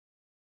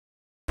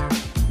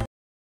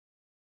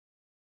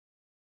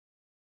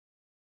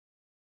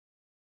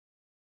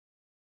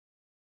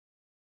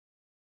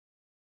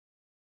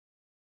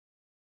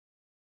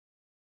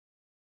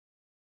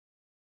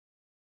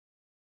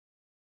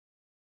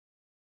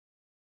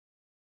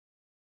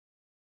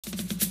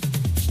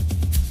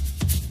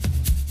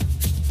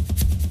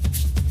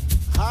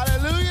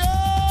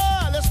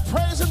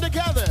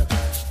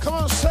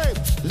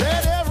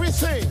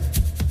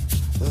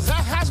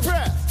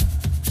breath,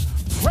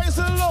 praise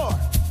the Lord.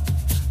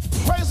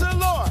 Praise the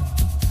Lord.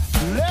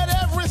 Let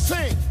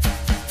everything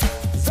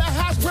that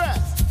has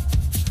breath,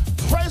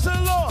 praise the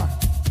Lord.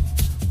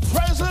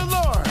 Praise the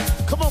Lord.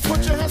 Come on,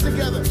 put your hands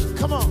together.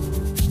 Come on.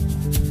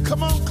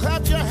 Come on,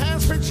 clap your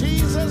hands for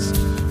Jesus.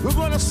 We're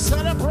going to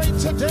celebrate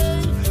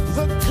today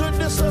the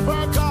goodness of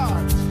our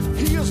God.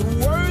 He is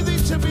worthy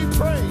to be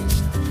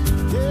praised.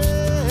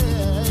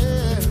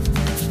 Yeah.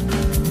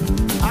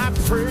 I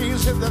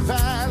praise in the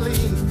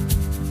valley,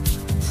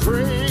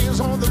 praise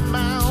on the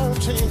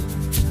mountain.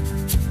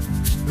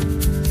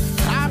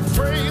 I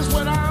praise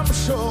when I'm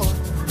sure,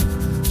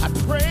 I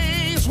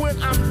praise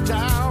when I'm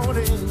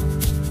doubting,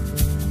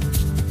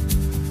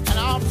 and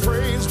I'll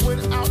praise when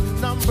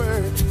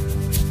outnumbered,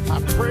 I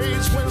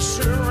praise when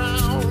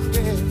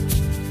surrounded,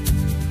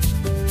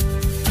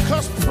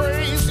 'cause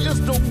praise is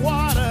the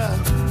water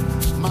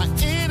my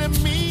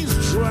enemies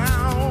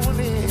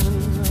drowning.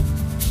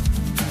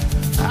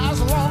 As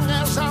long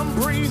as I'm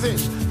breathing,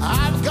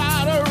 I've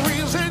got a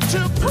reason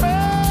to praise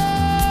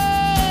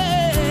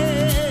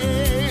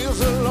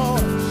the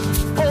Lord.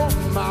 Oh,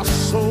 my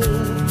soul,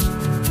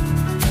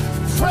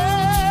 praise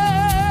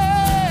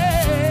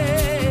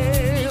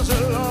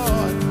the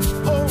Lord.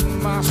 Oh,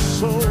 my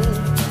soul.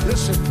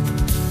 Listen,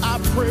 I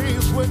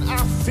praise when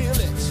I feel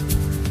it,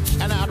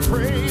 and I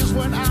praise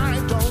when I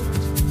don't.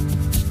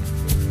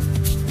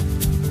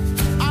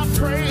 I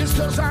praise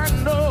 'cause I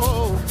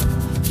know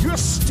you're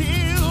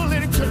still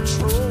in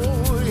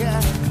control,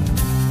 yeah.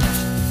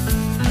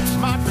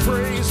 My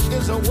praise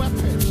is a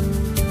weapon.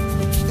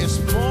 It's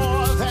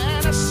more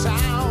than a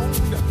sound.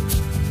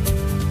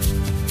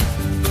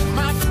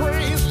 My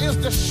praise is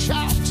the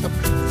shout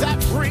that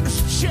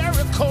brings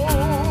Jericho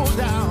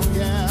down,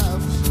 yeah.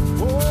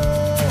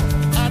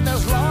 Oh, and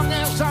as long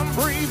as I'm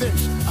breathing,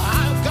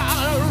 I've got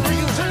a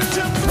reason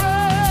to praise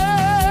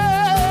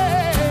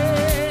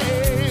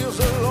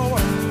the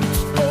Lord.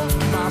 Oh,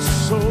 my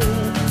soul.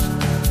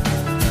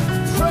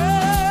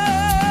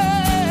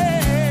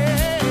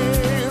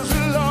 Praise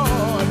the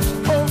Lord.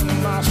 Oh,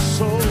 my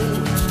soul.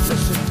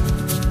 Listen,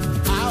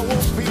 I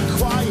won't be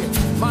quiet.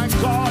 My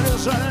God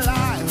is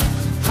alive.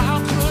 How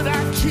could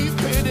I keep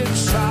it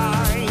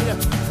inside?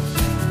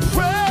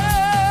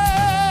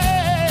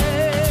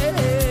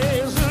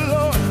 Praise the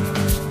Lord.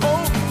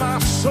 Oh, my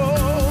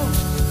soul.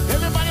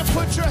 Everybody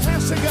put your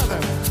hands together.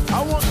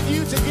 I want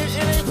you to get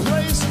in a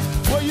place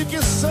where you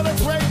can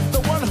celebrate the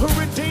one who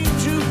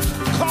redeemed you,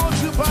 called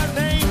you by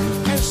name,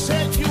 and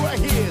said you are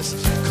his.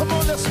 Come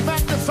on, let's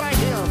magnify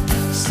him.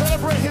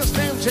 Celebrate his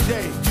name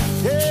today.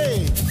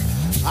 Hey,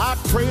 I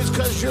praise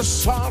 'cause you're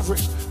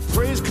sovereign.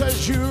 Praise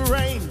 'cause you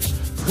reign.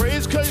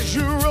 Praise 'cause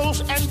you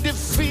rose and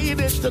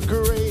defeated the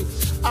grave.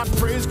 I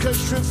praise 'cause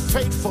you're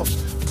faithful.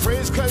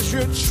 Praise 'cause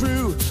you're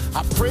true.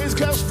 I praise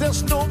 'cause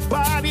there's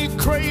nobody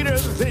greater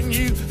than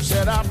you.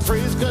 Said I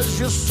praise 'cause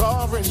you're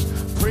sovereign.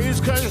 Praise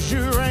 'cause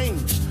you reign.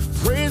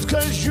 Praise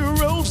 'cause you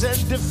rose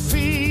and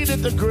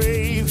defeated the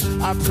grave.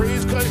 I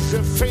praise 'cause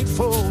you're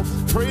faithful.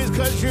 Praise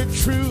 'cause you're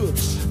true.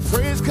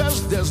 Praise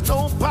 'cause there's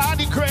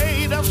nobody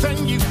greater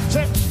than you.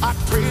 Say, I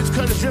praise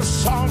 'cause you're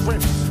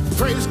sovereign.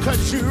 Praise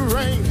 'cause you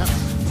reign.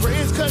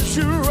 Praise 'cause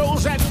you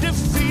rose and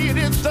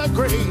defeated the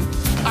grave.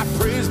 I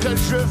praise 'cause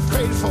you're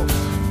faithful.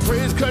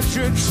 Praise 'cause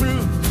you're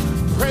true.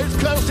 Praise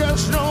 'cause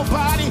there's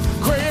nobody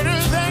greater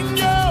than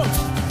you.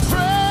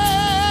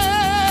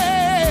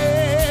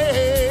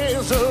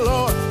 Praise the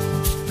Lord.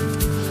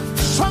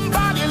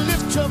 Somebody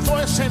lift your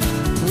voice and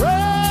praise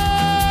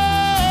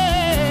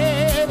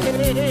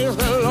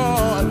the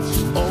Lord.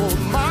 Oh,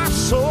 my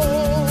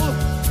soul,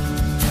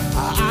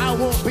 I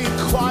won't be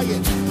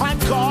quiet. My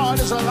God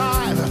is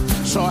alive.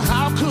 So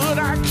how could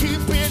I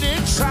keep it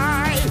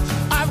inside?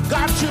 I've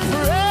got to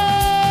praise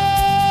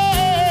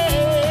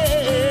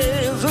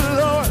the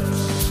Lord.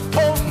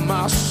 Oh,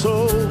 my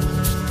soul,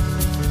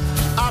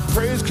 I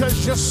praise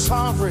 'cause you're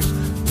sovereign.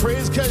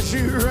 Praise 'cause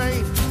you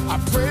reign. I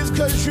praise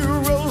 'cause you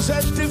rose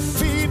and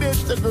defeated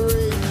the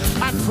grave.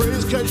 I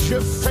praise 'cause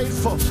you're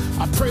faithful.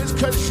 I praise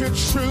 'cause you're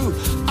true.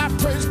 I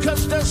praise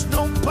 'cause there's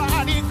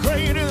nobody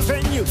greater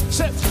than you.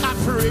 Say, I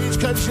praise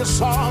 'cause you're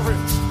sovereign.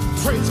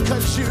 Praise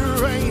 'cause you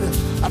reign.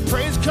 I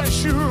praise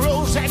 'cause you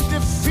rose and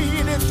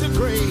defeated the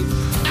grave.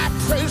 I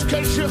praise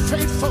 'cause you're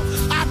faithful.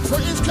 I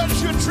praise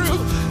 'cause you're true.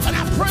 And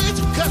I praise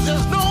 'cause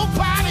there's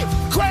nobody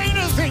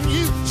greater than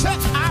you. Say,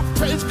 I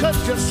praise 'cause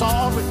you're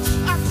sovereign.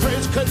 I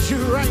praise 'cause you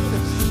reign.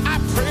 I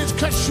praise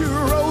 'cause you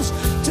rose,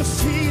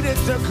 defeated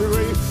the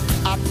grave.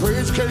 I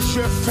praise 'cause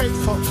you're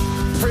faithful.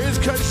 Praise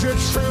 'cause you're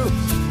true.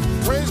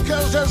 Praise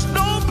 'cause there's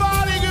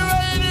nobody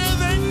greater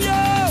than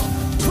you.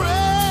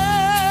 Praise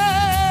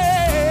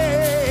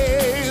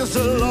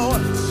the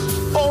Lord.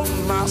 Oh,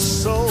 my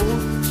soul.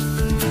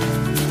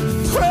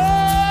 Praise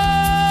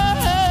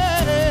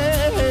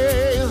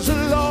the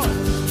Lord.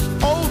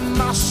 Oh,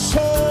 my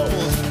soul.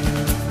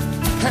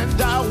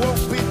 And I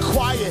won't be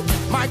quiet.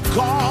 My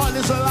God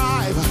is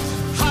alive.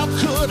 How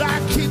could I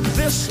keep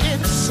this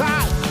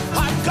inside?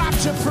 I've got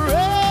to praise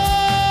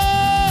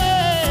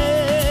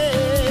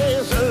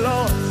the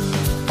Lord.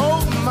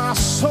 Oh, my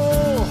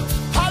soul.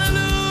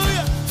 Hallelujah.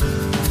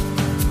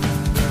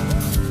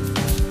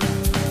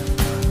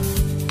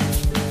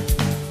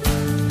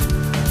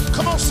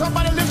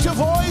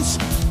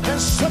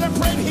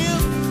 celebrate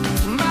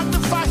him,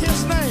 magnify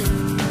his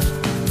name.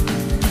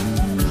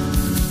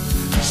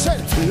 Say,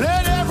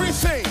 let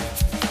everything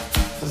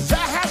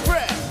that has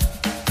breath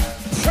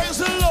praise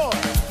the Lord.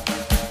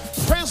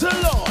 Praise the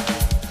Lord.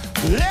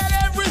 Let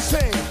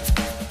everything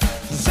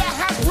that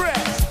has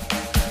breath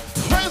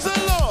praise the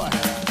Lord.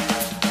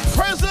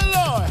 Praise the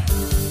Lord.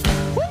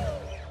 Woo.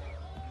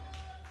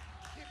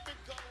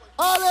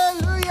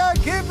 Hallelujah.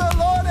 Give the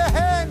Lord a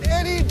hand.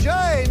 Eddie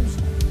James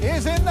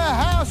is in the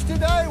house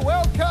today.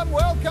 Welcome,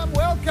 welcome,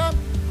 welcome.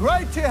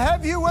 Great to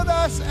have you with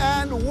us.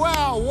 And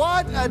wow,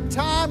 what a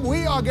time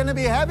we are going to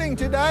be having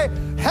today.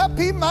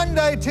 Happy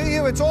Monday to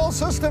you. It's all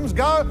systems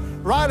go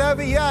right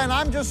over here. And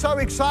I'm just so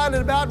excited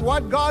about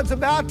what God's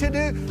about to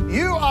do.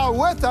 You are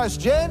with us,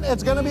 Jen.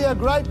 It's going to be a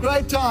great,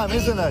 great time,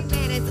 isn't it?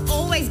 Amen. It's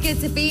always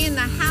good to be in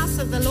the house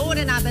of the Lord.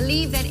 And I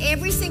believe that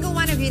every single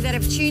one of you that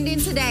have tuned in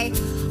today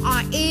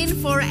are in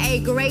for a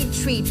great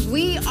treat.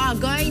 We are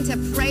going to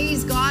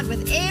praise God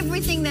with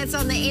everything that's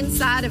on the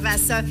inside of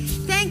us. So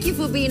thank you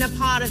for being a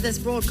part of this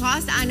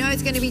broadcast. I know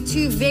it's going to be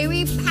 2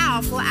 very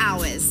powerful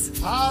hours.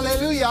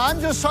 Hallelujah.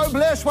 I'm just so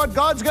blessed what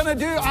God's going to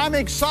do. I'm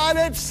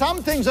excited.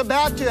 Something's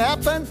about to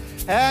happen.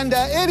 And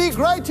Eddie,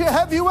 great to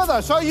have you with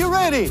us. Are you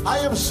ready? I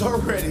am so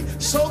ready.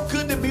 So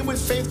good to be with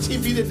Faith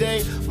TV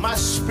today. My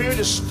spirit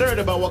is stirred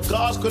about what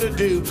God's going to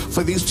do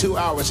for these 2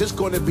 hours. It's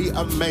going to be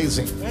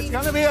amazing. It's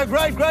going to be a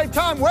great, great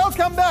time.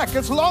 Welcome back.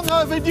 It's long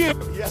overdue.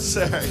 Yes,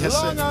 sir. Yes,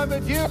 long sir.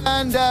 overdue.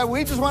 And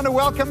we just want to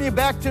welcome you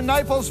back to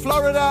Naples,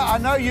 Florida. I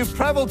know you've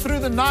traveled through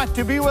the night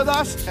to be with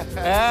us.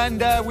 And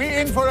we're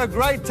in for a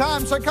great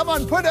time. So come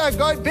on, put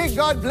a big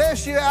God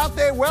bless you out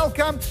there.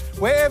 Welcome.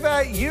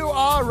 Wherever you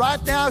are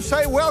right now,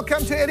 say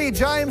welcome to Eddie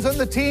James and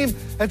the team.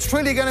 It's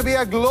truly going to be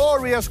a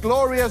glorious,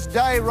 glorious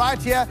day right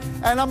here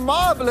and a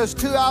marvelous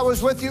 2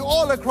 hours with you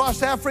all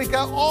across Africa,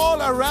 all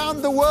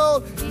around the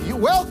world.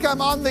 Welcome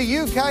on the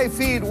UK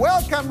feed.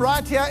 Welcome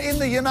right here in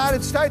the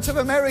United States of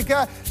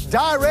America.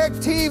 Direct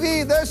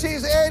TV. This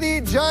is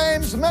Eddie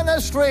James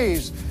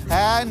Ministries.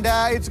 And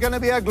it's going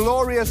to be a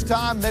glorious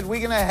time that we're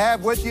going to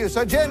have with you.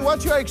 So, Jen,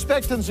 what's your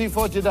expectancy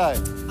for today?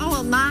 Oh,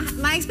 well,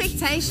 my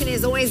expectation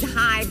is always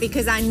high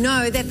because I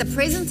know that the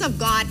presence of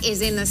God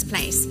is in this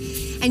place.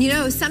 And you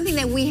know, something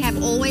that we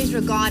have always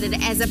regarded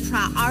as a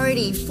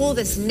priority for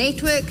this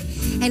network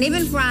and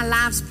even for our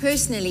lives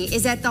personally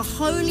is that the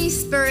Holy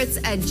Spirit's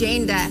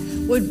agenda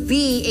would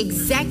be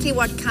exactly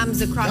what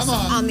comes across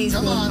on these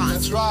broadcasts.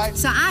 That's right.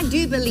 So I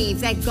do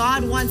believe that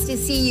God wants to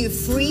see you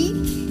free.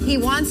 He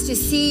wants to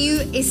see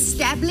you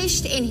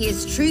established in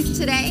His truth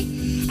today.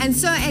 And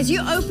so as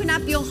you open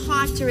up your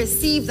heart to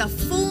receive the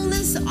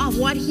fullness of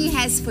what He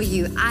has for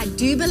you, I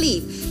do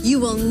believe you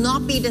will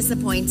not be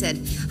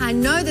disappointed. I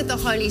know that the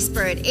Holy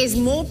Spirit is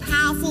more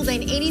powerful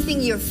than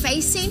anything you're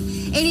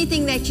facing,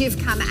 anything that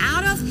you've come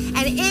out of,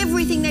 and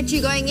everything that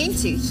you're going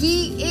into.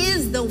 He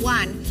is the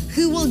one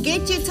who will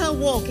get you to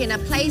walk in a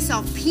place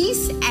of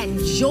peace and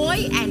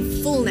joy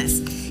and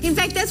fullness. In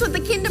fact, that's what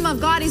the kingdom of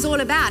God is all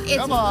about.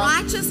 It's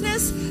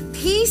righteousness,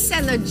 peace,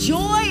 and the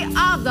joy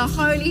of the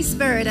Holy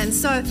Spirit. And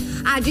so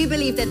I do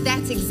believe that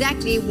that's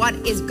exactly what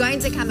is going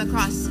to come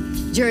across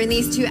during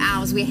these 2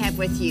 hours we have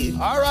with you.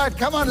 All right,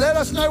 come on, let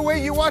us know where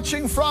you're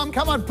watching from.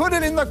 Come on, put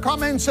it in the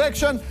comment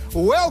section.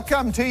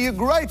 Welcome to you.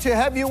 Great to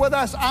have you with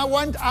us. I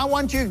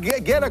want you to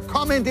get a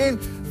comment in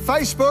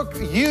Facebook,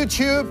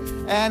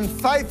 YouTube, and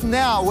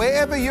FaithNOW.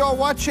 Wherever you're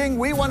watching,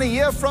 we want to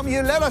hear from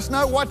you. Let us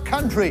know what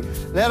country,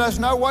 let us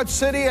know what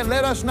city, and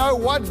let us know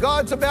what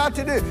God's about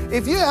to do.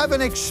 If you have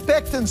an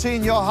expectancy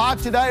in your heart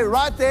today,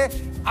 right there,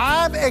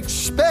 I'm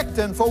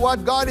expectant for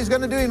what God is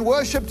going to do in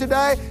worship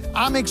today.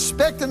 I'm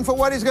expectant for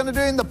what He's going to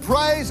do in the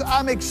praise.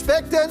 I'm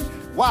expectant.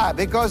 Why?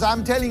 Because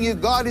I'm telling you,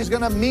 God is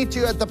going to meet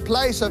you at the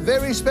place, a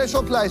very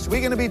special place. We're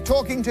going to be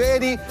talking to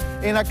Eddie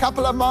in a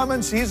couple of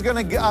moments. He's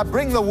going to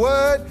bring the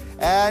word,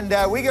 and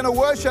we're going to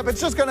worship.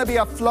 It's just going to be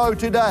a flow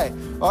today.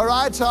 All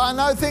right, so I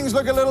know things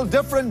look a little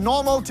different,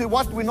 normal to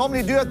what we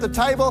normally do at the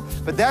table,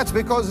 but that's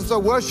because it's a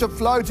worship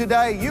flow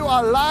today. You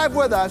are live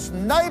with us,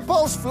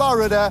 Naples,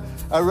 Florida,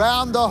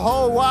 around the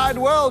whole wide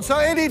world. So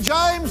Eddie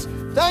James,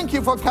 thank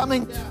you for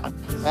coming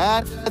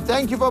down, and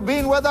thank you for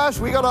being with us.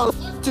 We got a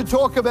lot to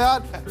talk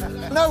about.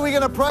 I know we're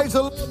going to praise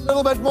the Lord a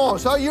little bit more.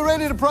 So are you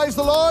ready to praise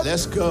the Lord?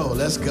 Let's go.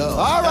 Let's go.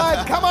 All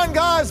right, come on,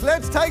 guys.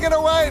 Let's take it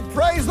away.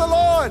 Praise the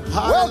Lord.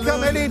 Hallelujah.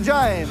 Welcome, Eddie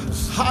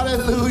James.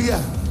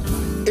 Hallelujah.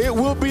 It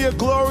will be a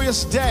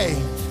glorious day.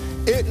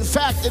 In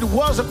fact, it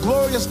was a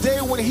glorious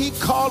day when He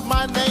called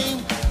my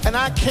name and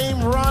I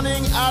came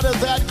running out of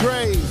that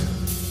grave.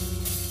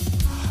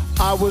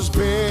 I was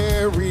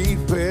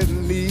buried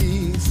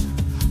beneath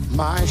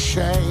my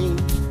shame.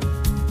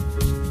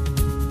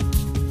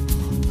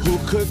 Who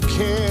could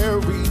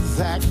carry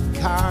that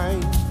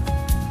kind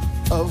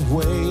of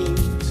weight?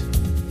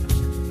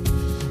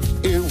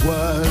 It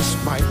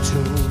was my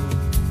tomb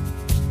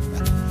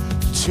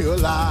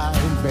till I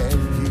met you.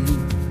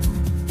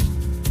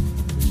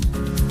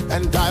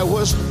 And I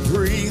was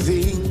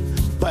breathing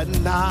but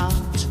not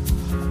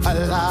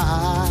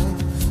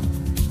alive.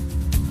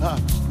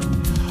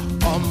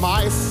 All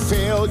my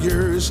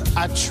failures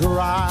I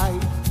tried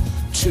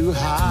to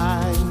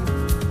hide,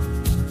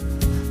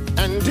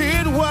 and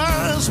it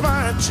was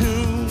my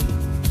tune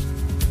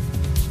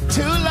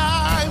till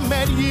I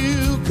met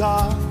you,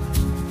 God,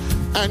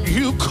 and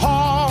you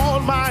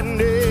called my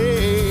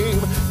name,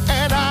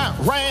 and I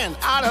ran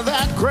out of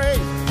that grave,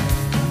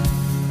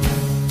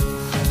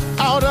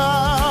 out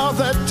of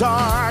the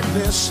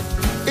darkness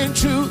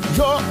into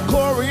your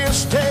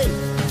glorious day.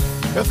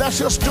 If that's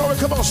your story,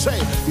 come on, say,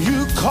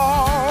 you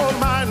called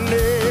my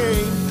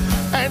name,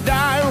 and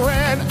I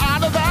ran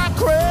out of that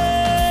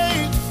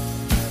grave,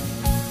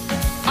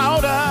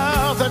 out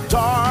of the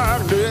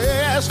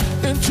darkness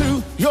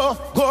into your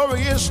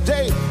glorious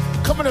day.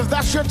 Come on, if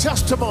that's your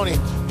testimony,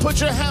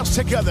 put your hands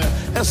together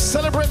and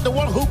celebrate the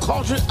one who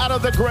called you out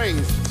of the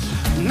grave.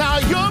 Now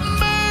your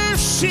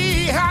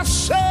mercy has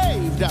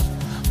saved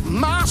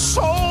my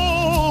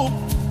soul,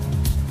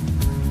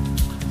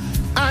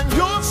 and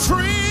your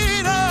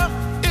freedom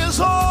is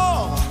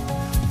all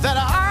that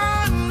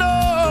I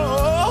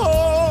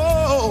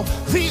know.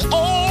 The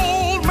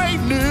old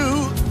made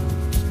new,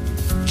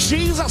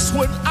 Jesus,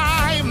 when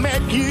I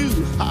met you,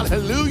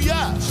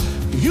 hallelujah,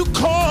 you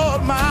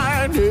called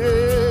my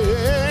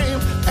name,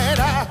 and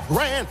I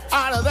ran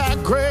out of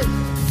that grave,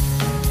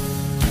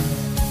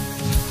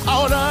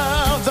 out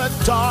of the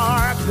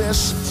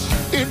darkness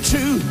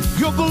into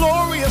your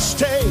glorious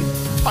day.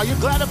 Are you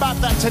glad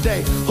about that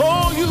today?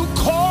 Oh, you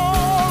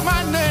called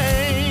my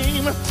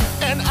name,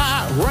 and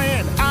I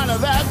ran out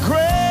of that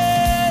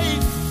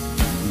grave,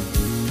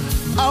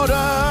 out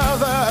of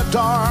the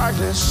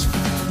darkness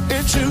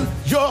into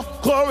your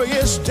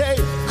glorious day.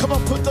 Come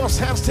on, put those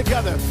hands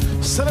together.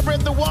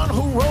 Celebrate the one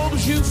who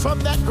rose you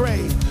from that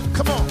grave.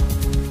 Come on.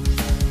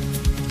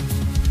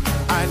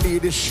 I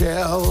needed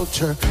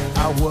shelter,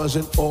 I was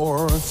an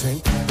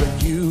orphan,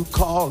 but you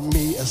called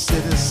me a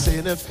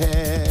citizen of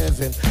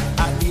heaven.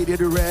 I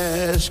needed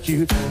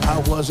rescue, I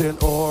was an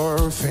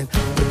orphan,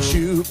 but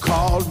you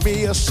called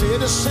me a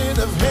citizen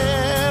of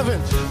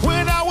heaven.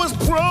 When I was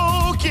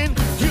broken,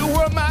 you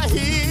were my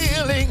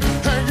healing,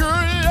 and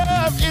your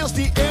love is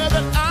the air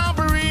that I'm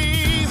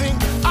breathing.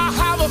 I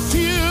have a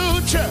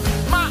future,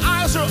 my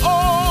eyes are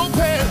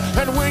open,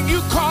 and when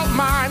you called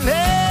my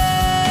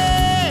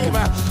name,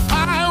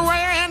 I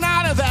ran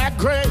out of that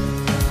grave,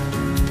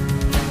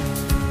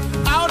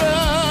 out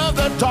of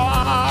the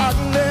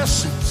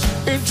darkness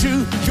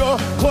into your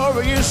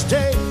glorious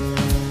day.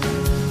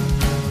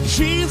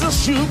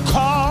 Jesus, you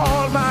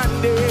called my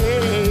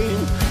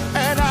name,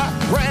 and I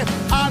ran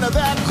out of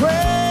that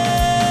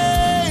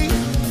grave.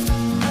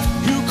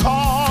 You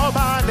called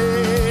my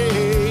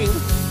name,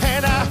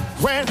 and I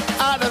ran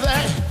out of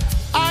that.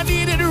 I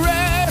needed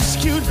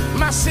rescued,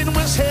 my sin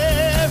was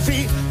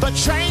heavy, but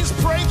chains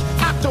break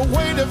at the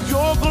weight of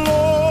your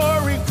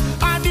glory.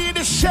 I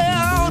needed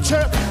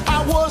shelter,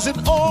 I was an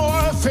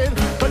orphan,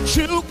 but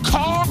you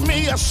called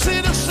me a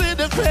citizen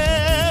of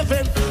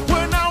heaven.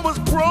 When I was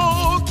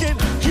broken,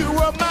 you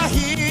were my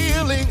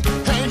healing,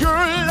 and your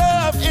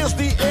love is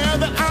the air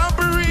that I'm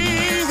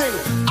breathing.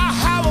 I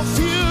have a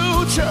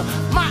future,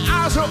 my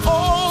eyes are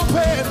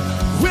open.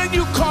 When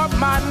you called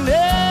my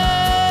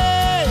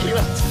name,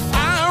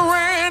 I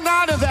ran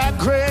out of that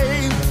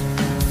grave,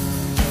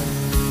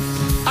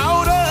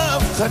 out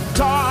of the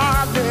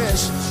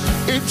darkness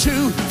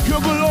into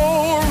your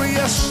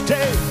glorious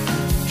day.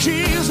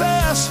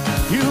 Jesus,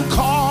 you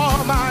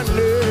called my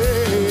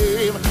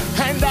name,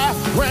 and I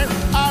ran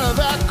out of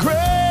that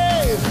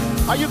grave.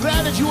 Are you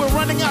glad that you were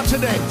running out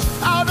today?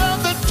 Out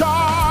of the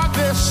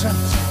darkness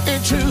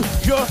into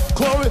your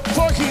glory.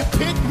 For he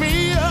picked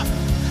me up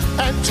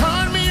and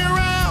turned me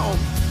around,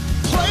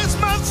 placed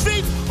my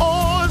feet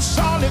on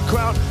solid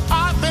ground.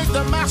 I thank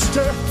the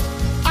Master,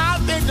 I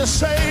thank the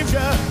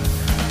Savior,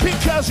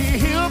 because he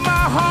healed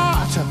my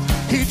heart,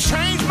 he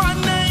changed my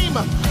name,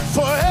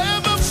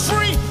 forever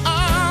free.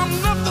 I'm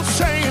not the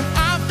same.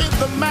 I thank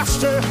the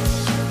Master,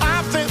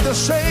 I thank the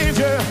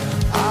Savior,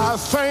 I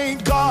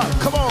thank God.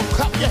 Come on,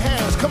 clap your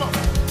hands, come on.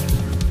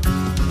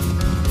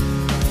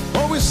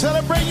 Oh, we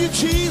celebrate you,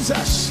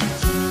 Jesus.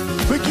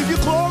 We give you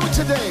glory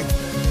today.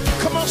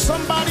 Come on,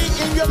 somebody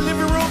in your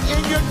living room,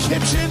 in your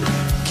kitchen,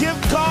 give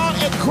God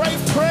a great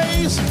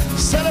praise.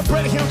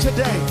 Celebrate him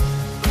today.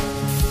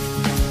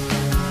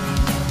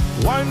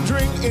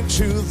 Wandering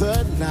into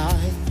the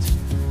night,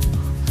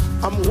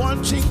 I'm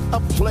wanting a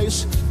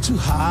place to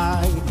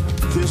hide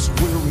this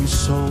weary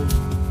soul.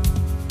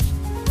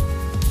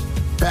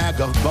 Bag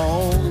of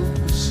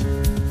bones.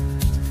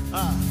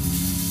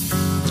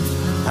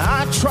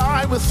 I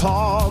tried with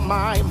all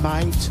my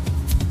might.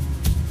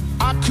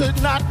 I could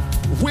not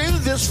win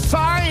this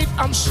fight.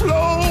 I'm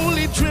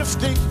slowly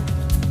drifting,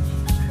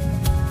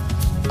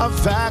 a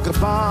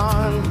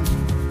vagabond.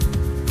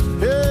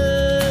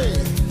 Hey.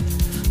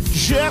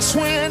 Just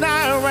when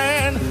I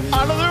ran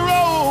out of the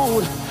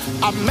road,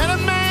 I met a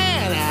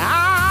man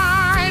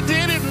I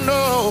didn't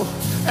know,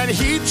 and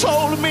he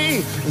told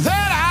me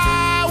that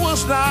I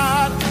was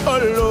not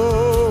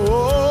alone.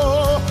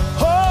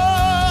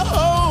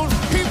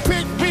 He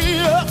picked me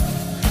up,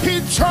 he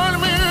turned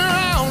me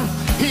around,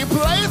 he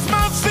placed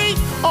my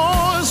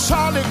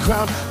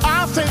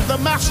the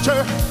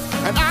Master,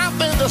 and I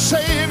thank the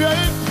Savior,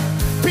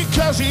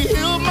 because he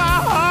healed my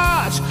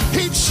heart.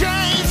 He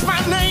changed my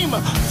name,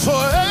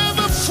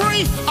 forever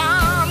free.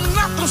 I'm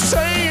not the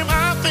same.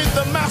 I thank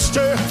the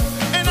Master,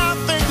 and I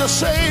thank the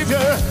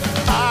Savior.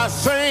 I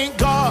thank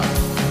God.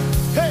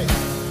 Hey,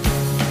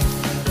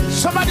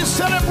 somebody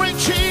celebrate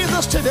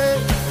Jesus today.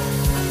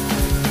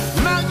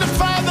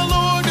 Magnify the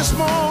Lord this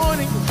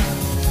morning.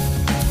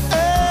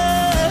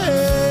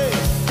 Hey,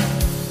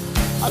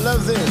 I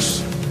love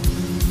this.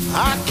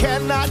 I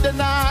cannot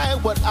deny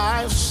what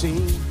I've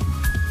seen.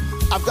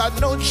 I've got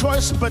no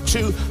choice but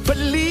to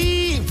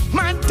believe.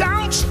 My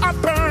doubts are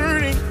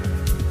burning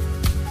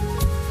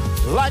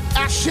like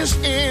ashes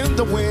in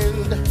the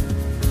wind.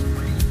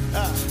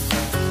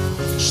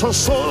 So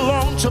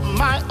long to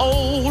my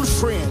old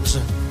friends.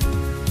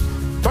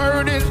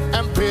 Burden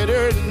and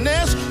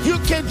bitterness, you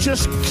can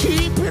just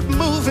keep it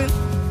moving.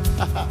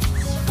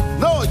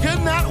 No,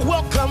 you're not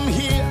welcome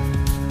here.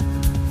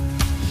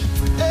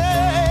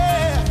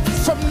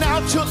 From now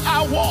till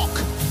I walk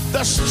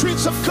the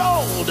streets of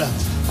gold,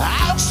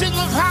 I'll sing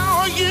of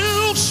how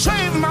you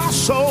saved my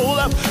soul.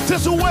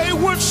 This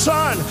wayward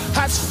son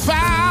has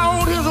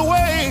found his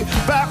way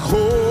back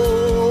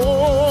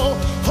home.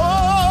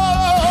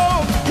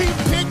 Oh, he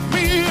picked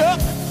me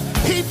up,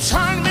 he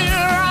turned me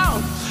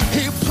around,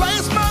 he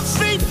placed my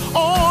feet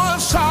on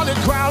solid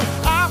ground.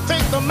 I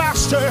thank the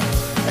Master,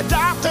 and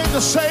I thank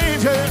the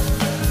Savior,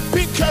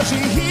 because he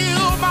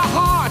healed my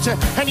heart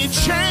and he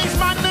changed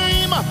my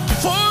name,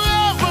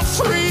 forever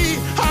free.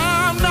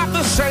 I'm not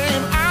the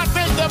same. I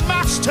thank the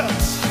Master,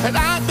 and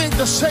I thank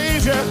the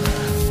Savior.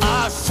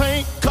 I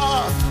thank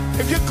God.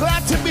 If you're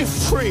glad to be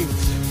free,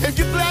 if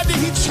you're glad that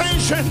he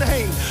changed your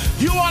name,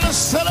 you want to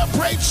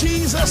celebrate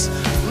Jesus,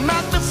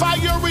 magnify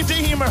your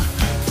Redeemer,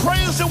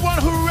 praise the one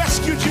who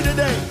rescued you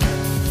today.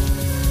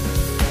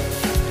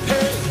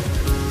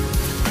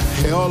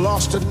 Hey, hell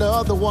lost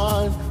another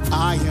one.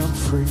 I am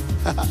free.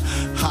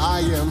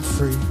 I am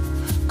free.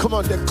 Come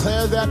on,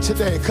 declare that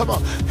today. Come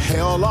on.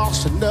 Hell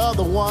lost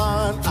another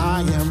one.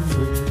 I am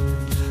free.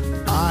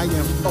 I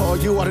am. Oh,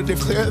 you want to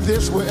declare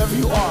this wherever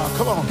you are.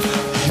 Come on.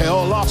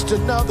 Hell lost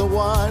another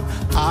one.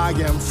 I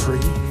am free.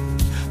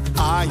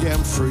 I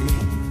am free.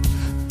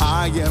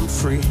 I am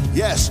free.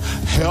 Yes.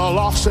 Hell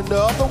lost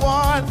another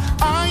one.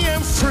 I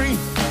am free.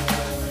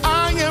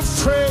 I am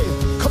free.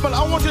 Come on,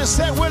 I want you to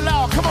say it real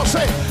loud. Come on,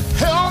 say it.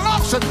 Hell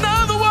lost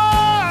another one.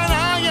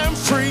 I am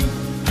free.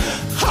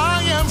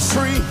 I am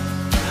free.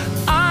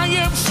 I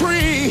am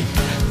free.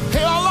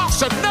 Hell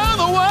lost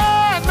another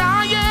one.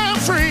 I am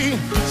free.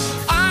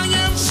 I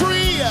am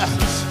free.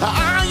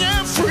 I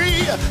am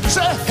free.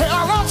 Say,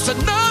 hell lost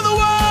another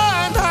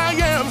one. I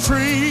am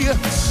free.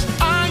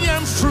 I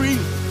am free.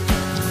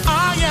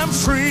 I am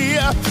free.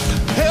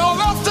 Hell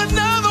lost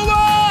another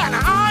one.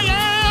 I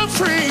am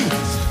free.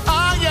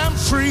 I am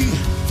free.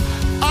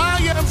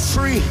 I am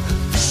free.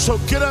 So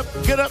get up,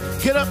 get up,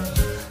 get up.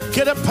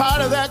 Get up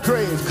out of that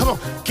grave. Come on,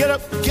 get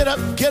up, get up,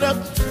 get up.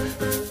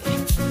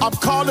 I'm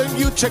calling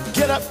you to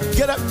get up,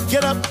 get up,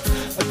 get up.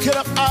 Get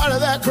up out of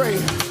that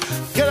grave.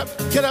 Get up,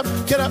 get up,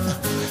 get up.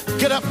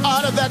 Get up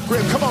out of that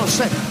grave. Come on,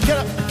 say, get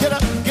up, get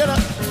up, get up.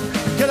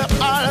 Get up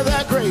out of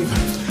that grave.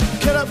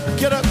 Get up,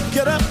 get up,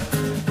 get up.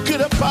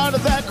 Get up out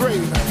of that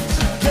grave.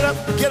 Get up,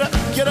 get up,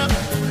 get up.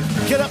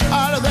 Get up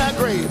out of that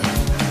grave.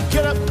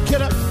 Get up,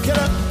 get up, get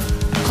up.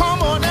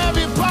 Come on,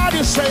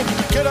 everybody say,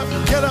 get up,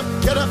 get up,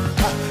 get up.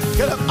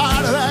 Get up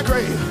out of that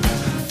grave.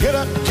 Get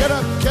up, get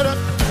up, get up.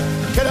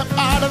 Get up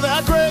out of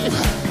that grave.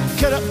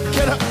 Get up,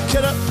 get up,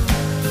 get up.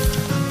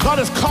 God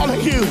is calling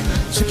you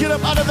to get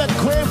up out of that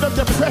grave of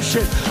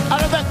depression,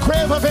 out of that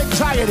grave of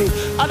anxiety,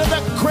 out of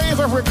that grave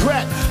of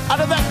regret,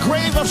 out of that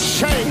grave of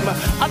shame,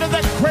 out of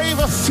that grave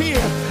of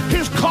fear.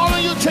 He's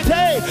calling you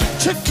today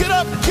to get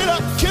up, get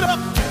up, get up.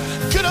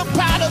 Get up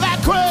out of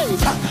that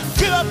grave.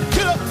 Get up,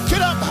 get up,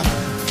 get up.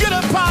 Get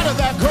up out of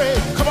that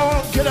grave. Come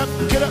on, get up,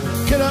 get up,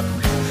 get up.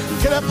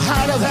 Get up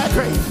out of that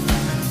grave.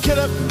 Get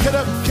up, get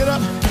up, get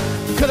up.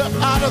 Get up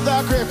out of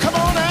that grave. Come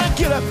on and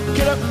get up,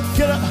 get up,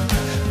 get up.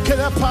 Get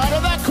up out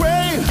of that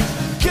grave.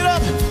 Get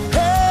up,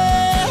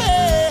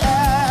 hey,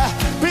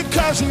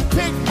 because he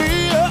picked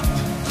me up,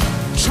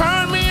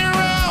 turned me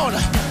around,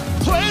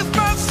 placed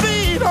my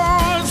feet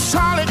on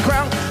solid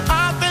ground.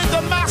 I thank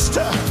the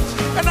Master,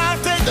 and I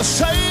thank the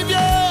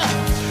Savior.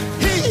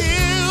 He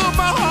healed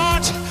my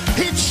heart.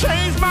 He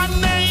changed my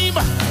name,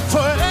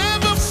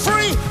 forever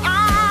free.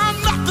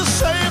 I'm not the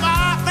same.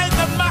 I thank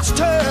the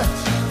Master.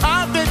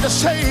 I thank the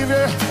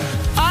Savior.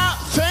 I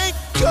thank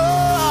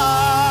God.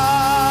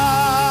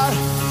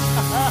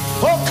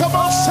 Oh, come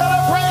on,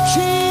 celebrate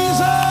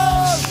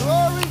Jesus.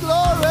 Glory,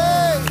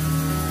 glory.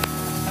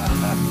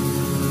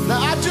 Now,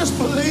 I just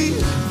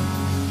believe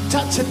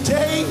that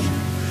today,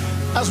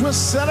 as we're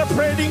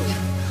celebrating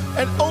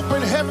an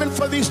open heaven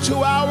for these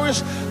 2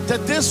 hours,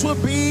 that this will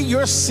be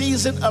your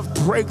season of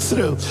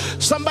breakthrough.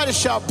 Somebody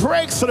shout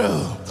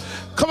breakthrough.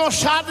 Come on,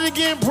 shout it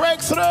again,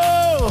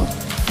 breakthrough.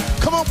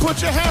 Come on,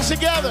 put your hands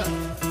together.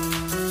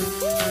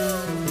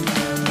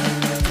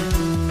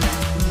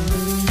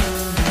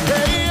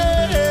 Yeah,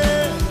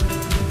 yeah.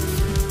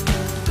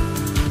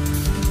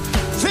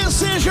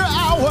 This is your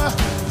hour.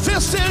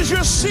 This is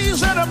your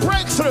season of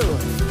breakthrough.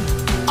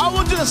 I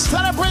want you to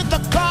celebrate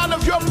the God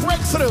of your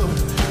breakthrough.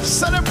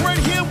 Celebrate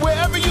him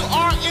wherever you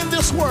are in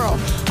this world.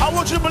 I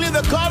want you to believe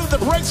the God of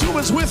the breakthrough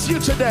is with you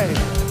today.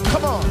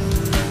 Come on.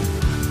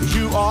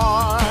 You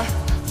are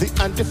the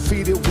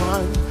undefeated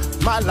one,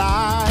 my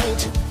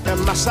light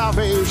and my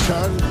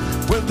salvation.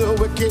 When the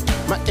wicked,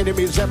 my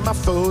enemies and my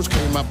foes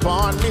came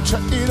upon me to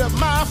eat up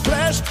my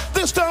flesh,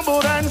 they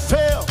stumbled and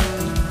fell.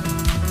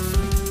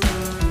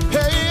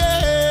 Hey,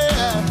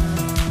 yeah.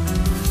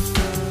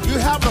 You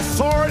have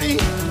authority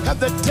and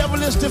the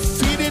devil is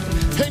defeated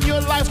in your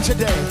life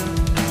today.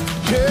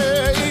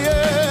 Yeah,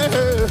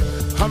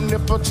 yeah.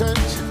 Omnipotent,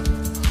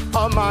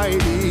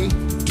 almighty,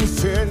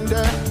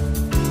 defender,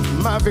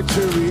 my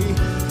victory,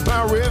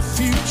 my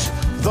refuge,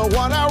 the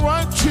one I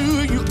run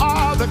to. You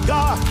are the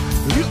God.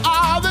 You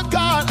are the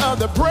God of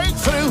the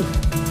breakthrough.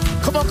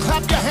 Come on,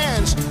 clap your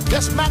hands.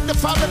 Let's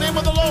magnify the name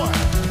of the Lord.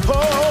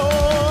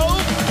 Oh,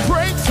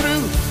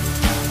 breakthrough.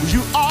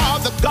 You are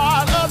the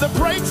God of the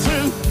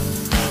breakthrough.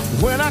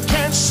 When I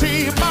can't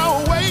see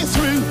my way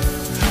through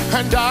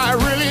and I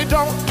really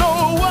don't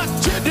know what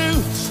to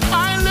do,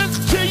 I look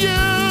to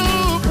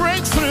you.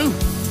 Breakthrough.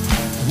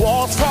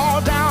 Walls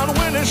fall down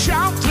when I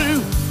shout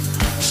through.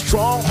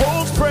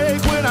 Strongholds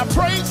break when I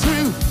pray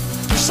through.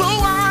 So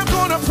I'm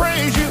gonna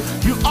praise you.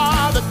 You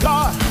are the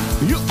God.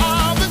 You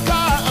are the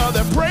God of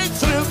the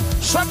breakthrough.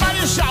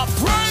 Somebody shout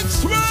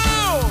breakthrough.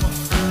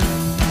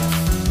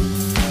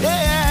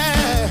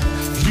 Yeah.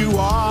 You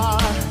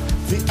are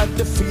the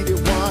undefeated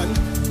one,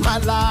 my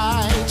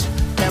light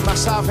and my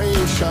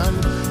salvation.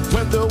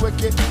 When the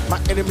wicked, my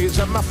enemies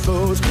and my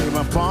foes came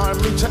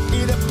upon me to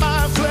eat up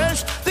my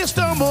flesh, they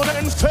stumbled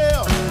and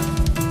fell.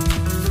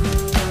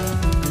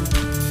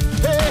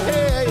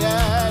 Hey,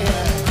 yeah,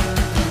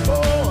 yeah.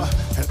 Oh,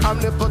 an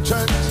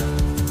omnipotent,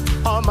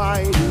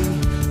 almighty,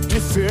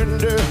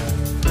 defender,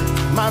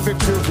 my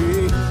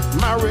victory,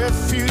 my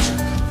refuge,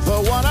 the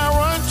one I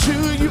run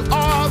to. You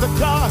are the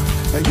God,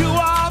 and you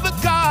are the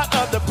God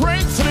of the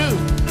breakthrough.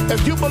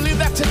 If you believe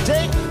that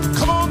today,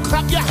 come on,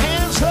 clap your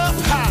hands up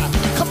high.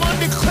 Come on,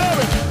 declare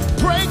it.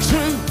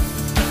 Breakthrough.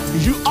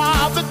 You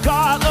are the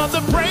God of the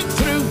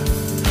breakthrough.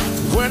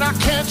 When I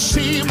can't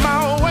see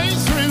my way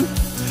through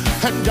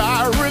and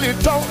I really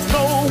don't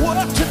know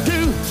what to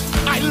do,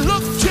 I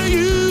look to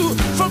you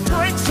for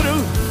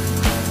breakthrough.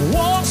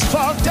 Walls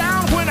fall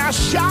down when I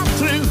shout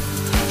through.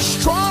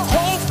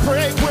 Strongholds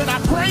break when I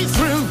pray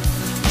through.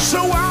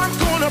 So I'm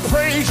gonna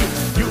praise you.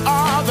 You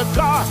are the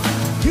God.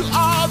 You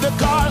are the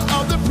God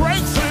of the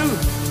breakthrough.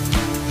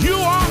 You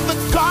are the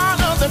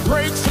God of the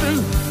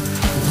breakthrough.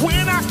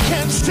 When I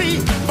can't see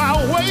my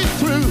way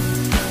through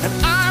and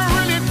I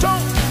really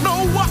don't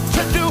know what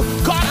to do,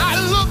 God, I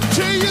look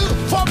to you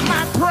for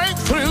my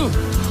breakthrough.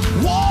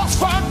 Walls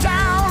fall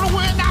down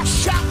when I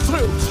shout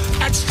through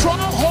and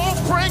strongholds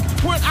break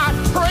when I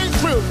pray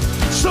through.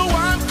 So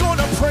I'm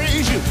gonna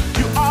praise you.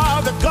 You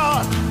are the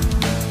God.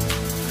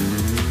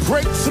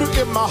 Breakthrough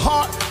in my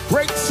heart,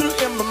 breakthrough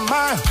in my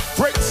mind,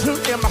 breakthrough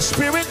in my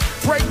spirit,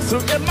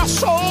 breakthrough in my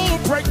soul,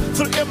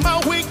 breakthrough in my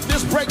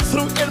weakness,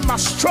 breakthrough in my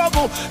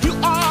struggle. You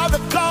are the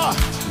God.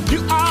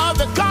 You are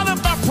the God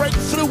of my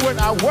breakthrough when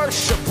I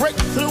worship,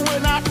 breakthrough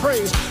when I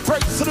praise,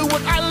 breakthrough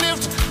when I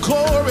lift,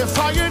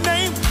 glorify your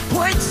name,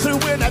 breakthrough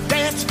when I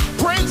dance,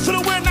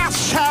 breakthrough when I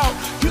shout.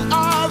 You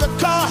are the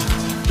God.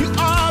 You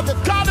are the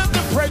God of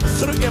the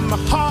breakthrough in my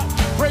heart,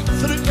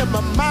 breakthrough in my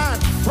mind,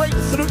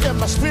 breakthrough in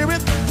my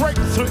spirit,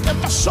 breakthrough in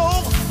my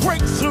soul,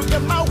 breakthrough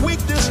in my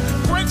weakness,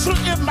 breakthrough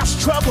in my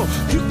struggle.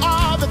 You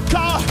are the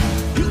God.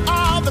 You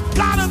are the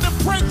God of the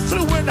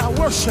breakthrough when I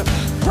worship,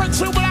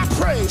 breakthrough when I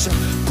praise,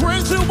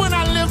 breakthrough when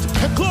I lift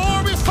and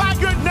glorify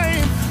your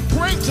name,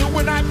 breakthrough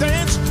when I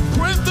dance,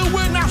 breakthrough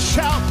when I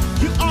shout.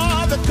 You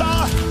are the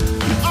God.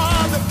 You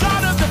are the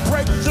God of the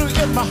breakthrough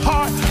in my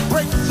heart,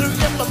 breakthrough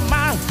in my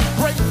mind,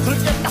 breakthrough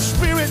in my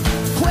spirit,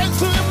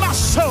 breakthrough in my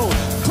soul,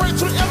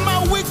 breakthrough in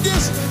my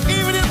weakness,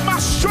 even in my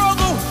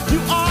struggle. You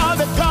are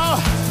the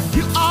God.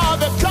 You are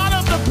the God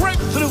of the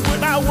breakthrough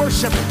when I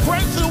worship,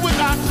 breakthrough when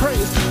I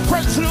praise,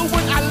 breakthrough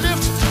when I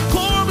lift,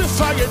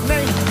 glorify your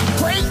name,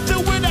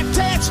 breakthrough when I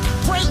dance,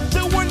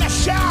 breakthrough when I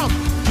shout.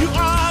 You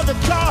are the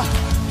God.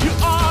 You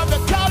are the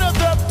God of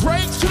the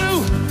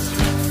breakthrough.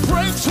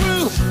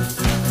 Breakthrough.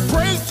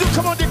 Breakthrough.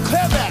 Come on,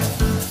 declare that.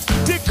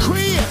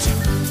 Decree it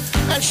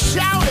and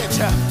shout it.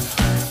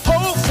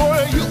 Hope for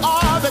it. You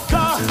are the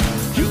God.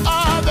 You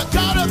are the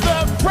God of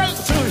the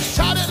breakthrough.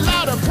 Shout it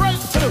louder.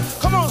 Breakthrough.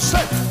 Come on,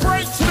 say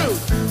breakthrough.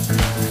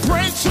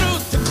 Breakthrough.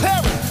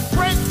 Declare it.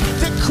 Break.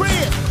 Decree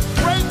it.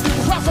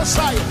 Breakthrough.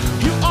 Prophesy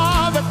it. You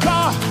are the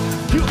God.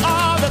 You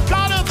are the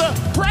God of the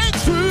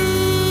breakthrough.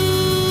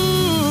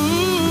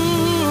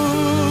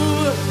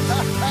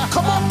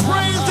 Come on,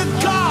 praise the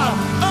God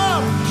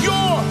of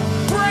your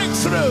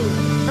breakthrough.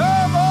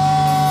 Come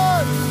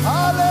on!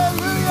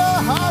 Hallelujah!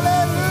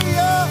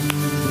 Hallelujah!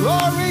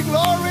 Glory,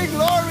 glory,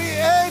 glory.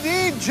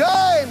 Eddie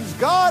James,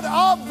 God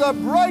of the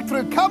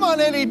breakthrough. Come on,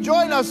 Eddie,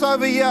 join us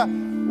over here.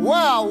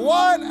 Wow,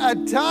 what a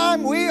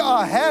time we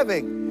are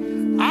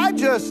having. I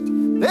just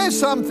There's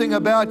something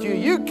about you.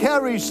 You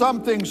carry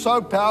something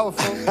so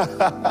powerful.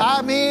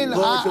 I mean,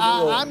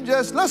 I'm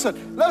just,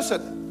 listen.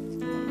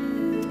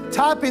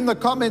 Type in the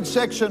comment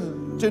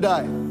section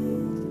today.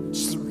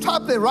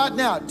 Type there right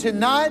now.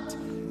 Tonight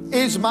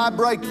is my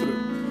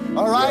breakthrough.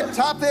 All right, yeah.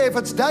 Type there. If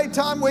it's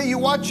daytime where you're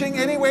watching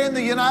anywhere in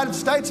the United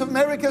States of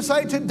America,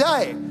 say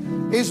today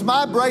is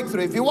my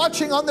breakthrough. If you're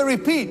watching on the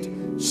repeat,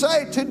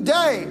 say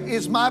today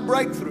is my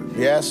breakthrough.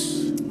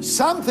 Yes.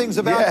 Something's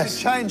about to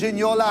change in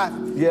your life.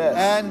 Yes.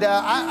 And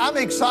I'm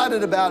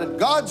excited about it.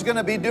 God's going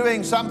to be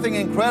doing something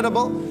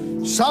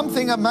incredible,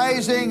 something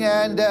amazing.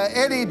 And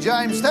Eddie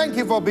James, thank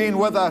you for being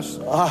with us.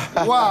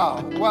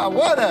 Wow,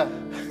 what a...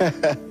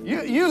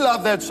 You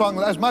love that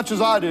song as much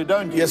as I do,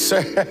 don't you? Yes,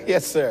 sir.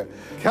 Yes, sir.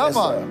 Come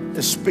on.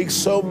 It speaks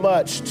so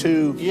much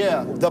to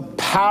the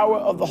power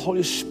of the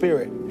Holy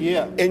Spirit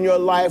in your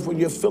life when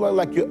you're feeling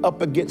like you're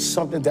up against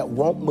something that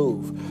won't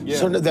move,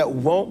 something that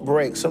won't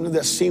break, something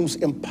that seems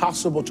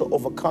impossible to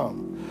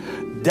overcome.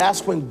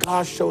 That's when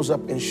God shows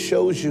up and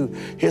shows you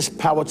his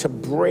power to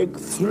break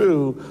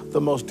through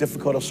the most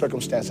difficult of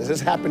circumstances.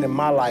 It's happened in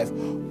my life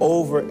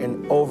over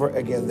and over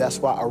again. That's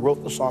why I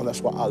wrote the song.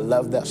 That's why I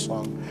love that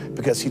song,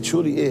 because he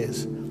truly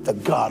is the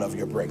God of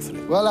your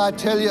breakthrough. Well, I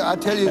tell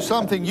you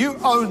something. You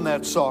own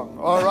that song,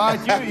 all right?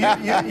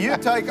 You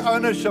take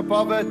ownership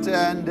of it,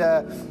 and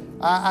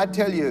I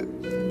tell you,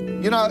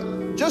 you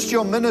know, just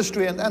your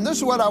ministry, and this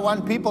is what I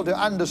want people to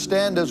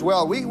understand as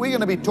well. We're going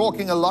to be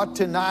talking a lot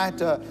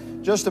tonight,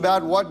 just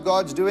about what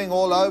God's doing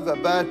all over.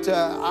 But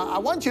I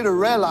want you to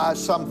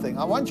realize something.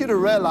 I want you to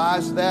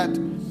realize that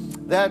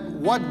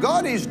what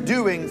God is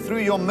doing through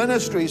your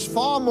ministry is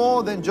far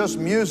more than just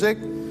music.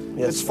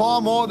 Yes. It's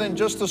far more than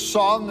just a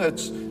song.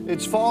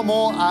 It's far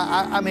more.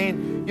 I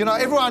mean, you know,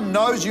 everyone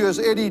knows you as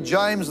Eddie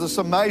James, this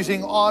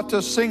amazing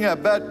artist, singer,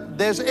 but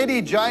there's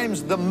Eddie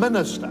James, the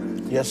minister.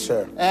 Yes,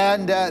 sir.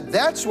 And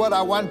that's what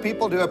I want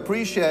people to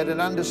appreciate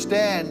and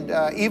understand.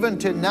 Even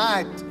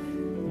tonight,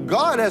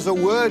 God has a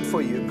word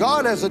for you.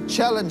 God has a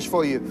challenge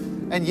for you.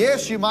 And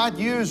yes, you might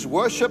use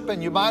worship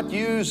and you might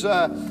use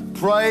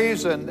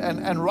praise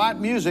and write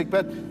music,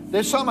 but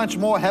there's so much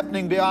more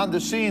happening behind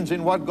the scenes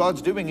in what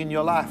God's doing in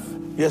your life.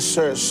 Yes,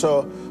 sir.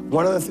 So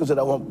one of the things that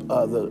I want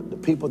the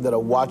people that are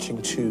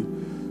watching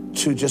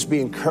to just be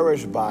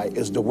encouraged by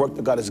is the work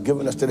that God has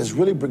given us that is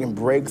really bringing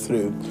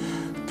breakthrough,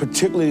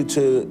 particularly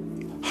to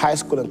high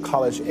school and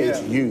college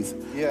age youth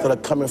that are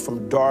coming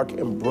from dark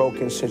and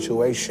broken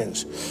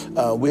situations.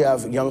 We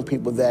have young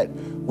people that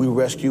we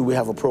rescue. We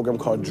have a program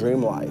called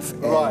Dream Life.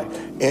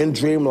 And in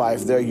Dream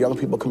Life, there are young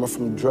people coming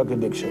from drug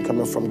addiction,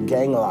 coming from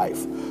gang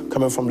life,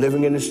 coming from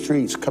living in the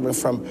streets, coming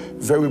from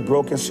very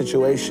broken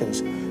situations.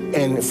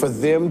 And for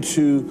them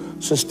to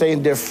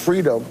sustain their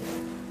freedom,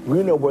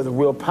 we know where the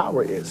real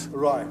power is.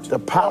 Right. The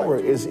power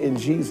is in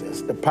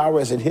Jesus. The power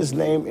is in his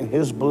name, in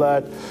his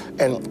blood.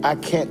 And I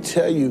can't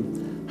tell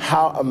you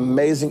how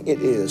amazing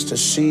it is to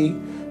see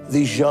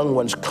these young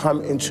ones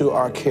come into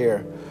our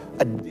care,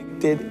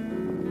 addicted,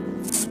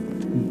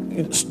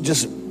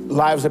 just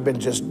lives have been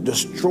just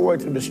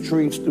destroyed through the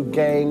streets, through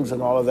gangs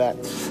and all of that.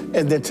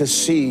 And then to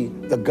see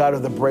the God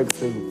of the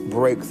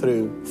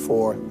breakthrough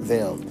for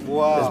them.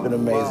 Wow. It's been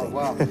amazing.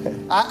 Wow.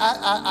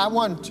 I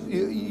want,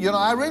 you know,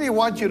 I really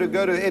want you to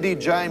go to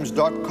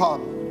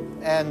eddiejames.com,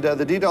 and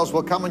the details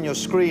will come on your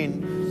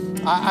screen.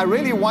 I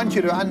really want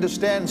you to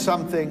understand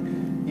something.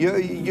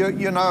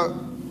 You know,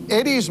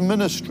 Eddie's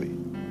ministry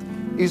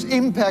is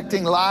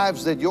impacting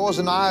lives that yours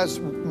and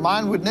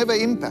mine would never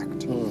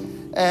impact.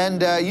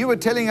 And you were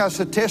telling us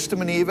a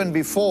testimony even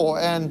before,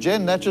 and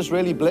Jen, that just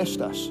really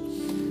blessed us.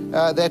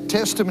 That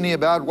testimony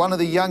about one of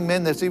the young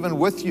men that's even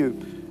with you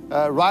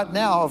right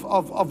now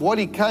of what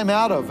he came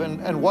out of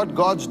and what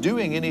God's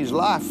doing in his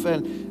life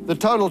and the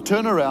total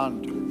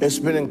turnaround. It's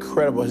been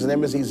incredible. His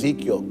name is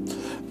Ezekiel.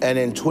 And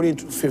in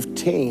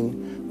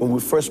 2015, when we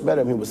first met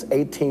him, he was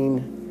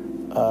 18,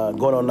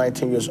 going on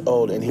 19 years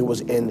old, and he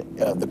was in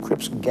the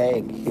Crips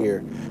gang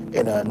here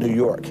in New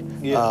York.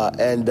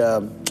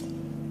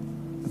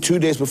 2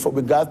 days before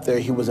we got there,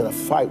 he was in a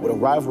fight with a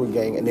rival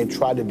gang, and they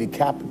tried to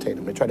decapitate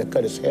him. They tried to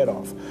cut his head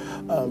off.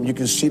 You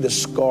can see the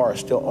scar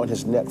still on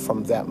his neck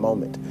from that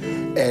moment.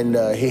 And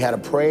he had a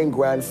praying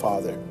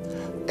grandfather.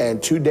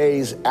 And 2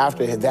 days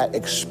after that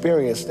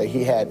experience that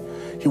he had,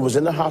 he was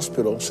in the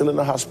hospital, still in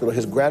the hospital.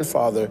 His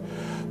grandfather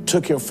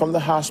took him from the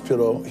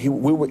hospital.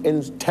 We were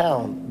in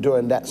town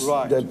during that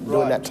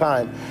that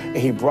time, and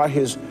he brought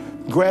his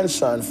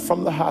grandson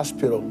from the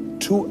hospital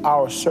to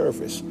our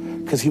service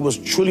because he was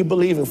truly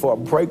believing for a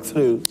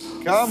breakthrough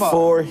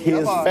for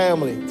his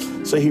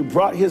family. So he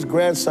brought his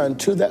grandson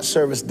to that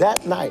service.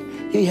 That night,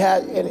 he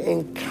had an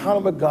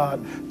encounter with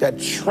God that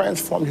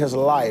transformed his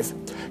life.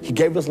 He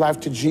gave his life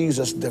to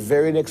Jesus. The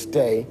very next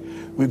day,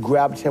 we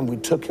grabbed him, we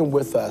took him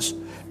with us,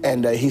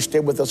 and he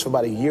stayed with us for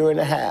about 1.5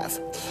 years.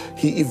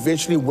 He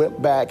eventually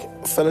went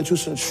back, fell into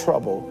some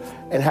trouble,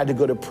 and had to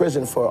go to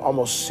prison for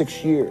almost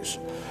 6 years.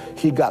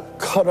 He got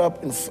cut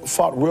up and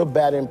fought real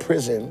bad in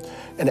prison.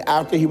 And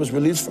after he was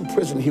released from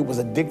prison, he was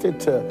addicted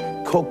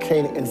to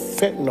cocaine and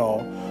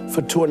fentanyl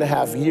for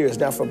 2.5 years.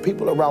 Now, for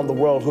people around the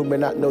world who may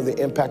not know the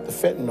impact of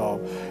fentanyl,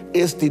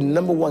 it's the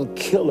 #1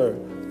 killer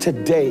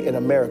today in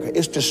America.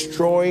 It's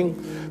destroying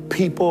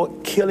people,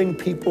 killing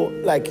people.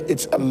 Like,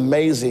 it's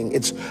amazing.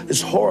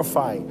 It's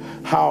horrifying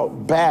how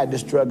bad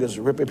this drug is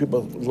ripping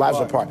people's lives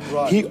apart.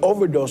 Right. He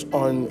overdosed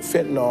on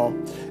fentanyl,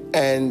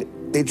 and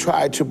they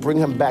tried to bring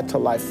him back to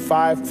life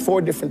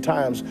 4 different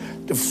times.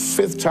 The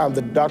 5th time,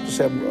 the doctor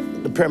said,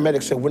 the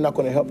paramedic said, we're not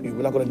going to help you.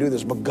 We're not going to do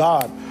this. But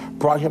God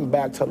brought him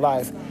back to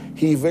life.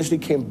 He eventually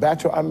came back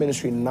to our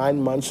ministry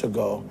 9 months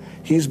ago.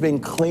 He's been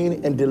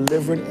clean and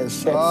delivered and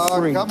set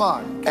free. Come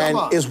on.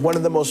 And is one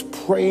of the most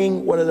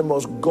praying, one of the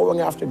most going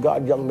after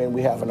God young men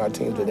we have on our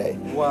team today.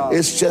 Wow.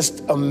 It's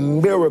just a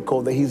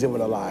miracle that he's even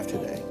alive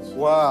today.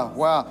 Wow,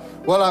 wow.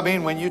 Well, I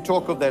mean, when you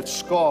talk of that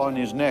scar on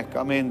his neck,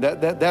 I mean,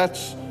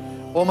 that's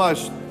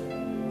almost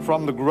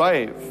from the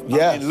grave.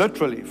 Yes. I mean,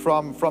 literally,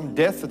 from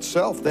death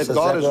itself, that That's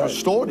God exactly has right.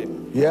 restored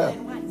him. Yeah.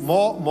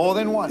 More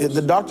than once.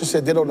 The doctor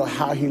said they don't know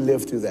how he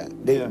lived through that.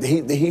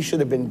 He should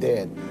have been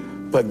dead.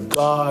 But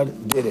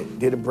God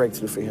did a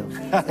breakthrough for him.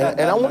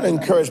 And I want to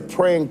encourage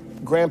praying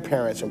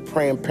grandparents and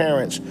praying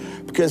parents,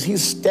 because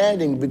he's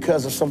standing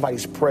because of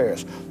somebody's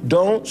prayers.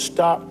 Don't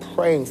stop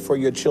praying for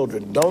your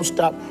children. Don't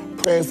stop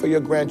praying for your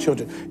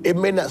grandchildren. It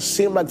may not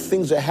seem like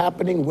things are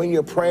happening when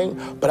you're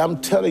praying, but I'm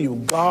telling you,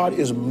 God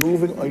is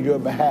moving on your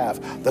behalf.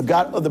 The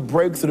God of the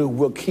breakthrough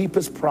will keep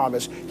his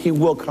promise. He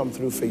will come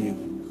through for you.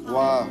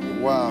 Wow,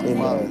 wow, Amen.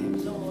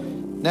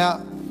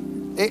 wow. Now,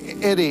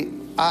 Eddie,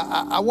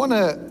 I want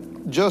to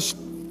just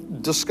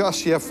discuss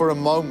here for a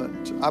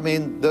moment. I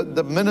mean,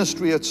 the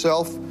ministry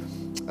itself,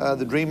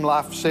 the Dream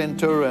Life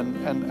Center,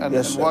 and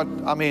Yes, what,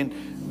 I mean,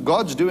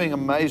 God's doing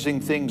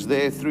amazing things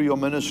there through your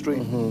ministry.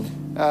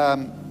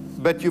 Mm-hmm.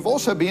 But you've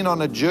also been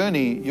on a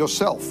journey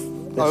yourself.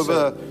 Yes,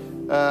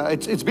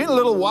 It's been a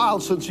little while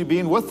since you've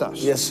been with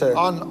us. Yes, sir.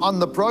 On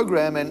the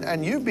program,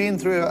 and you've been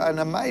through an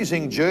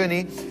amazing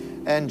journey.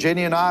 And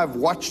Jenny and I have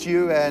watched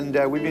you, and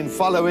we've been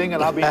following,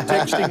 and I've been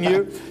texting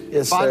you,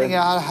 Yes, finding sir.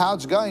 out how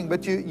it's going.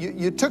 But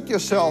you took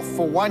yourself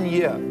for 1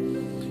 year,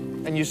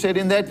 and you said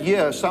in that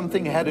year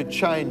something had to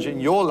change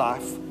in your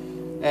life,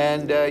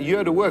 and you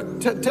had to work.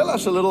 Tell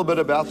us a little bit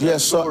about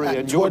that story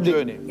and your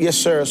journey. Yes,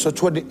 sir. So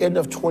toward the end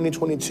of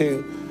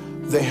 2022,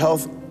 the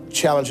health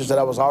challenges that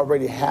I was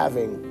already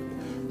having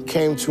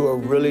came to a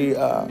really,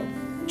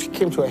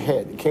 came to a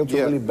head. It came to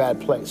a really bad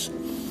place.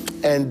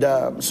 And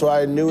so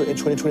I knew in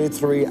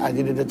 2023 I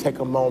needed to take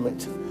a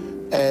moment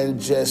and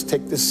just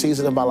take this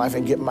season of my life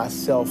and get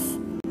myself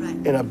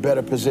in a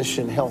better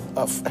position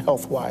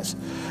health-wise.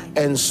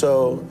 And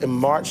so in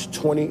March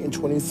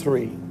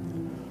 2023,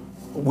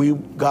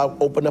 God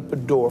opened up a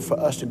door for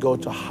us to go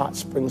to Hot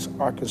Springs,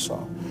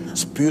 Arkansas.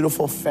 It's a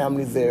beautiful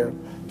family there.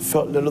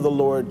 Felt led of the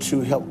Lord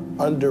to help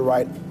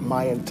underwrite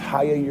my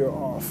entire year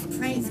off.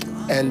 Praise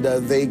God. And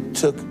they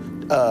took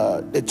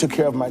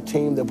care of my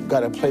team. They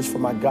got a place for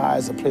my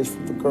guys, a place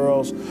for the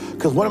girls.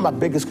 Because one of my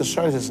biggest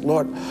concerns is,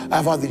 Lord, I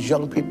have all these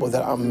young people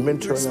that I'm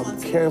mentoring,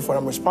 I'm caring for,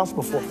 I'm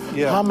responsible for.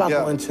 How am I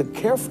going to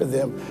care for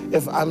them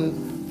if I'm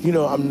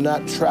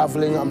not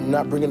traveling, I'm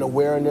not bringing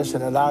awareness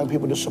and allowing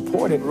people to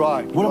support it?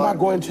 Right. What am I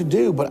going to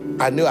do? But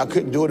I knew I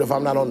couldn't do it if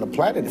I'm not on the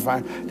planet, if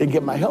I didn't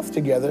get my health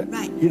together.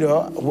 Right.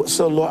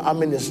 So Lord,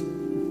 I'm in this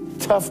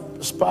tough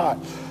spot.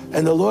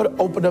 And the Lord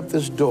opened up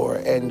this door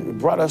and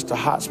brought us to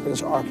Hot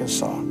Springs,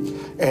 Arkansas.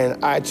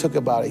 And I took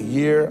about a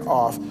year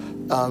off.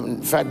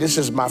 In fact, this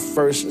is my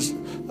first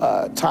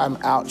time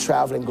out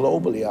traveling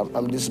globally.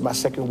 This is my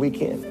second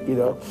weekend,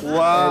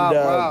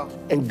 Wow,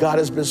 And God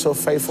has been so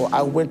faithful.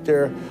 I went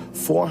there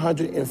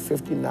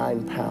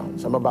 459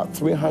 pounds. I'm about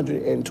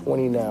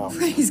 320 now.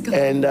 Praise God.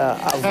 And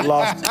I've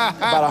lost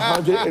about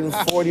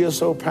 140 or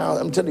so pounds.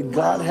 I'm telling you,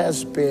 God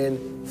has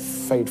been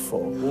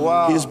faithful.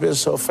 Wow. He's been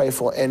so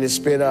faithful, and it's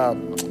been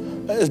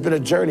a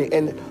journey.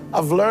 And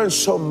I've learned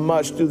so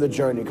much through the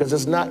journey, because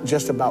it's not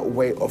just about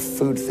weight or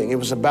food thing. It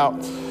was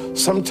about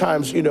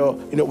sometimes,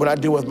 what I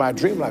do with my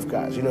Dream Life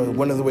guys,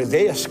 one of the ways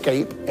they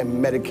escape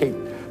and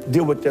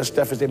deal with their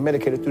stuff is they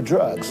medicate it through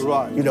drugs.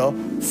 Right.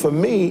 For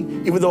me,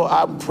 even though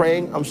I'm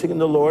praying, I'm seeking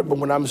the Lord, but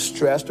when I'm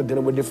stressed or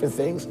dealing with different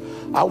things,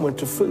 I went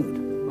to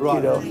food.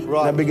 Right. And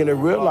I began to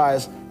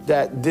realize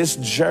that this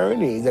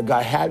journey that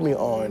God had me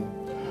on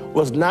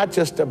was not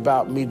just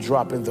about me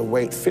dropping the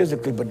weight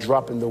physically, but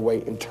dropping the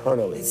weight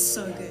internally. It's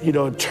so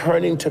good.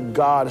 Turning to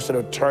God instead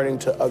of turning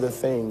to other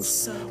things.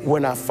 So good.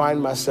 When I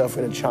find myself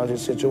in a challenging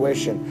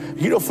situation.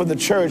 For the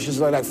church, it's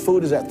like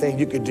food is that thing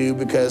you could do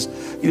because,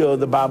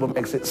 the Bible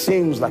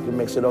seems like it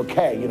makes it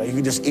okay. You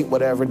can just eat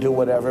whatever, do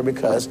whatever,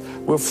 because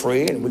we're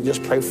free and we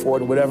just pray for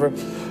it and whatever.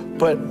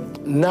 But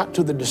not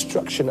to the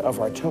destruction of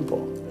our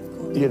temple,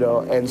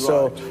 And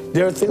so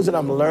there are things that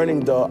I'm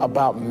learning, though,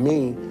 about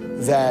me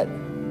that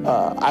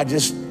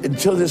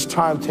until this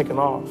time taken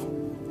off,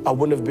 I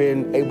wouldn't have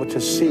been able to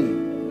see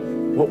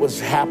what was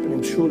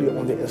happening truly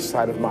on the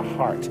inside of my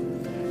heart.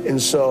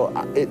 And so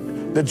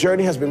the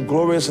journey has been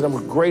glorious, and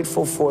I'm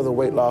grateful for the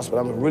weight loss, but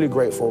I'm really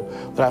grateful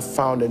that I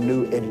found a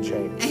new Eddie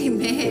James.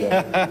 Amen.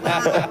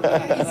 Wow,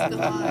 praise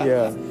God.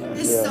 Yeah.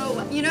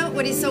 So, you know,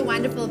 what is so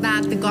wonderful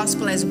about the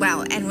gospel as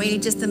well, and really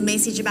just the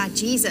message about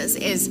Jesus,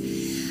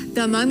 is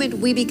the moment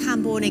we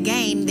become born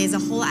again, there's a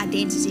whole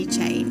identity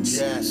change.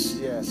 Yes,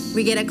 yes.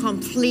 We get a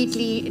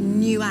completely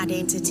new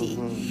identity.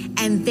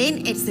 And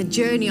then it's the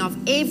journey of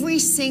every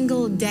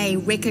single day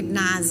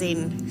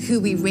recognizing who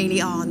we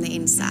really are on the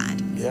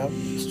inside. Yeah,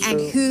 and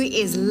who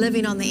is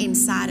living on the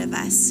inside of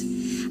us.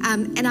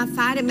 And I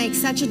find it makes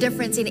such a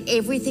difference in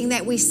everything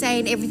that we say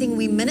and everything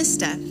we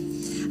minister.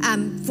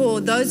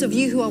 For those of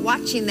you who are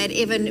watching, that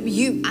even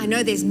you, I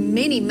know there's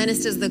many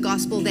ministers of the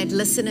gospel that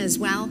listen as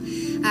well.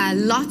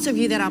 Lots of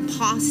you that are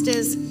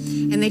pastors,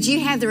 and that you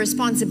have the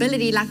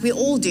responsibility, like we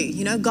all do.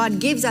 You know, God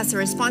gives us a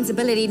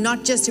responsibility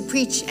not just to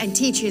preach and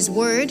teach His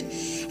word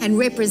and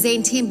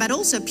represent Him, but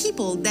also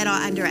people that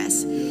are under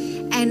us.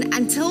 And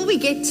until we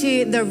get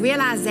to the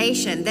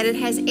realization that it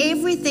has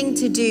everything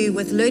to do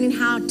with learning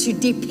how to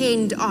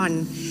depend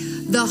on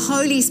the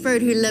Holy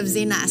Spirit who lives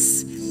in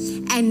us,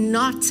 and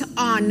not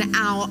on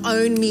our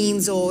own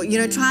means, or, you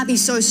know, try to be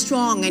so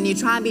strong and you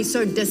try to be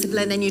so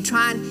disciplined and you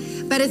try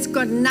and, but it's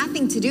got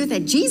nothing to do with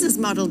that. Jesus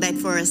modeled that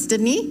for us,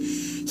 didn't He?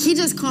 He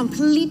just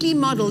completely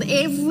modeled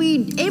every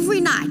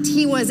night.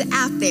 He was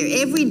out there,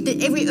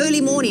 every early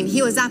morning,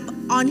 He was up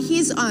on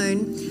His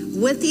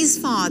own with His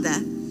Father,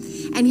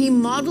 and He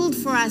modeled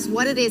for us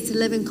what it is to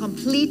live in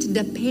complete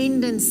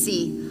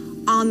dependency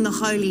on the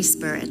Holy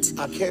Spirit.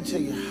 I can't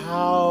tell you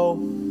how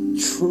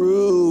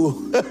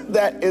true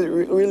that it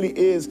really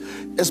is,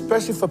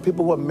 especially for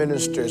people who are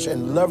ministers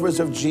and lovers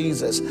of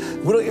Jesus.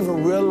 We don't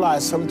even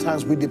realize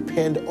sometimes we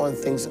depend on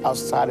things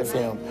outside of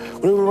Him.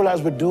 We don't even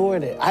realize we're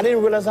doing it. I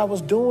didn't realize I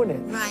was doing it.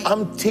 Right.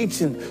 I'm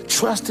teaching,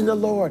 trust in the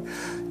Lord.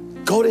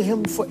 Go to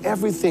Him for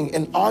everything.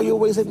 In all your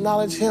ways,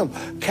 acknowledge Him.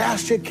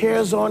 Cast your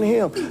cares on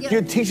Him. Yep.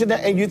 You're teaching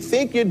that, and you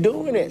think you're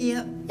doing it.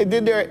 Yep. And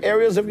then there are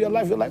areas of your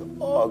life you're like,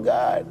 oh,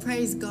 God.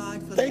 Praise God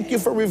for that. Thank you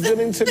for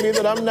revealing to me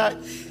that I'm not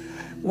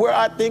where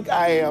I think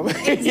I am,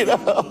 you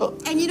know.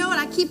 And you know what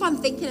I keep on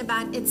thinking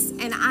about?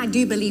 And I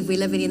do believe we're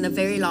living in the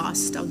very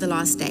last of the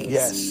last days.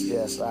 Yes,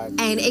 yes.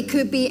 And it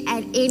could be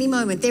at any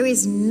moment. There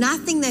is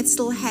nothing that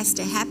still has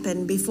to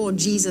happen before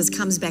Jesus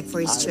comes back for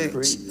His church.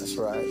 Agree. That's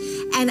right.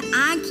 And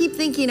I keep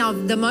thinking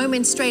of the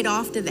moment straight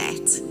after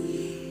that.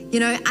 You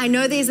know, I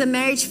know there's a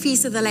marriage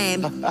feast of the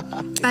Lamb,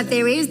 but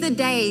there is the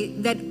day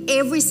that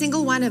every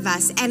single one of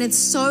us, and it's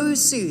so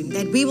soon,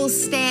 that we will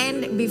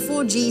stand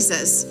before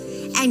Jesus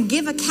and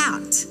give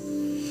account.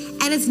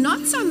 And it's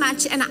not so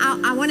much, and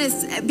I want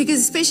to, because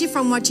especially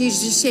from what you're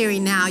just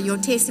sharing now, your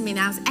testimony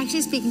now, I was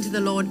actually speaking to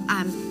the Lord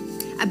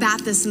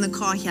about this in the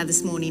car here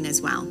this morning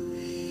as well.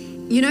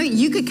 You know,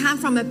 you could come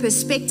from a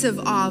perspective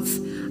of,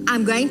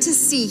 I'm going to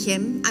see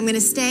Him, I'm going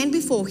to stand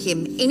before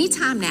Him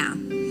anytime now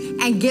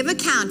and give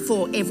account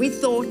for every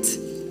thought,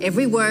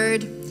 every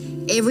word,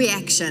 every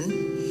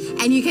action.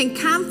 And you can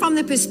come from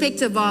the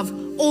perspective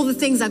of all the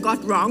things I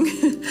got wrong.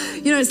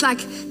 You know, it's like,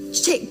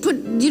 put,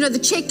 you know, the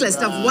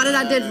checklist of what did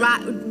I do right,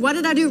 what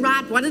did I do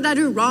right, what did I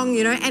do wrong,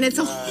 you know, and it's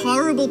a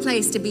horrible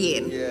place to be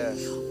in.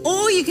 Yes.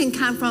 Or you can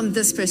come from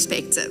this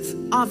perspective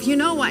of, you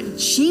know what,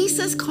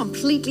 Jesus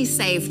completely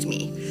saved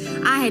me.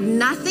 I had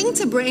nothing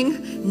to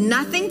bring,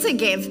 nothing to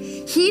give.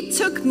 He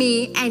took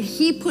me and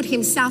He put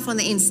Himself on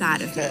the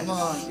inside of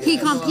me. He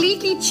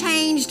completely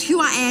changed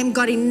who I am,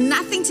 got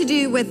nothing to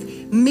do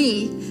with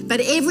me,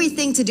 but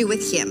everything to do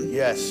with Him.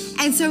 Yes.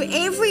 And so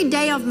every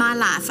day of my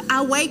life,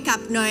 I wake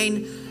up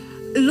knowing,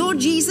 Lord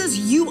Jesus,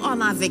 You are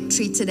my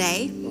victory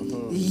today.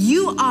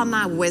 You are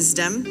my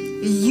wisdom.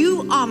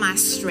 You are my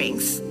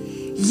strength.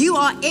 You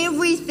are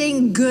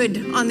everything good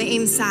on the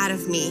inside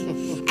of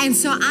me. And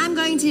so I'm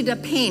going to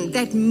depend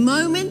that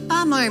moment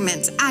by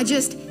moment, I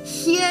just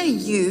hear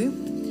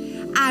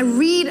You. I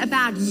read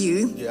about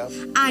You. Yep.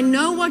 I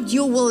know what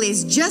Your will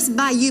is just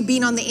by You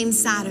being on the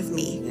inside of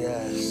me.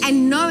 Yes.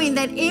 And knowing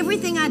that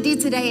everything I did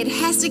today, it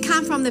has to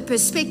come from the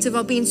perspective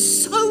of being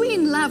so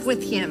in love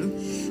with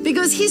Him,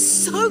 because He's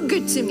so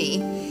good to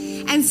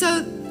me. And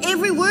so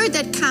every word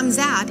that comes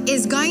out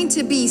is going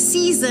to be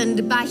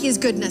seasoned by His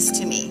goodness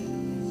to me.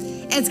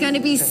 It's going to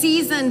be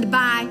seasoned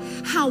by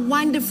how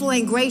wonderful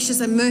and gracious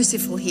and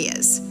merciful He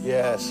is.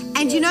 Yes.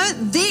 And you know,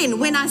 then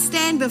when I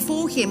stand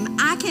before Him,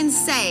 I can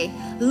say,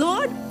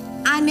 Lord,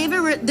 I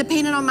never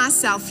depended on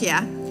myself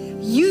here.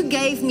 You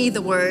gave me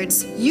the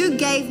words. You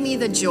gave me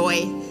the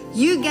joy.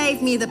 You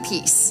gave me the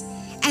peace.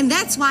 And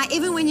that's why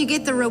even when you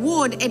get the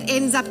reward, it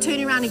ends up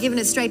turning around and giving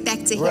it straight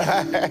back to Him.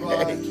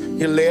 Right.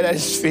 You lay it at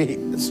His feet.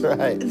 That's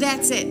right.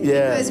 That's it.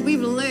 Yeah. Because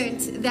we've learned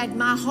that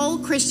my whole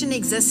Christian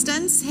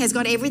existence has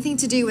got everything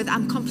to do with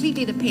I'm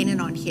completely dependent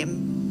on Him.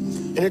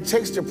 And it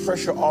takes the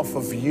pressure off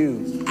of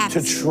you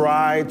Absolutely. to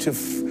try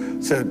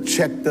to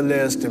check the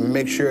list and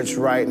make sure it's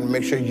right and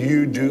make sure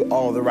you do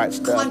all the right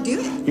stuff. I do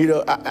it. You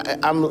know,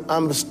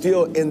 I'm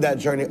still in that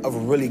journey of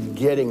really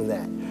getting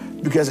that.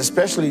 Because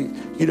especially,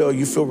 you know,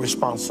 you feel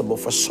responsible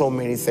for so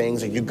many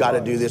things, and you got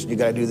to do this, you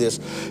got to do this,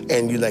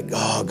 and you're like,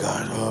 oh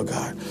God, oh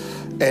God.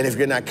 And if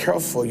you're not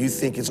careful, you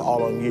think it's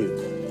all on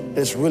you.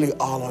 It's really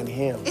all on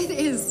him. It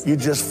is. You're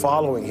just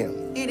following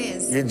him. It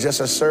is. You're just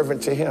a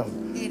servant to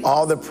him.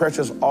 All the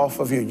pressure's off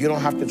of you. You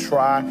don't have to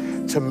try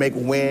to make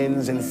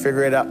wins and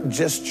figure it out.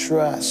 Just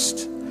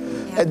trust.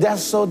 And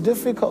that's so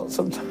difficult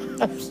sometimes.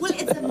 Well,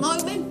 it's a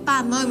moment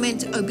by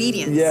moment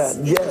obedience. Yeah,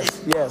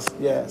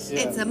 yes.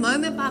 It's a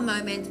moment by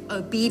moment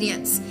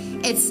obedience.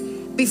 It's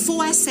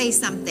before I say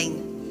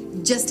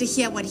something, just to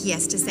hear what he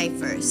has to say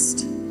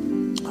first.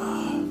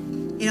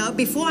 You know,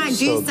 before I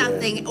do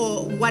something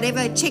or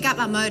whatever, check out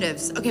my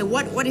motives. Okay,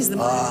 what is the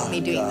motive of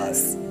me doing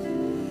this?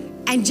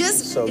 And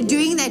just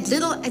doing that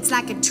little, it's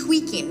like a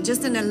tweaking,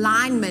 just an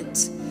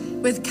alignment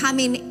with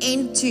coming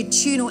into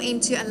tune or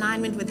into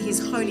alignment with his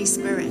Holy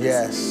Spirit.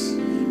 Yes.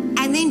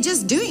 And then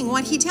just doing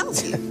what he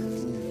tells you.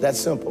 That's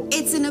simple.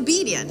 It's an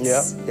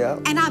obedience. Yeah.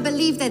 And I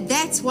believe that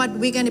that's what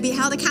we're going to be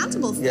held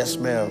accountable for. Yes,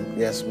 ma'am.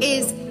 Yes, ma'am.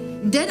 Is,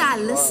 did I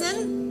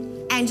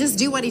listen and just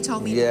do what he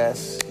told me to do?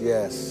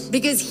 Yes.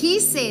 Because he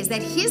says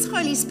that his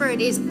Holy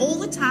Spirit is all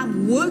the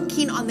time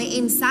working on the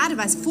inside of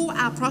us for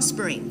our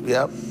prospering.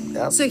 Yep.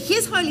 So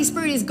his Holy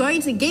Spirit is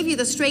going to give you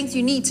the strength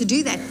you need to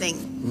do that thing.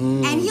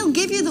 And he'll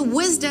give you the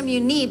wisdom you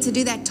need to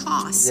do that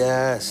task.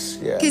 Yes.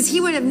 Because he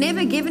would have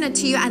never given it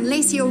to you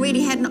unless he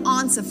already had an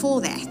answer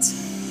for that.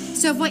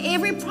 So for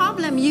every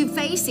problem you're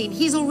facing,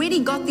 he's already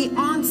got the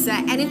answer,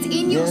 and it's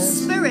in your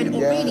spirit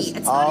already.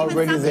 It's not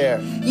even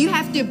something you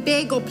have to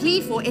beg or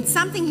plead for. It's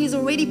something he's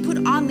already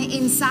put on the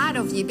inside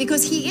of you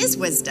because he is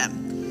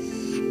wisdom.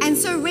 And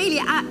so really,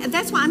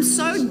 that's why I'm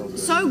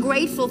so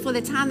grateful for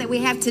the time that we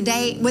have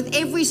today. With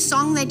every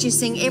song that you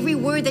sing, every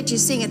word that you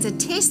sing, it's a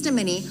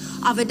testimony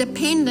of a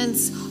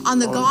dependence on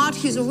the God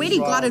who's already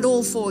got it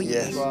all for you.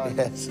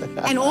 Yes.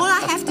 And all I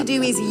have to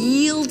do is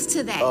yield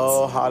to that.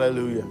 Oh,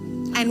 hallelujah.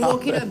 And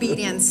walk in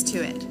obedience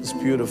to it. It's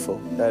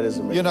beautiful. That is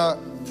amazing. You know,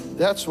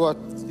 that's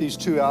what these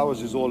 2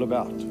 hours is all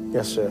about.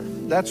 Yes, sir.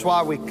 That's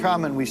why we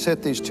come and we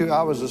set these 2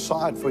 hours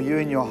aside for you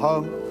in your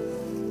home,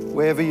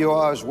 wherever you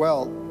are as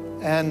well.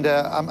 And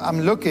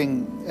I'm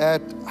looking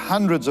at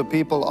hundreds of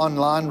people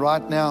online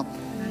right now.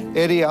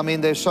 Eddie, I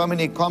mean, there's so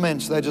many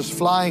comments. They're just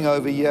flying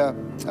over here,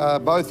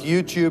 both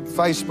YouTube,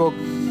 Facebook,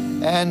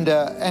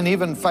 and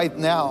even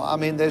FaithNOW. I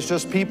mean, there's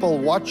just people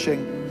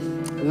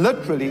watching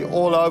literally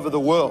all over the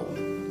world,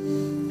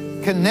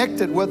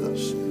 connected with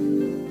us.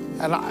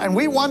 And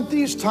we want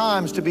these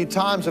times to be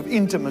times of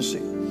intimacy.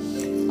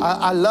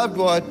 I loved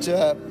what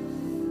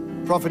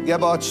Prophet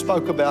Gabbard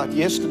spoke about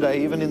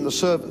yesterday, even in the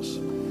service,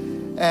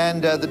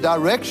 and the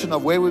direction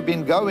of where we've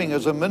been going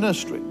as a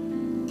ministry.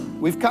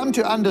 We've come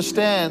to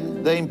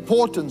understand the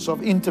importance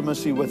of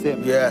intimacy with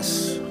him.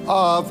 Yes.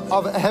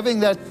 Of having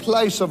that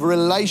place of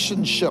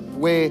relationship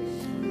where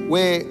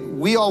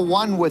we are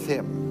one with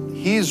him.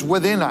 He's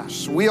within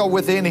us. We are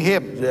within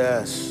him.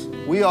 Yes.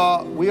 We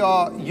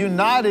are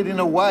united in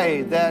a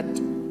way that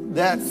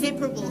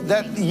Inseparable.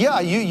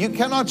 You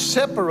cannot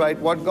separate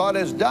what God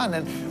has done.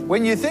 And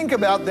when you think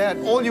about that,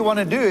 all you want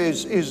to do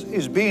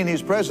is be in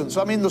his presence.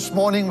 I mean, this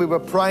morning we were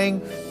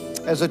praying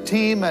as a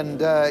team,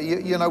 and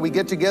you know, we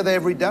get together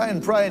every day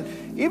and pray.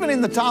 And even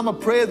in the time of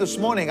prayer this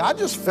morning, I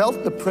just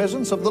felt the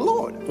presence of the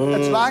Lord.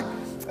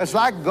 It's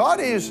like God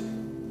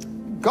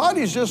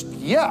is just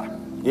here.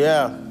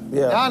 Yeah.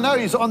 I know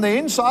he's on the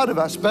inside of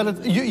us,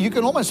 but you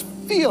can almost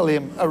feel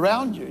him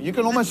around you. You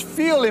can almost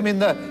feel him in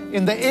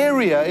the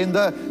area, in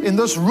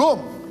this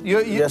room.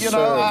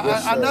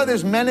 I know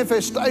there's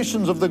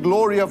manifestations of the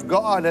glory of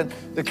God and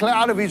the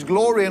cloud of his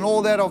glory and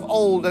all that of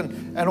old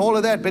and all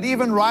of that. But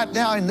even right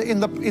now, in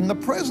the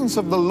presence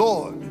of the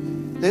Lord,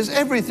 there's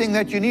everything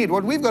that you need.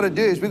 What we've got to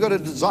do is we've got to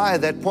desire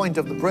that point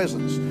of the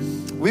presence.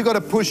 We've got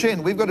to push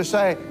in. We've got to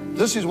say,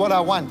 this is what I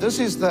want. This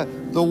is the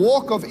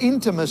walk of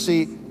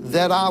intimacy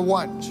that I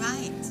want.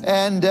 Right.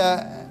 And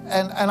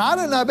I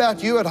don't know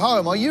about you at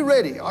home. Are you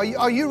ready?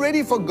 Are you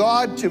ready for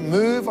God to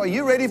move? Are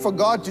you ready for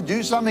God to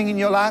do something in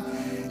your life?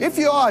 If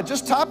you are,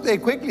 just type there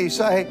quickly.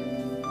 Say,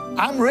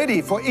 I'm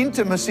ready for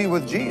intimacy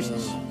with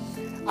Jesus.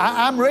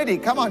 I'm ready.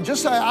 Come on,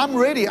 just say, I'm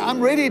ready. I'm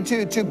ready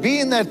to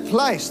be in that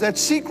place, that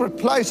secret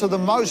place of the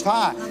Most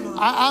High.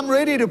 I'm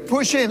ready to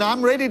push in.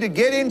 I'm ready to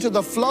get into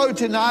the flow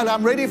tonight.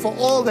 I'm ready for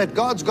all that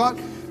God's got.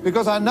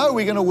 Because I know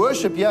we're going to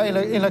worship here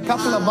in a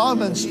couple of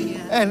moments,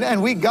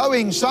 and we're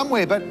going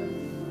somewhere. But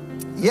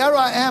here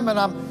I am, and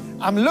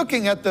I'm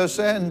looking at this,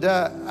 and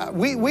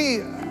we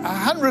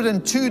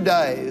 102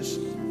 days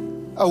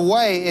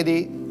away,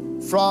 Eddie,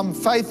 from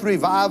Faith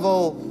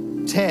Revival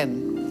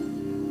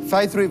 10,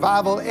 Faith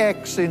Revival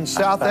X in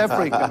South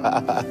Africa,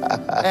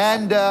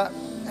 and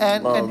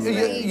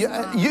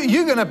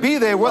you're going to be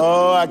there with me.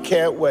 Oh, I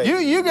can't wait.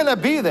 You're going to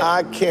be there.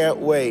 I can't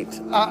wait.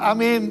 I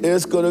mean,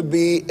 it's going to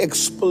be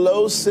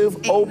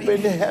explosive,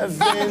 open heaven.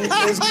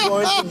 It's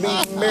going to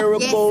be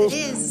miracles,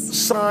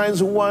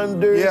 signs,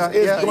 wonders.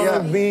 It's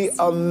going to be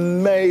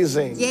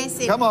amazing.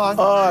 Yes, come on.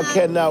 Oh, I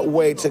cannot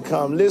wait to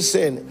come.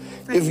 Listen,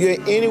 If you're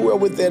anywhere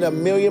within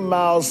 1,000,000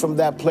 miles from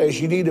that place,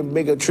 you need to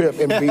make a trip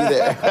and be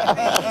there.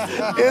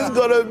 It's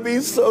going to be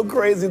so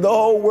crazy. The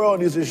whole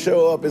world needs to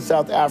show up in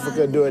South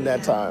Africa during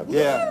that time.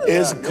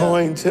 It's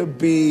going to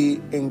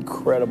be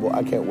incredible.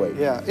 I can't wait.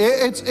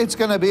 It's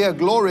going to be a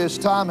glorious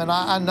time, and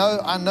I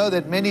know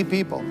that many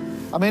people.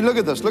 I mean, look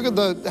at this. Look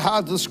at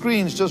how the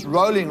screen's just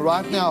rolling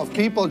right now of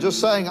people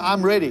just saying,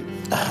 I'm ready.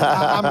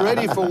 I'm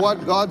ready for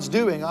what God's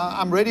doing.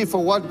 I'm ready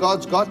for what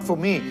God's got for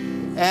me.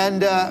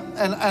 And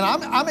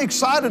I'm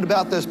excited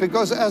about this,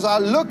 because as I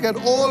look at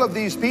all of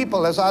these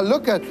people, as I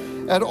look at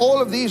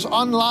all of these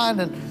online,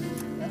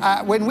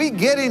 and when we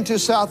get into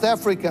South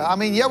Africa, I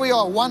mean, here we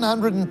are,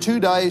 102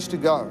 days to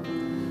go.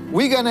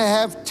 We're going to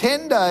have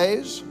 10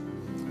 days,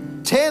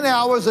 10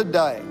 hours a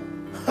day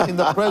in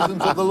the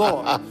presence of the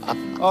Lord.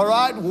 All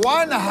right?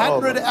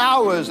 100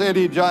 hours,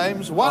 Eddie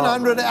James,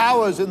 100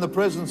 hours in the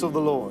presence of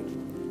the Lord.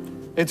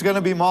 It's going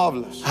to be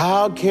marvelous.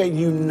 How can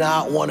you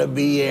not want to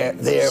be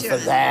there for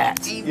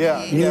that?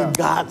 You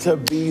got to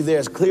be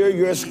there. Clear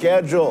your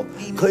schedule.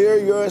 Clear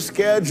your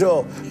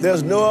schedule.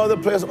 There's no other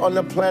place on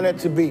the planet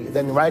to be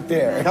than right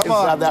there in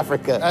South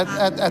Africa.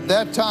 At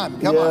that time.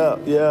 Come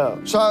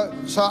on.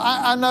 So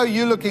I know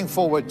you're looking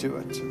forward to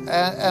it.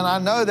 And I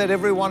know that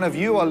every one of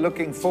you are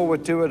looking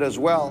forward to it as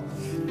well.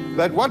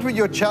 But what would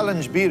your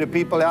challenge be to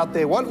people out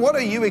there? What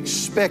are you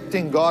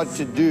expecting God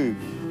to do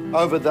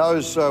over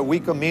those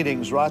weaker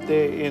meetings right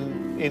there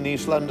in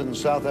East London,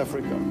 South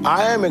Africa?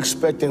 I am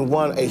expecting,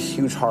 a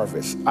huge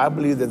harvest. I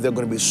believe that there are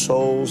going to be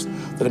souls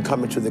that are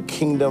coming to the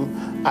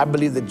kingdom. I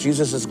believe that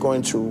Jesus is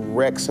going to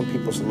wreck some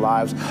people's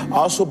lives. I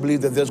also believe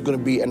that there's going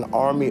to be an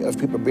army of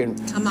people being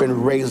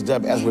raised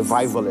up as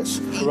revivalists.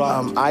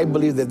 I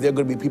believe that there are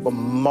going to be people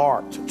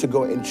marked to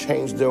go and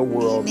change their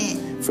world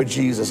for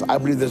Jesus. I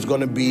believe there's going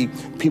to be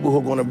people who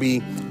are going to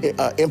be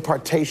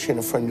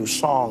impartation for new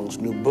songs,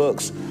 new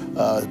books,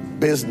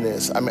 business.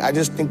 I mean, I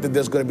just think that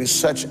there's going to be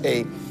such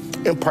a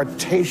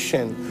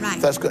impartation.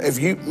 That's good. If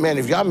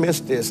y'all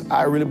missed this,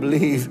 I really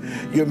believe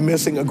you're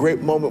missing a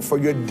great moment for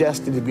your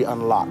destiny to be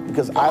unlocked.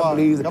 Because I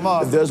believe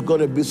that there's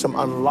going to be some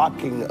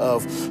unlocking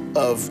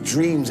of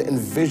dreams and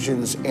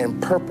visions and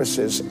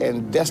purposes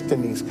and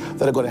destinies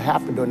that are going to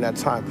happen during that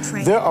time.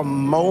 There are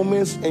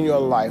moments in your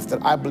life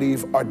that I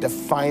believe are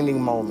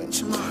defining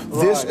moments.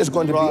 This is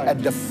going to be a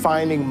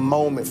defining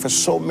moment for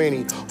so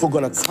many who are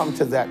going to come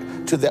to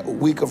that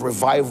week of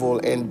revival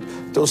and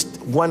those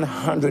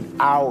 100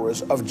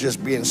 hours of just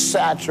being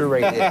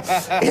saturated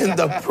in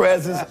the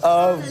presence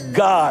of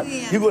God.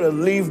 You're going to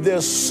leave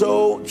there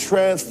so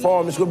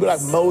transformed. It's going to be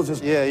like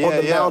Moses on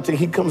the mountain.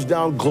 He comes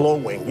down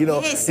glowing. You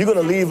know, you're going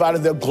to leave out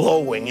of there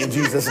glowing in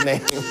Jesus'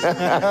 name.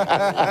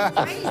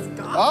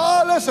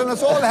 Oh, listen,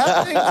 it's all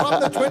happening from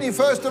the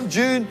 21st of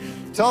June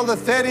till the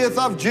 30th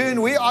of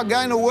June. We are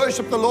going to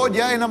worship the Lord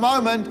in a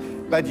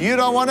moment, but you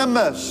don't want to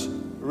miss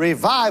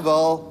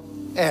Revival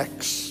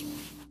X.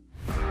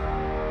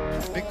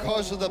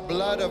 Because of the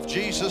blood of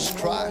Jesus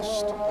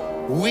Christ,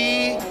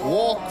 we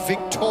walk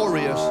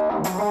victorious.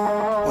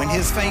 When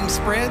his fame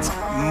spreads,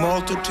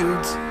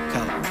 multitudes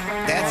come.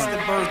 That's the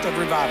birth of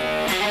revival.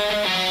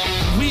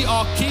 We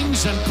are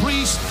kings and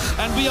priests,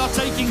 and we are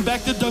taking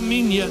back the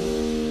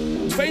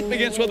dominion. Faith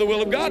begins where the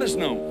will of God is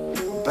known.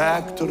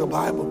 Back to the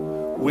Bible.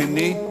 We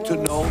need to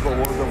know the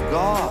Word of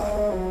God.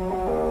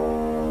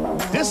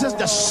 This is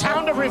the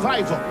sound of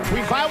revival.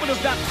 Revival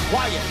is not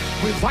quiet.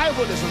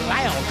 Revival is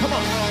loud. Come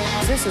on.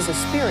 This is a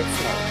spirit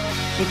flow.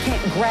 You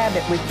can't grab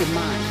it with your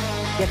mind.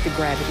 You have to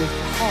grab it with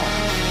your heart.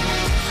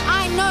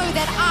 I know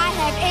that I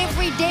have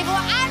every devil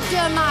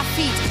under my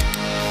feet.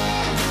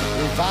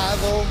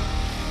 Revival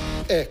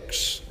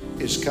X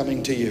is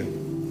coming to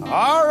you.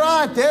 All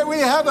right, there we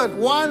have it.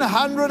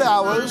 100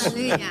 hours.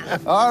 Hallelujah.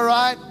 All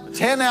right,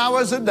 10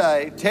 hours a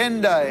day,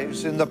 10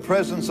 days in the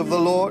presence of the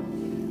Lord.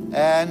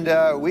 And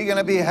we're going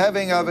to be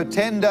having, over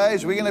 10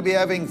 days, we're going to be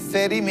having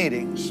 30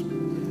 meetings.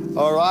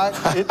 All right?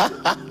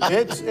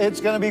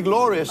 It's going to be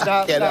glorious.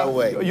 Now, Cannot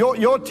wait.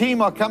 Your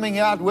team are coming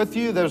out with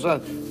you. There's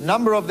a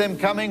number of them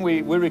coming.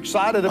 We're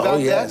excited about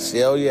that.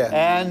 Oh, yeah.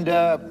 And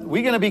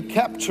we're going to be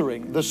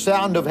capturing the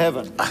sound of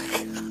heaven.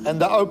 And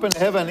the open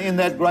heaven in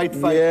that great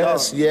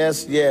faith.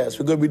 Yes.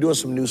 We're going to be doing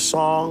some new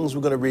songs.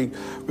 We're going to be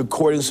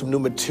recording some new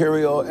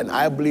material. And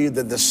I believe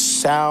that the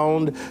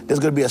sound, there's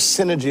going to be a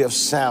synergy of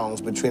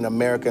sounds between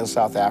America and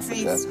South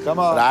Africa. Come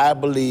on. That I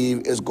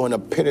believe is going to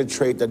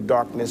penetrate the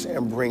darkness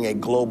and bring a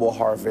global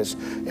harvest.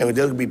 And there's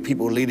going to be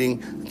people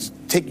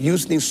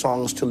use these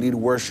songs to lead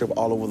worship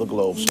all over the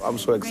globe. So I'm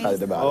so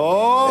excited about it.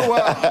 Oh,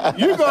 well,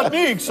 you got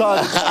me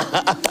excited.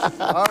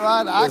 All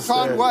right, I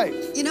can't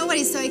wait. You know what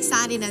is so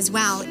exciting as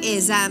well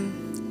is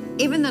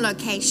even the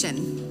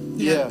location,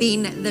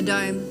 being the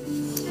dome.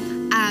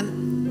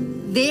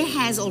 There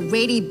has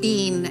already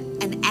been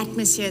an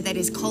atmosphere that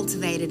is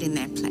cultivated in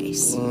that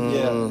place.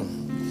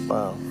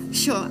 Wow.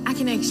 Sure, I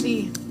can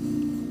actually...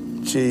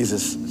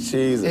 Jesus.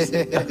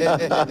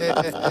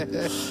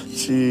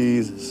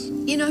 Jesus.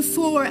 You know,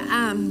 for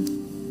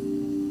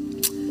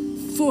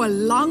a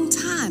long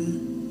time,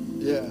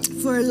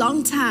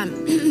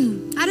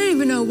 I don't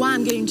even know why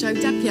I'm getting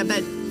choked up here,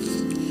 but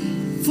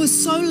For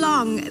so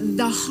long,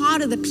 the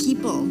heart of the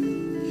people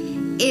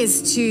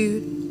is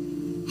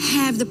to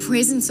have the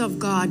presence of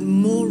God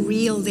more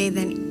real there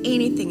than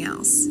anything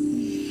else.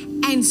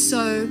 And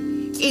so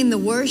in the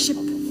worship,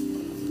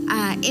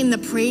 in the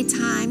prayer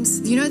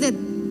times, you know that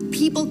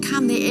people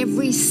come there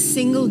every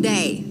single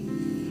day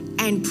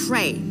and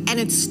pray. And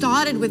it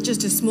started with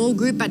just a small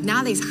group, but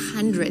now there's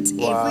hundreds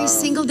every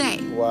single day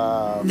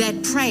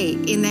that pray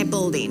in that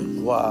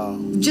building. Wow.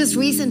 Just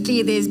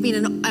recently, there's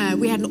been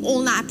we had an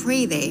all-night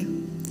prayer there.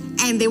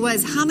 And there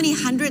was how many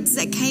hundreds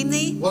that came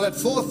there? Well, at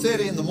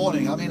 4:30 in the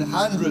morning, I mean,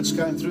 hundreds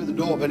came through the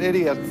door. But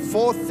Eddie, at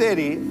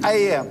 4:30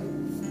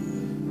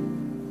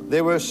 a.m.,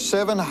 there were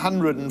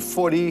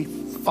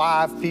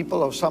 745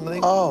 people or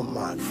something. Oh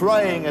my!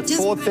 Praying at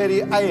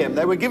 4:30 a.m.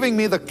 They were giving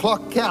me the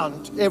clock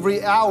count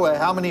every hour,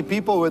 how many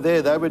people were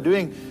there. They were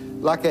doing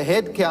like a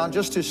head count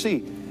just to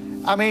see.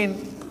 I mean,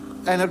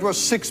 and it was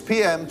 6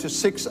 p.m. to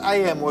 6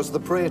 a.m. was the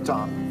prayer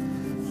time.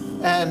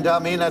 And I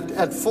mean, at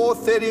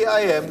 4:30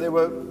 a.m., there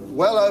were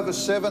well over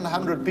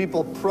 700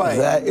 people praying.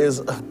 That is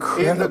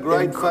incredible. In the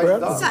great faith.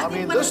 So I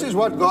mean, this is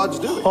what God's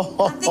doing.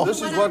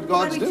 This is what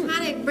God's doing. What we're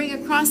trying to bring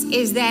across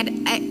is that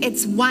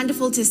it's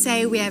wonderful to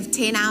say we have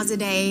 10 hours a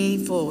day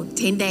for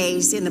 10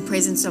 days in the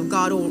presence of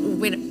God, or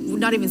we're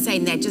not even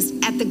saying that, just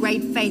at the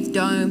Great Faith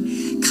Dome,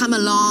 come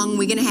along.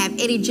 We're going to have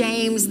Eddie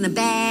James and the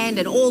band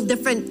and all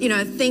different, you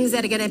know, things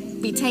that are going to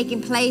be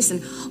taking place,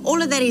 and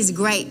all of that is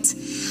great.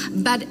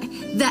 But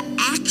the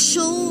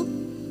actual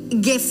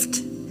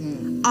gift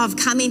of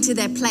coming to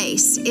that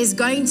place is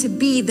going to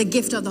be the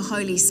gift of the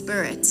Holy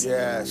Spirit.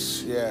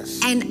 Yes, yes.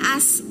 And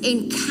us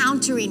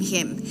encountering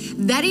Him.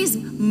 That is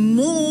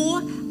more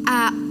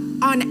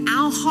on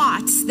our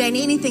hearts than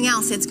anything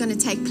else that's going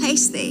to take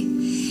place there.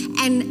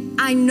 And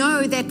I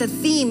know that the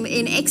theme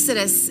in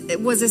Exodus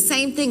was the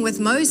same thing with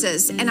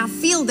Moses, and I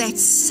feel that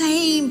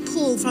same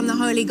pull from the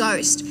Holy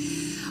Ghost.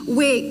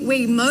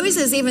 Where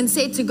Moses even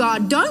said to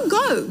God, "Don't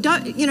go,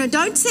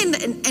 don't send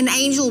an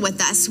angel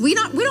with us. We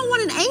don't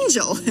want an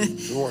angel.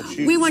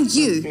 We want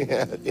you."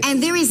 Yeah.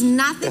 And there is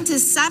nothing to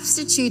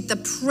substitute the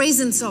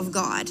presence of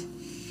God.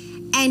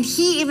 And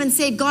he even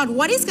said, "God,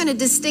 what is going to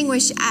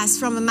distinguish us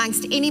from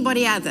amongst any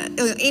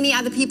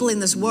other people in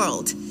this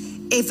world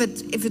if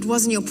it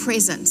wasn't your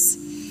presence?"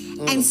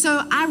 And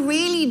so I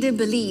really do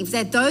believe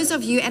that those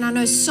of you, and I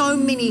know so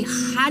many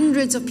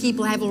hundreds of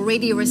people have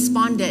already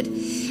responded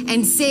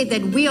and said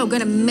that we are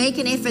going to make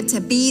an effort to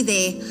be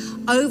there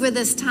over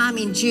this time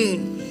in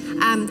June,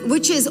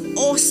 which is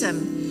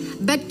awesome.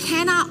 But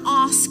can I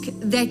ask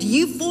that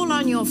you fall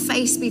on your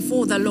face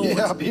before the Lord?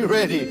 Yeah, be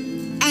ready.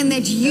 And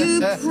that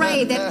you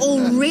pray that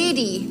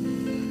already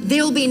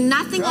there will be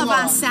nothing of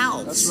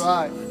ourselves. That's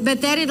right.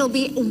 But that it'll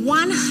be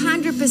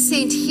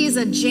 100% His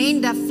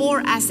agenda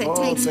for us that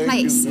takes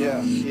place.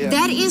 Yeah.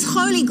 That is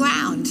holy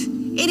ground.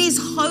 It is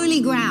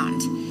holy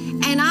ground.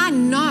 And I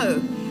know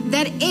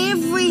that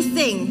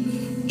everything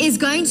is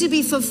going to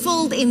be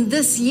fulfilled in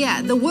this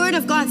year. The Word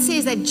of God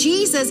says that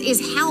Jesus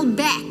is held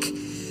back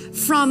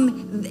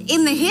from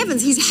in the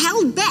heavens. He's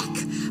held back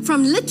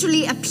from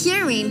literally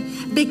appearing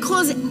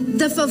because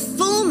the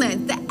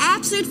fulfillment, the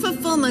absolute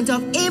fulfillment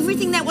of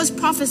everything that was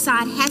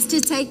prophesied has to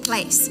take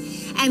place.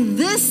 And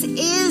this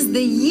is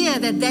the year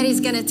that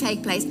is going to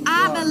take place.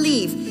 I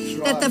believe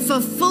that the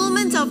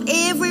fulfillment of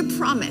every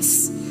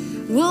promise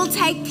will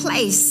take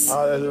place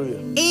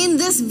in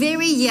this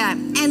very year.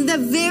 And the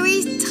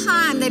very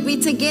time that we're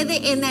together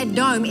in that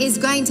dome is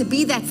going to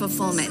be that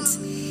fulfillment.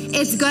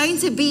 It's going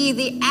to be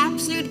the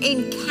absolute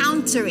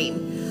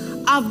encountering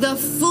of the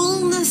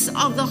fullness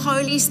of the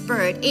Holy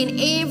Spirit in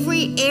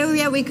every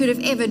area we could have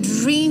ever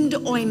dreamed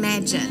or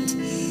imagined.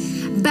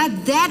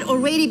 But that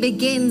already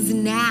begins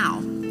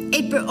now.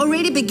 It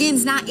already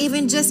begins now,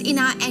 even just in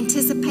our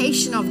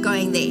anticipation of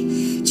going there.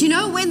 Do you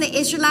know when the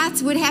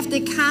Israelites would have to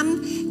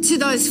come to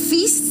those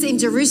feasts in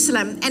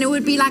Jerusalem, and it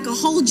would be like a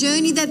whole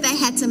journey that they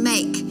had to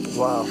make?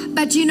 Wow.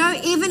 But you know,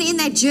 even in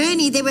that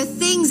journey, there were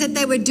things that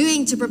they were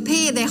doing to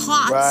prepare their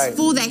hearts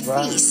for that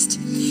feast.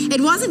 It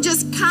wasn't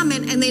just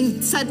coming and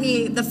then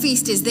suddenly the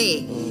feast is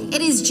there.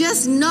 It is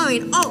just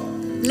knowing,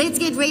 let's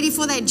get ready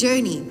for that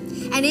journey.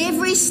 And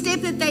every step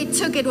that they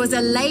took, it was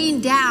a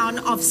laying down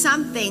of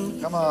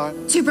something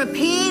to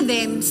prepare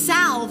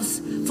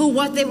themselves for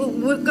what they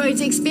were going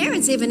to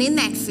experience even in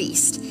that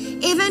feast.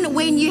 Even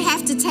when you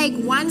have to take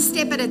one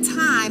step at a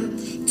time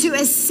to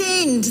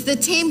ascend the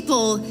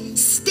temple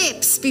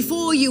steps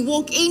before you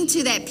walk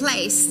into that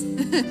place.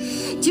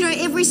 Do you know,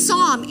 every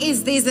psalm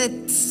there's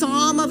a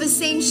psalm of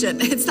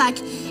ascension. It's like,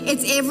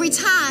 it's every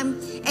time,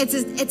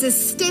 it's a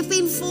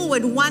stepping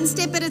forward, one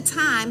step at a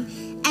time,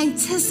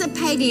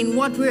 anticipating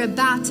what we're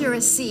about to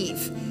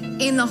receive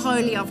in the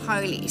Holy of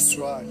Holies. That's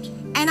right.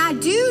 And I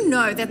do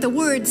know that the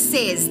Word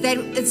says that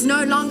it's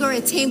no longer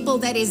a temple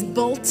that is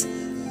built,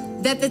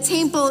 that the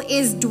temple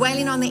is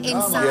dwelling on the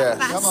inside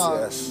of us.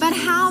 Yes. But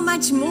how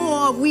much more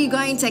are we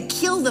going to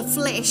kill the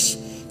flesh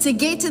to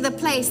get to the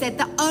place that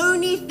the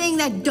only thing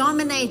that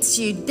dominates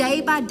you day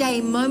by day,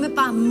 moment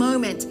by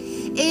moment,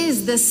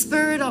 is the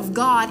Spirit of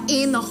God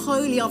in the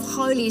Holy of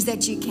Holies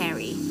that you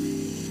carry?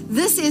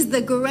 This is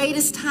the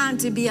greatest time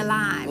to be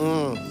alive,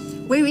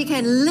 where we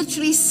can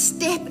literally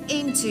step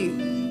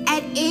into,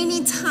 at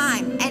any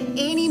time, at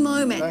any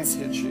moment,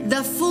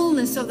 the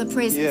fullness of the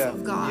presence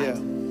of God. Yeah.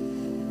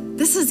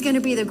 This is going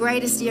to be the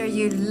greatest year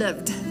you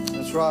lived.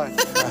 That's right.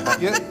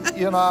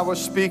 you know, I was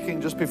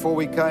speaking just before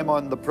we came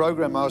on the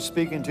program. I was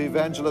speaking to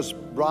evangelist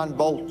Brian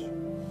Bolt,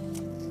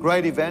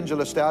 great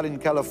evangelist out in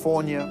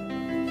California.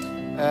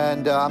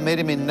 And I met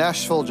him in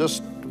Nashville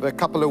just a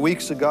couple of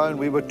weeks ago, and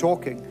we were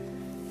talking.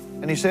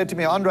 And he said to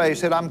me, Andre, he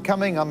said, I'm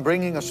coming, I'm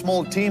bringing a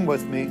small team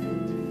with me.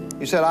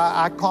 He said,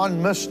 I can't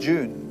miss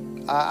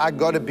June. I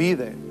got to be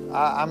there.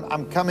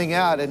 I'm coming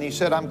out. And he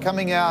said, I'm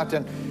coming out.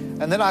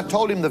 And then I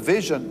told him the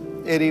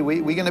vision, Eddie,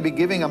 we're going to be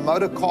giving a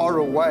motor car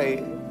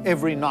away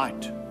every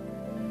night.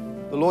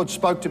 The Lord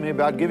spoke to me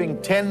about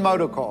giving 10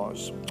 motor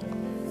cars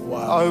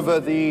over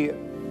the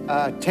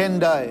 10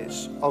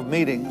 days of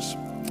meetings,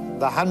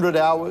 the 100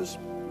 hours.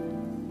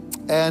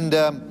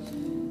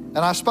 And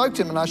I spoke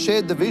to him and I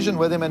shared the vision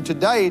with him. And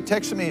today he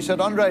texted me, he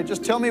said, Andre,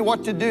 just tell me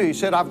what to do. He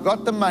said, I've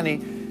got the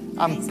money.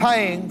 I'm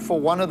paying for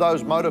one of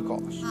those motor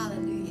cars.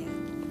 Hallelujah.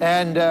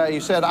 And he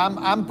said,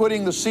 I'm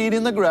putting the seed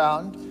in the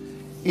ground.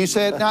 He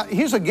said, now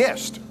he's a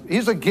guest.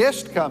 He's a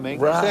guest coming.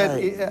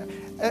 Right. He said,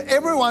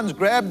 everyone's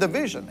grabbed the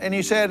vision. And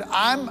he said,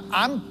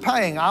 I'm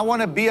paying. I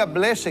want to be a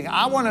blessing.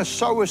 I want to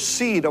sow a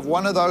seed of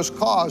one of those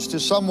cars to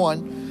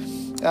someone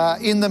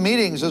in the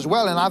meetings as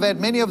well. And I've had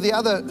many of the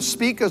other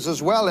speakers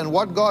as well, and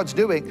what God's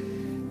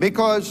doing.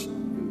 Because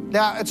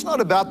now it's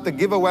not about the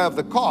giveaway of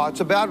the car.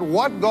 It's about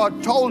what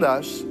God told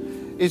us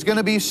is going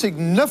to be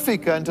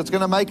significant. It's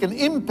going to make an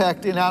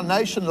impact in our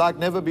nation like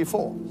never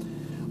before.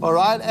 All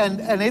right?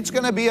 And it's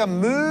going to be a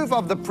move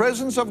of the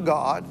presence of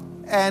God.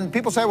 And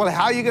people say, well,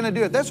 how are you going to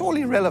do it? That's all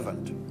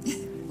irrelevant.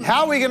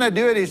 How we're going to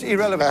do it is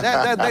irrelevant.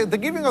 The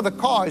giving of the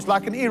car is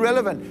like an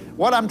irrelevant.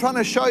 What I'm trying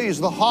to show you is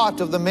the heart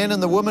of the men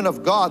and the women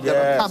of God that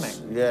are coming.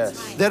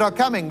 Yes. That are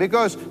coming,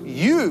 because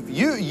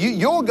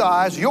your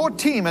guys, your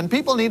team, and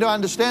people need to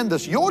understand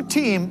this, your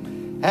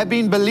team have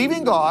been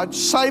believing God,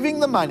 saving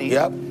the money,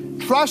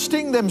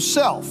 trusting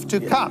themselves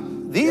to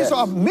come. These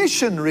are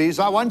missionaries,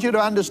 I want you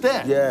to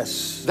understand.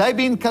 Yes. They've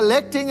been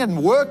collecting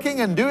and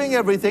working and doing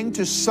everything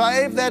to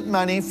save that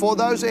money for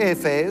those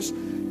airfares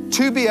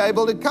to be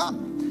able to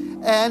come.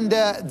 And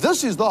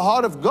this is the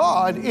heart of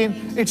God.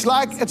 It's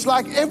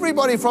like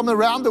everybody from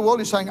around the world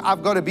is saying,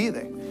 I've got to be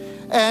there.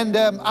 And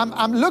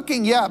I'm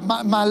looking,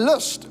 my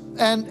list.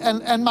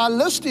 And my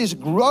list is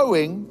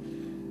growing.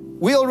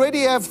 We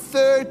already have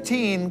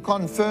 13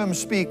 confirmed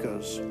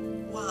speakers.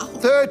 Wow.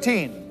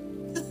 13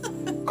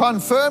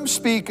 confirmed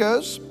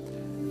speakers,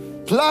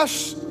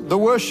 plus the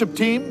worship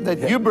team that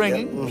you're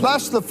bringing,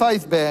 plus the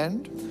faith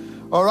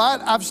band. All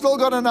right, I've still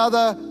got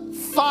another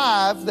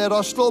 5 that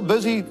are still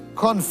busy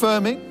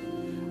confirming.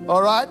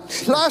 All right,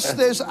 plus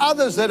there's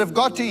others that have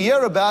got to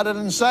hear about it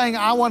and saying,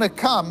 I want to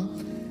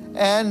come.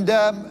 And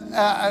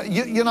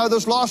you know,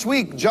 this last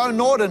week, Joe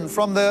Norton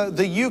from the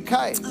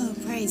UK, Oh,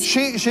 praise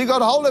she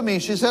got hold of me.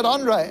 She said,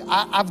 Andre,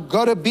 I've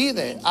got to be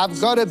there. I've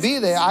got to be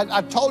there.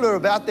 I told her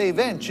about the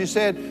event. She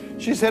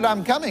said,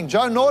 I'm coming.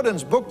 Joe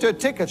Norton's booked her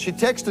ticket. She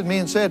texted me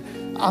and said,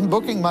 I'm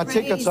booking my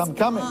tickets. I'm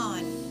coming.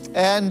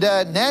 And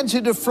Nancy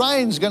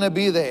Dufresne's going to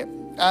be there.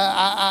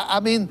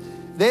 I mean,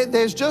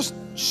 there's just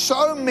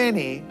so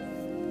many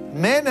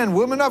men and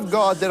women of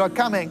God that are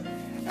coming.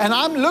 And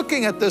I'm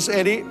looking at this,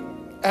 Eddie,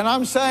 and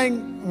I'm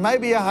saying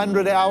maybe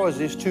 100 hours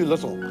is too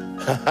little.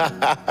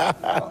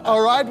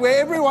 All right,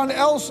 where everyone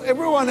else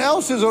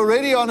is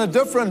already on a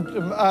different,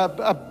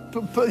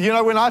 you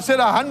know, when I said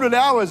 100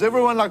 hours,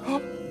 everyone like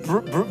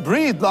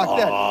breathed like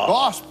that,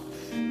 gasped.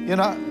 You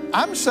know,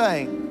 I'm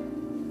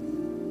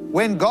saying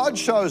when God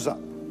shows up,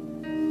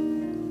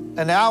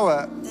 an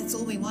hour That's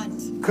all we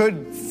want.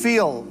 could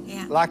feel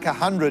like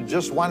 100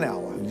 just 1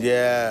 hour.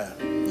 Yeah.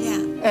 Yeah.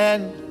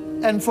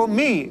 And for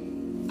me,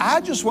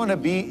 I just want to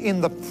be in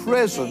the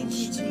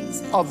presence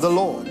of the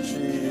Lord.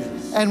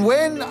 And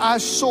when I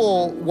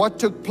saw what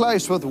took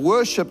place with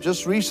worship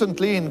just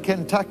recently in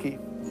Kentucky,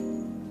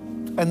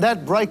 and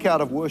that breakout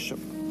of worship,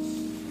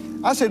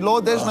 I said,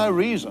 Lord, there's no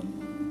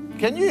reason.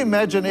 Can you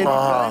imagine, Eddie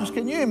James,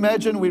 can you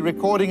imagine we're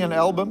recording an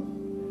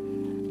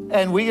album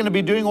and we're going to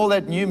be doing all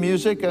that new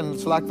music, and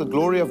it's like the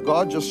glory of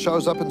God just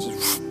shows up and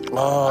says,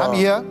 I'm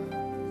here.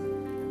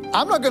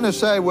 I'm not going to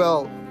say,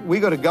 well, we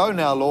got to go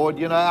now, Lord.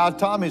 You know, our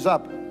time is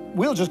up.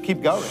 We'll just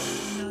keep going.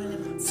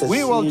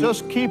 We will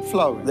just keep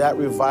flowing. That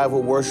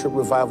revival, worship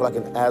revival, like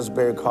an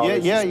Asbury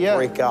College,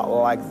 break out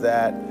like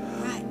that.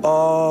 Right.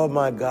 Oh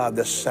my God,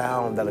 the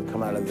sound that'll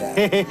come out of that.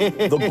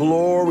 The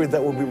glory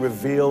that will be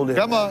revealed in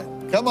Come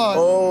on, come on.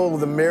 Oh,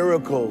 the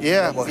miracles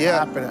that will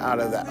happen out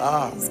of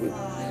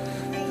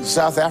that.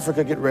 South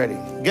Africa, get ready.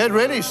 Get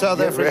ready, South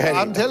Africa. Ready.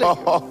 I'm telling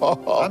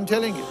you. I'm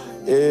telling you.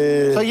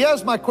 So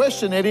here's my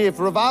question, Eddie. If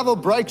revival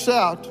breaks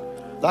out,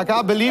 like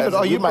I believe it,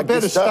 are you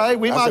prepared to stay?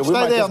 We might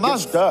stay there a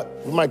month.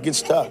 We might get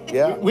stuck,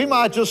 yeah. We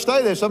might just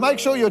stay there. So make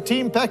sure your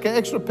team pack an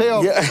extra pair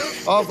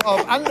of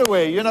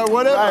underwear, you know,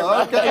 whatever.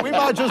 Right. Okay, we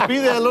might just be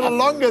there a little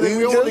longer than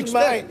we all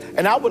expect.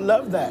 And I would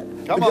love that.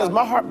 Because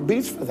my heart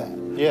beats for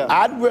that. Yeah.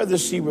 I'd rather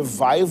see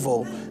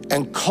revival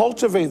and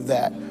cultivate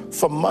that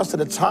for months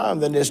at a time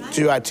than just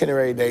do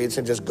itinerary dates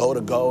and just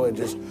go and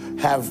just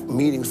have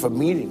meetings for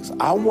meetings.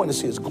 I want to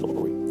see His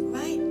glory.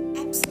 Right,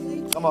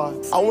 absolutely. Come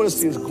on. I want to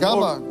see His glory.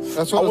 Come on.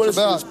 That's what I want it's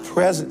to about. see His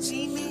presence.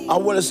 Amen. I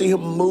want to see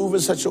Him move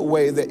in such a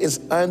way that it's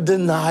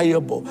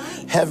undeniable.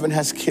 Heaven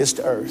has kissed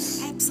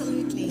earth.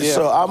 Absolutely. Yeah.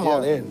 So I'm Yeah.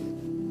 all in.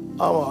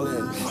 I'm all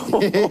in.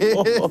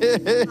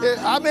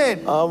 Amen.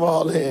 I'm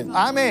all in.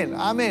 Amen.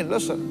 Amen.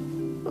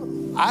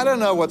 Listen, I don't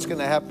know what's going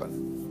to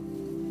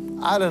happen.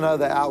 I don't know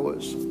the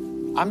hours.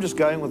 I'm just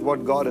going with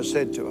what God has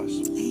said to us.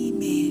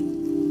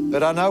 Amen.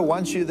 But I know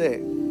once you're there,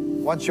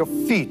 once your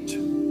feet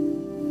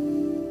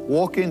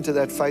walk into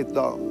that faith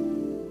dome,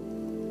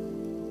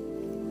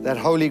 that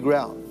holy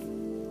ground.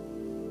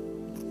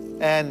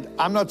 And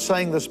I'm not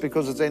saying this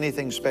because it's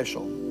anything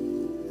special.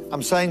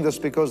 I'm saying this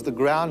because the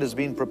ground has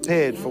been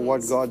prepared for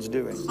what God's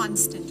doing.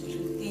 Constantly.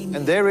 Amen.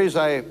 And there is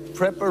a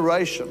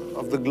preparation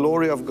of the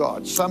glory of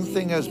God.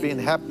 Something has been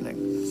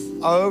happening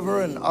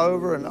over and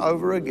over and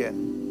over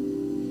again.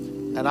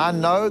 And I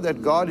know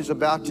that God is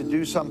about to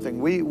do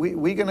something.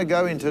 We're going to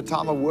go into a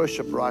time of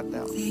worship right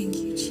now. Thank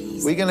you,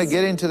 Jesus. We're going to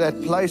get into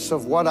that place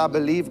of what I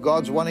believe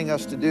God's wanting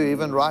us to do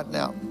even right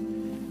now.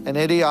 And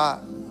Eddie, I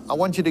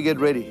want you to get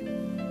ready.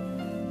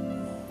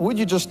 Would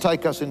you just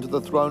take us into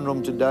the throne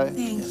room today?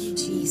 Thank you,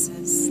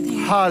 Jesus. Thank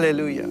you.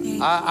 Hallelujah.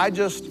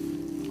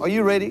 Thank Are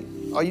you ready?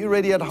 Are you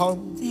ready at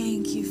home?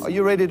 Thank you. Are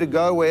you ready to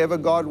go wherever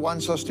God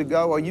wants us to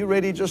go? Are you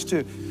ready just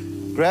to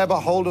grab a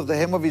hold of the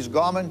hem of His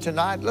garment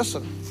tonight?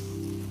 Listen,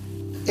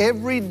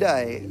 every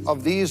day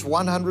of these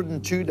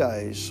 102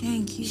 days,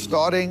 Thank you.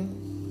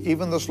 starting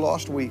even this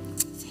last week,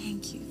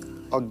 Thank you,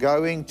 God. are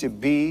going to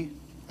be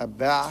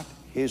about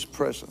His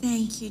presence.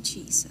 Thank you,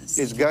 Jesus.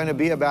 It's going to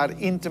be about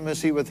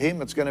intimacy with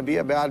Him. It's going to be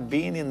about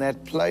being in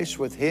that place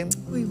with Him.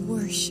 We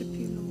worship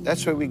you, Lord.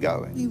 That's where we're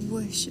going. We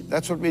worship.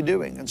 That's what we're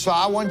doing. And so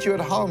I want you at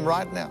home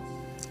right now,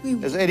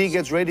 We as Eddie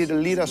gets ready to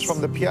lead us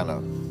from the piano.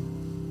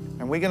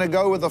 And we're going to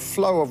go with a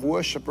flow of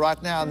worship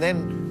right now. And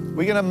then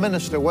we're going to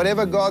minister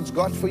whatever God's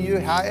got for you.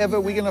 However,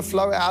 we're going to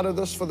flow out of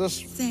this for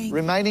this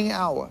remaining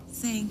hour.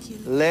 Thank you.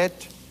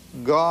 Let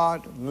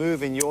God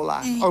move in your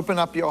life. Thank you. Open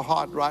up your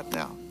heart right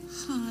now.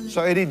 Hallelujah.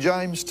 So Eddie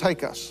James,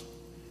 take us.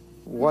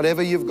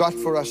 Whatever you've got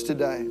for us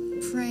today,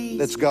 Praise.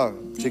 let's go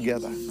Thank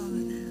together. You, Father.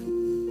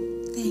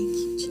 Thank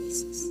you,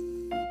 Jesus.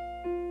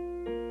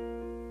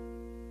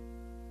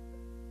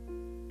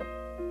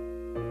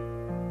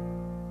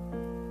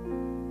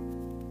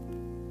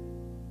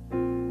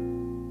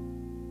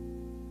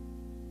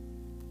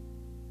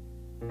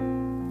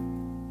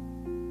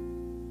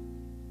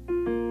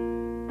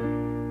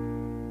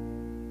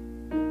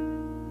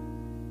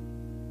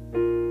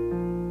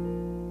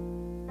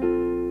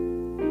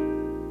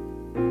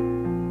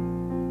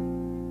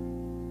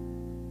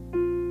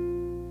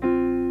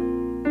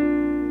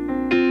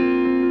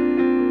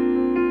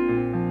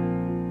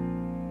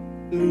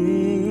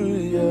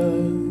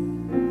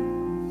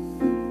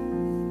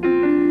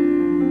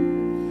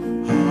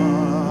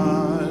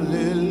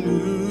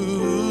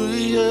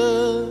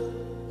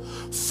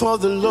 For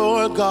the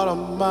Lord God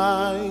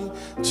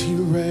Almighty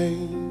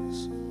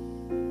reigns.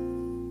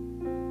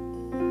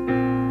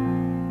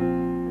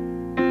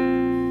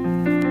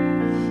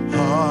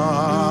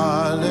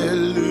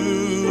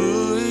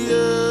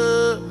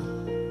 Hallelujah.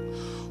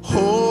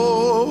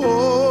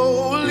 Holy,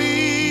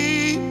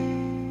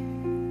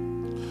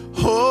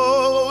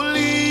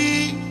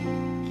 holy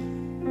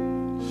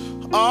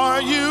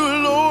are you,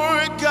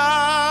 Lord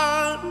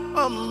God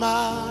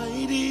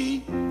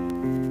Almighty.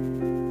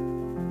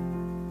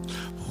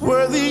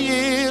 Worthy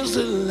is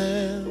the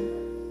Lamb,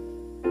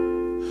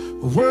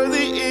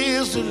 worthy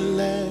is the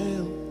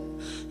Lamb.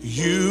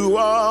 You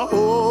are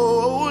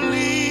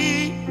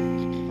holy,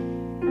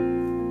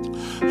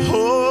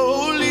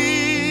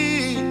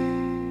 holy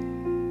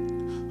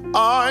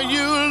are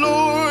you,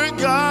 Lord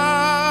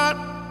God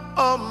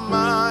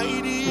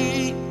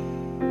Almighty.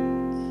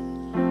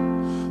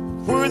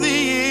 Worthy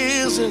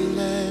is the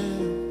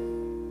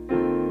Lamb,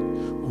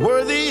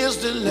 worthy is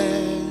the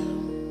Lamb.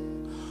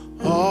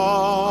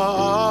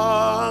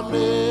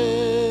 Amen.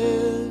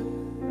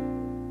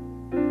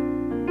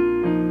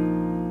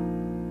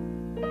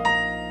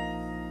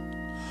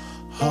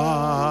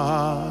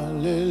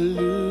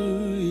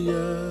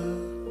 Hallelujah.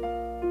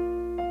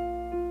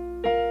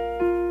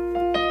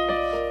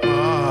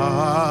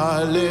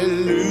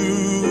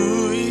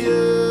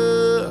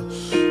 Hallelujah.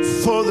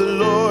 For the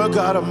Lord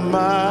God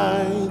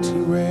Almighty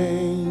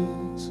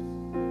reigns.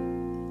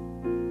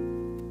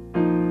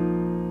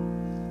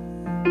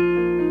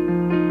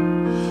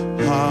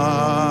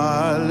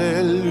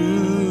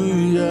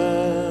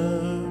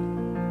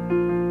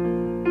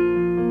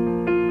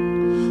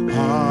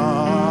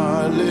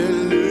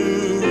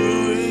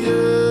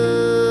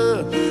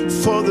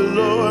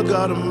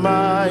 God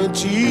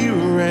Almighty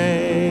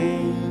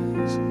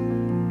reigns.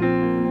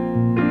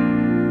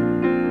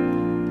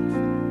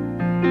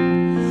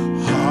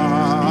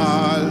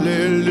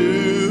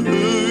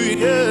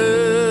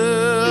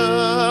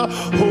 Hallelujah.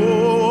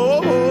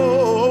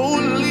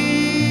 Holy,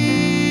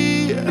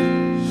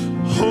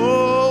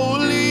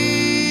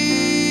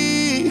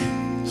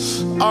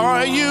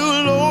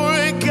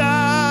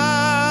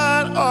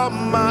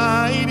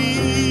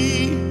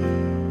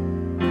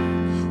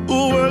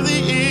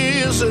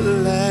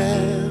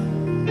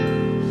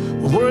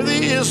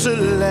 Worthy is the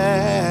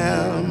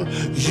Lamb.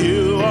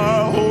 You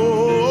are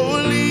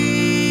holy,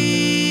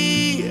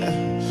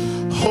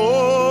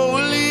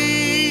 holy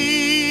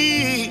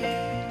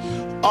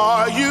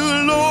are you,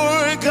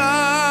 Lord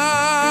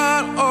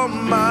God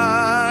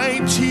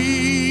Almighty.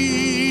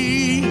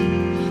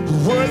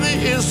 Worthy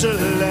is the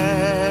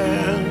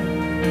Lamb.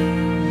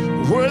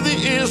 Worthy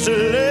is the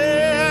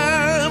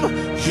Lamb.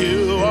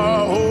 You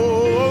are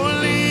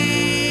holy,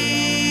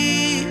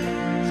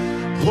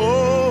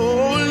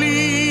 holy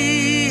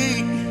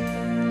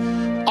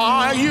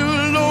are you,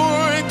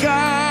 Lord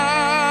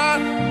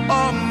God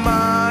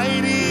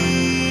Almighty.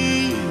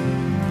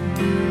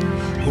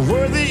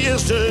 Worthy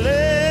is the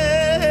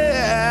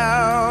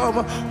Lamb.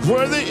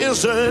 Worthy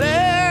is the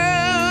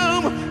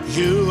Lamb.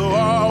 You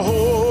are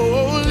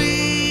holy,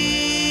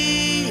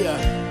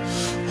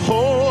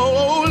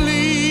 holy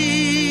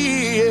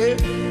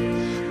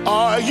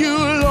are you,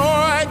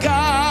 Lord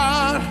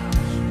God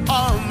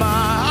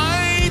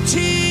Almighty.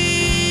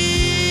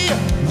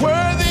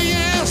 Worthy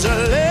is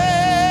the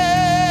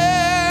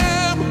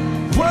Lamb.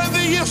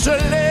 Worthy is the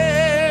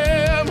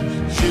Lamb.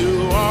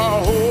 You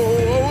are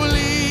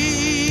holy,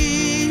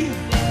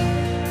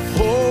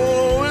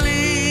 holy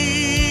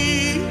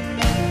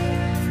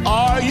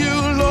are you,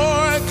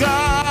 Lord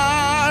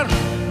God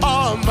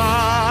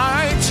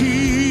Almighty.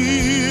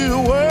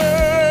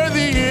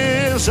 Worthy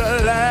is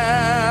the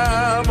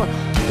Lamb.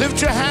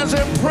 Lift your hands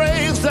and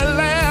praise the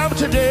Lamb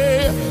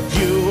today.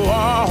 You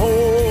are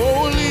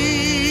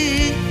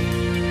holy,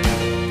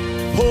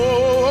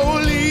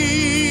 holy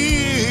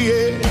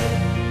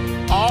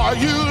are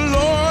you,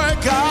 Lord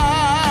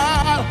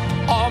God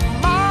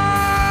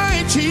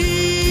Almighty.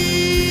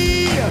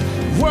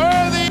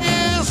 Worthy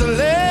is the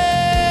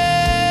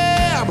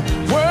Lamb.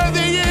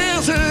 Worthy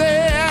is the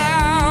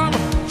Lamb.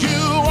 You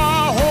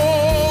are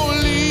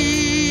holy,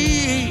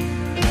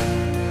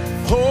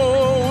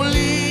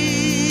 holy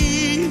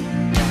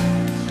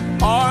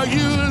are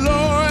you,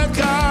 Lord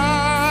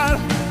God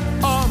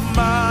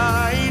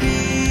Almighty.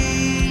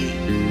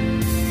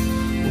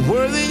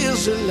 Worthy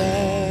is the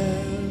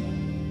Lamb.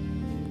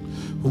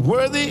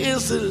 Worthy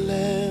is the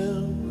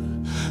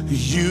Lamb.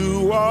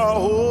 You are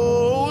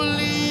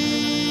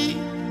holy,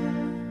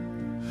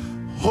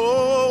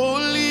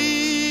 holy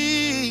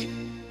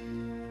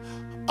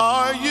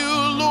are you,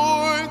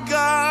 Lord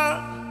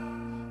God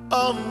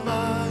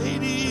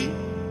Almighty.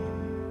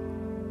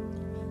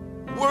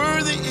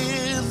 Worthy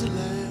is the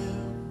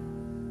Lamb.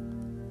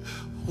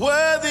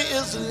 Worthy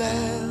is the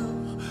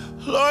Lamb.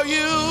 Lord,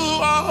 you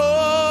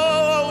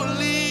are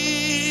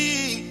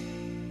holy,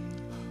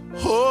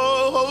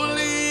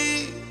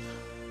 holy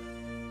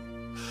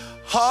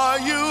are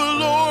you,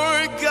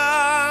 Lord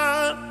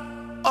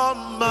God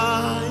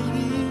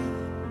Almighty.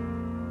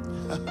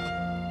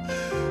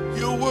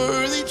 You're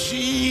worthy,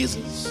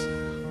 Jesus.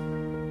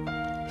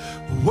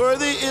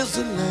 Worthy is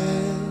the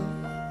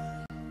Lamb.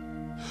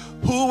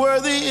 Who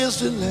worthy is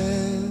the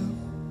Lamb?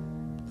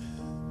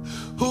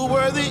 Who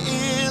worthy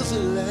is the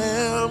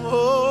Lamb?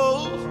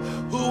 Oh,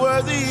 who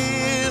worthy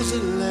is the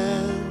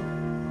Lamb?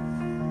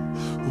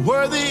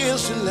 Worthy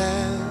is the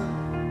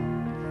Lamb.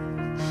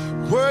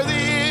 Worthy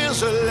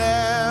is the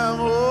Lamb.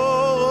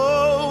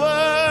 Oh,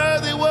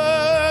 worthy,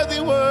 worthy,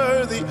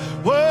 worthy,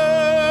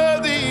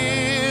 worthy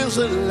is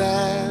the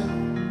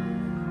Lamb.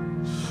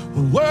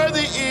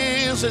 Worthy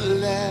is the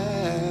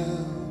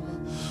Lamb.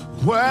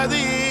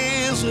 Worthy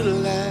is the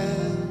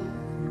Lamb.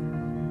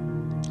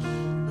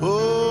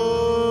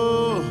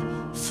 Oh,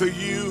 for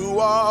you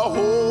are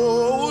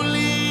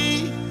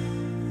holy,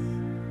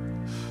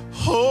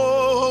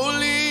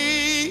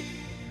 holy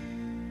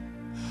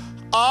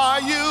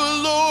are you,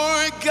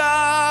 Lord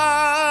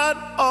God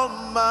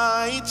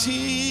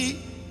Almighty.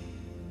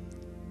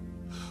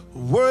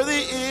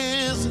 Worthy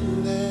is the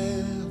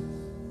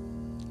Lamb.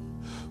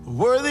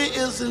 Worthy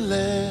is the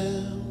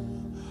Lamb.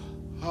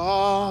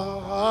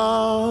 Amen.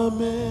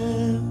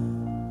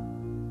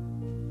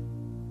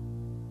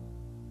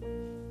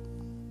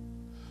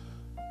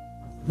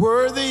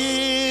 Worthy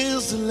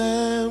is the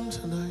Lamb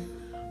tonight.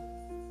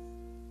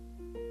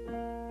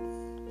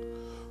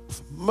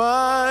 For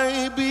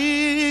my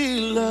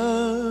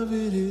beloved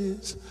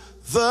is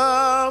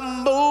the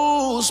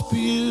most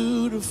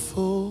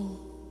beautiful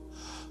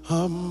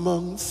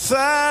among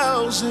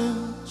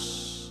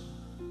thousands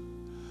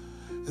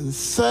and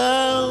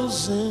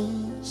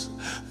thousands.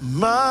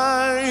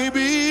 My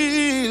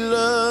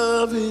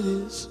beloved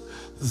is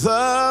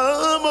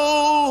the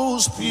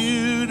most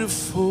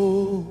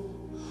beautiful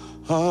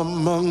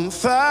among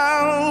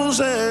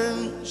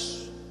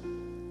thousands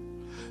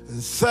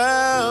and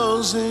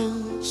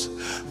thousands.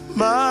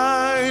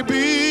 My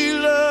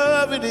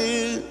beloved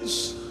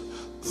is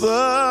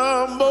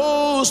the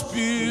most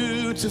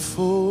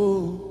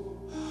beautiful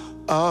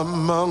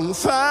among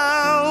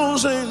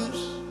thousands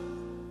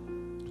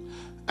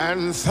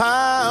and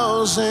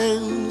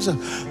thousands.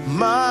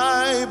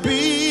 My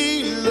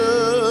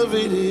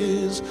beloved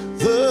is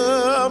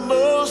the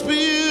most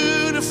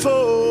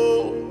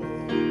beautiful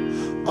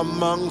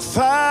among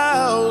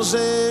thousands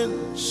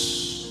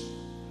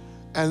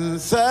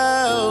and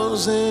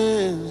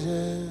thousands,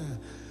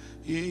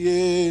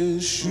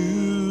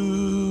 Yeshua.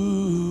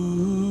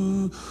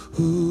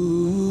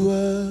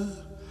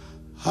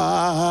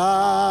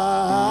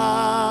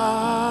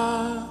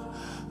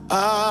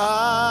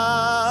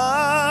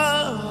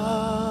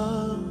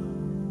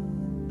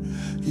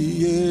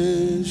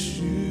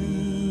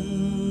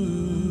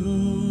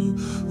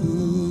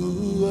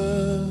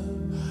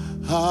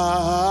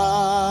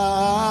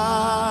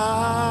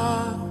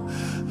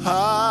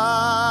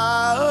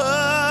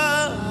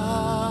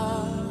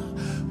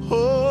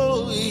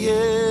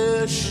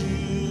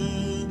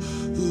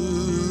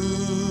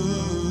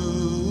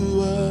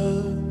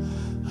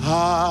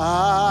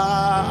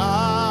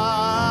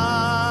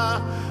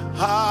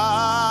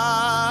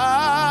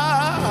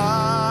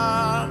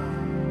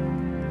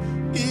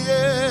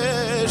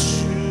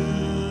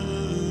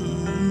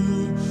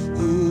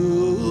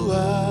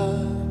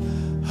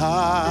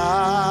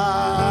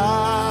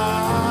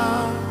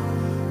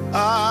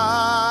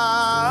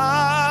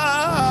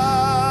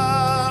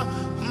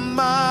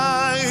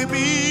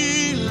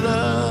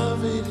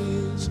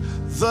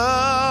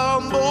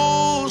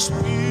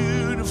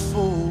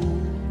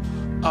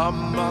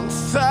 Among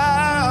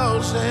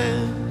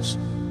thousands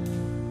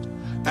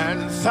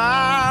and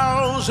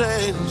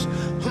thousands,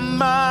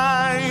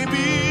 my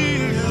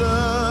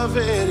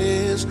beloved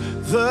is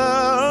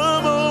the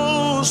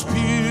most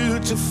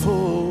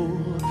beautiful.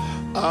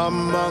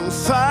 Among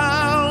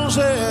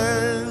thousands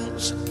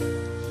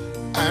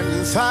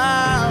and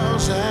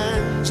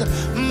thousands,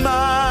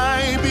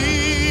 my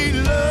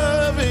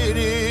beloved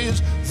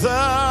is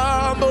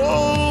the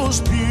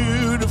most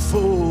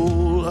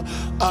beautiful.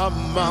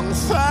 Among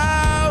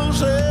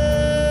thousands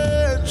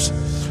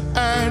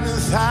and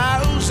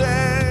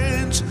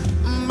thousands,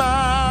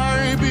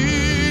 my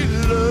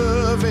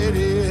beloved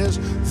is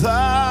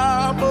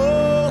the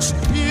most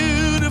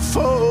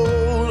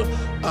beautiful.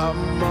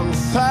 Among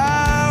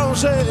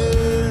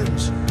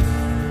thousands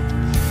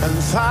and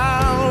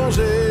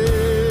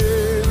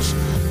thousands,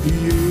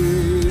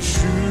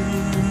 Yeshua.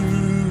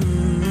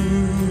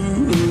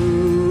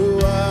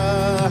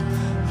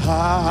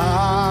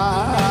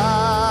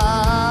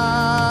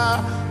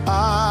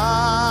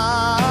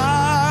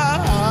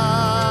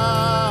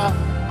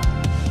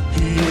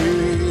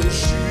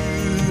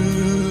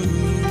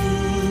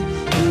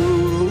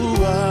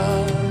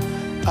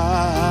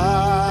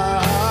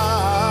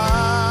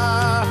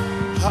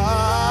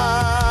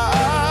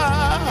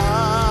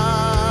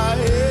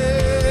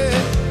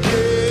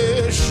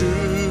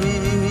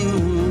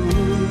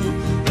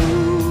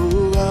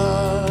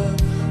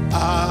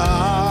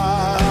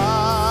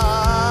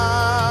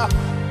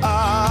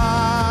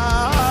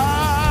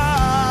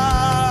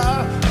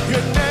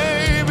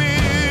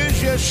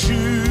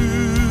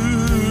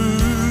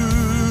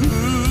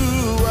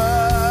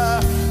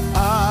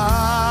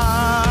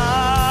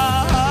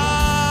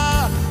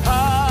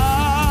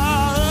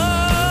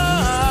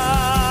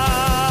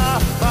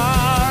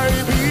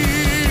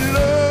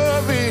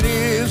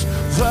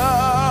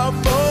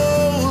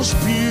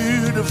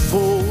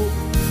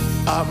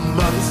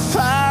 Among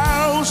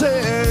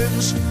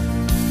thousands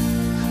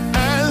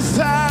and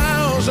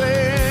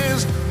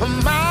thousands,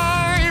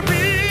 my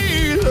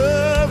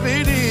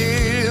beloved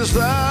is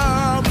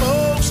the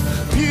most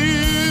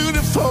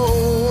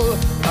beautiful.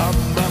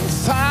 Among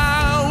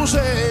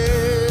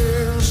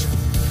thousands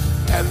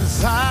and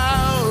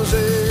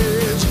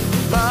thousands,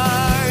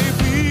 my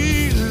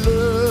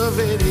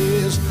beloved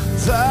is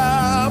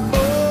the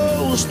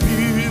most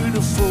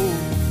beautiful.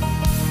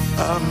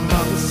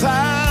 Among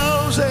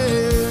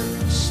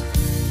thousands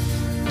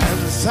and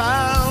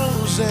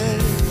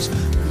thousands,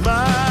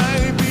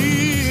 my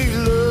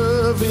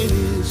beloved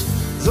is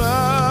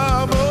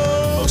the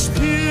most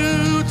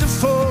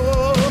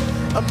beautiful.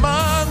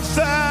 Among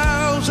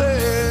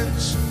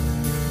thousands,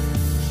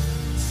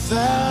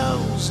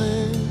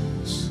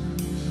 thousands,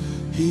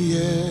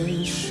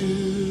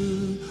 Yeshua.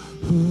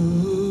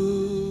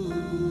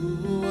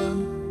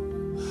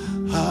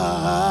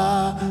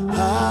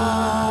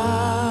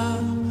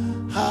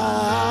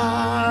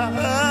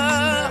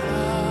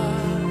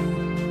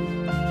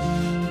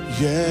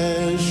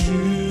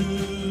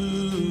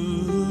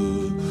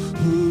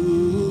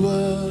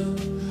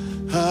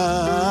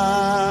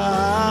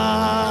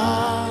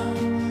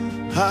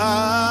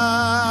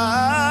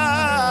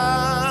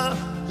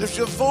 Lift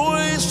your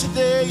voice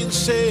today and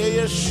say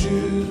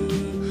Yeshua.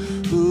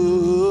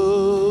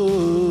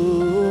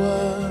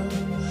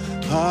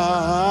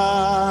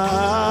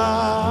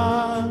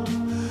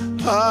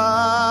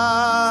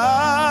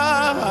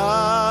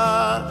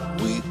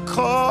 We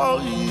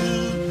call you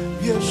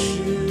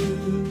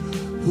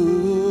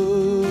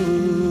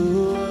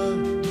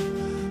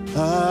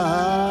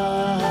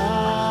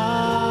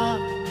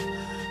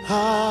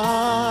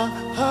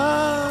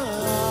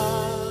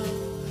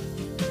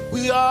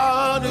We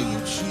honor you,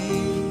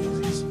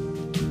 Jesus.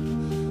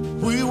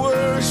 We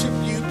worship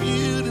you,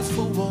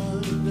 beautiful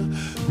one.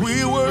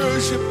 We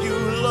worship you,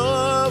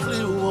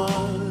 lovely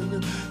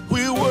one.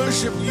 We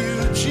worship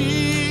you,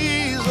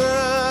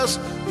 Jesus.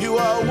 You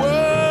are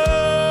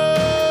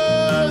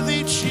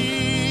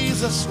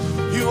Jesus.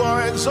 You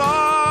are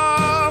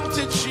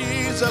exalted,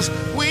 Jesus.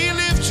 We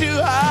lift you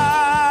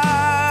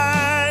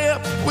high.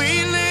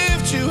 We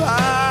lift you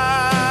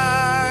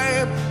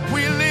high.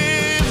 We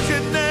lift your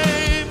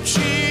name,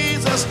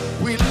 Jesus.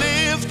 We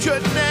lift your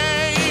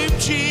name,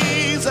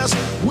 Jesus.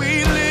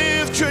 We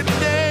lift your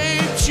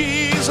name,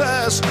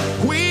 Jesus.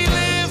 We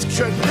lift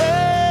your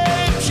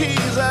name,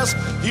 Jesus.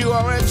 You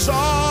are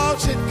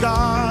exalted,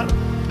 God.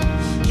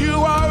 You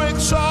are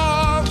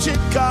exalted,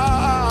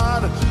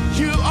 God.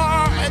 You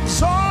are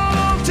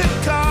exalted,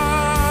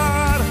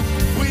 God.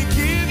 We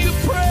give you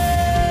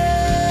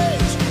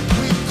praise.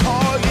 We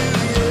call you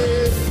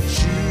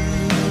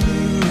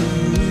Yeshua.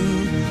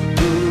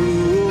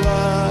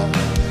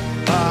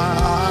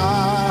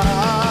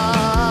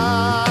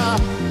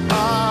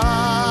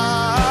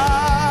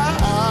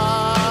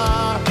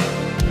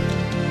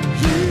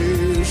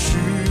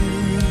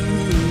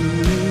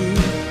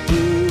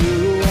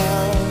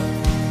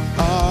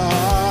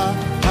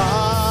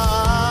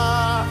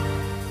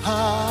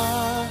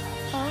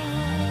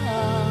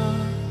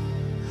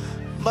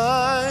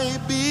 My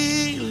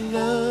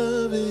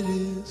beloved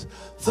is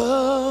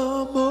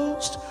the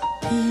most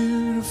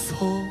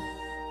beautiful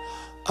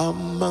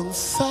among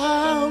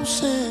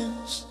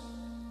thousands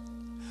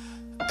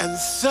and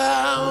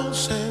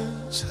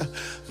thousands.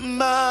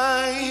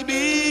 My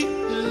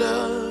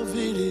beloved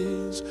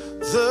is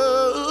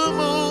the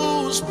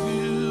most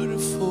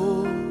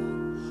beautiful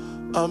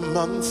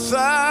among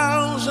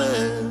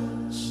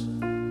thousands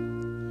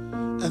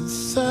and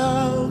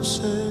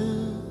thousands.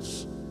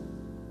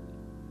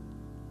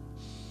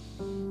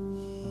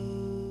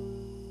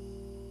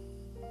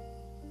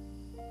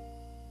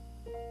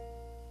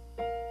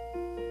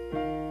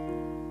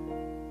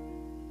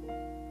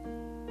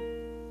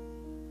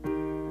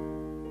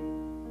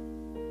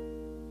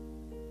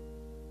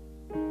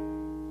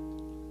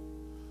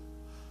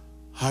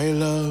 I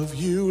love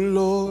you,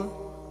 Lord,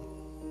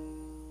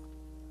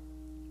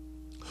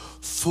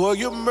 for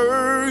your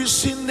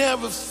mercy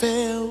never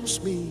fails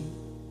me.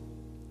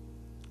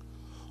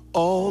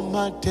 All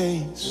my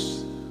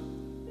days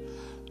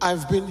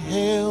I've been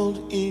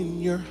held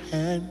in your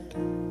hand.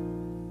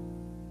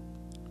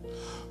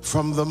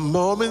 From the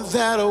moment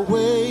that I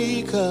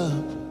wake up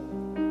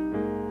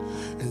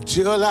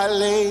until I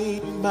lay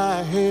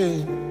my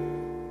head,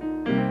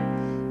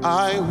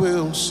 I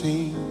will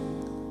sing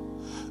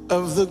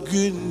of the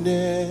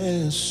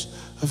goodness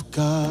of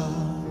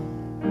God.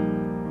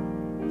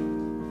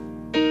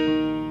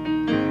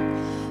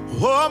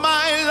 All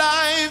my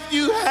life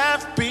you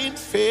have been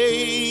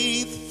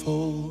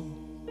faithful.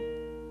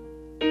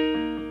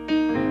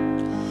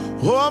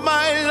 All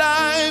my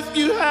life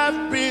you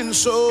have been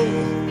so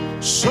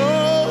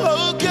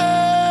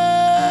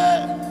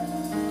good.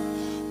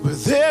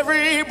 With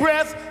every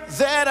breath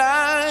that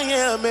I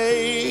am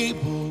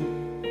able,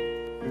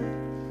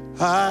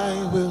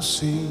 I will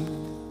sing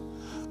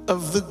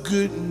of the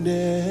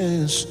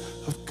goodness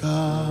of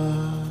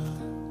God.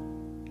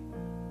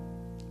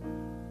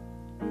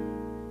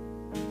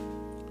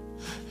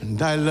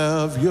 And I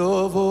love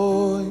your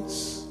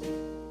voice.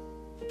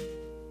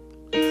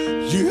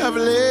 You have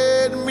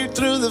led me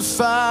through the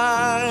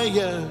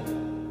fire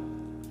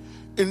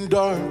in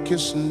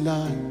darkest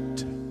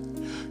night.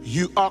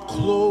 You are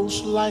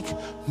close like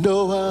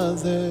no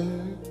other.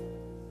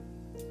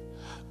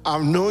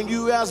 I've known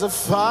you as a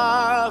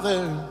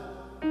father.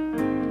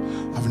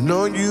 I've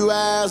known you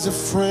as a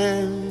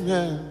friend.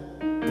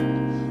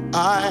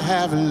 I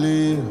have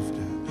lived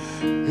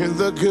in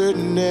the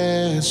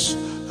goodness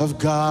of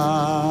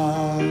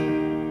God.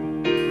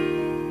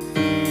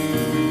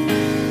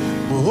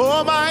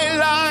 All my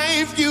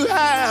life you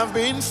have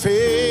been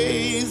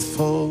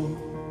faithful.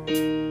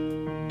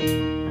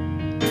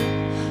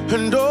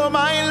 And all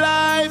my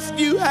life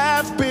you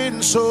have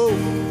been so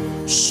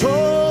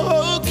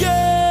good.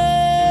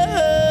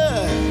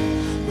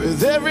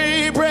 With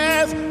every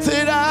breath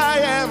that I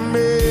am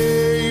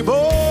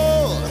able,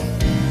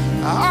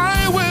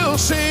 I will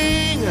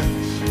sing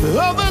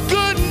of the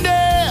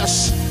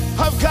goodness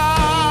of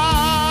God.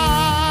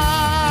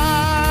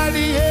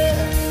 Yeah,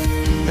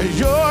 and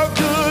your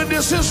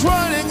goodness is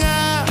running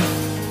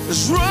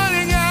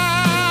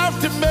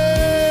after me.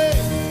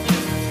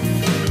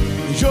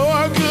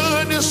 Your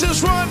goodness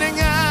is running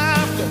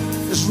after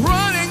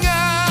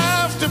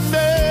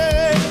me.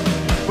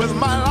 With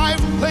my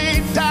life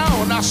laid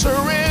down, I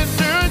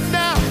surrender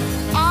now.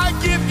 I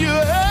give you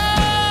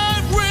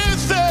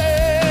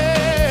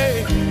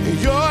everything.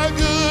 Your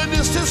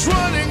goodness is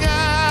running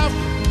after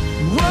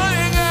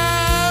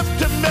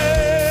me.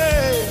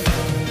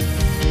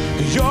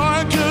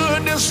 Your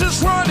goodness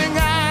is running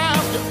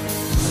after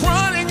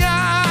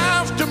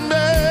me.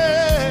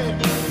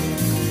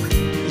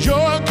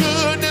 Your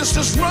goodness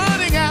is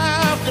running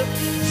after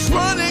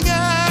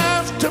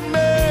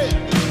me.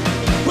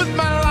 With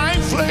my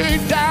life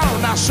laid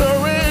down, I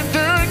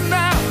surrender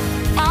now.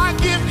 I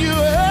give you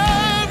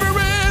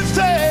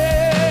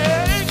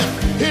everything.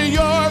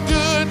 Your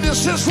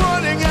goodness is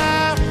running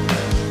after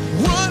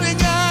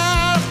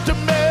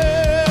me.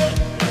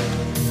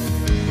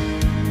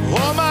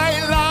 All my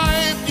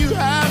life you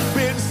have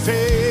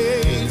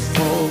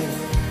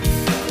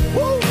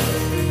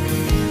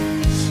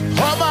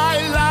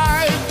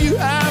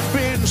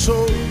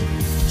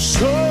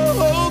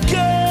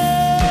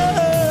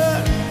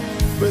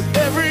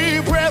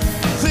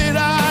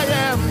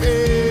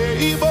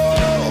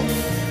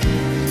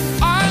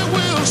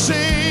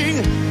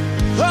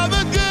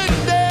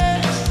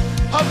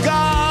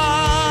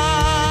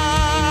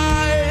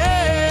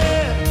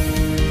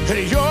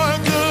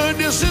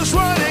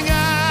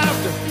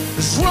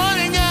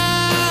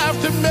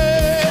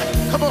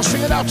on,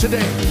 sing it out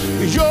today.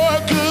 Your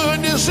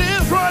goodness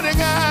is running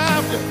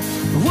after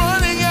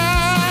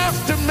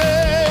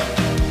me.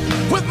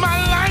 With my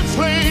life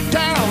laid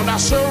down, I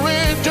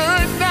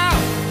surrender now.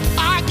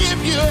 I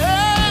give you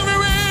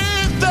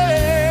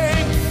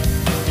everything.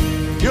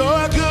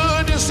 Your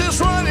goodness is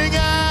running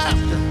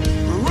after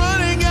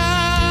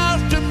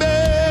me.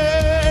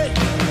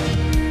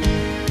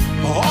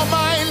 All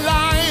my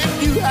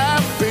life you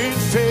have been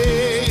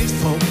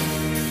faithful.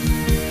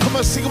 Come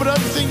on, sing with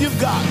everything you've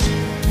got.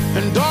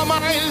 And all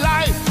my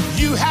life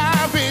you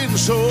have been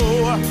so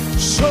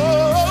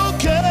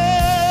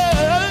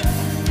good.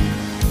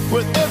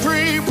 With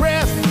every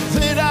breath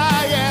that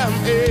I am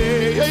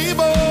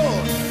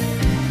able,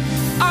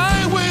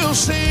 I will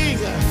sing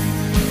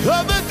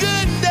of the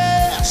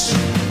goodness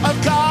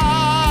of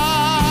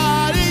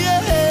God.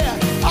 Yeah,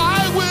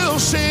 I will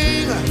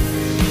sing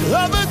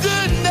of the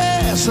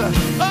goodness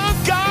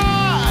of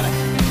God.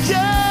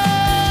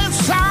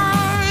 Yes,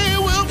 I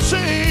will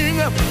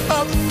sing of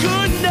the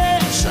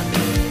goodness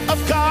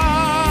of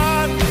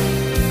God.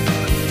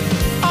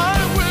 I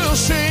will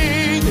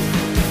sing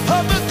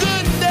of the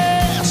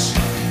goodness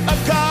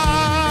of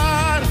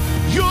God.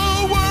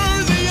 You're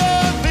worthy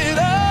of it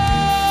all.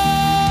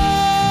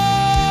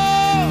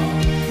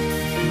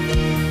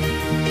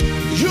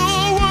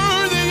 You're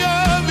worthy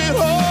of it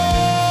all.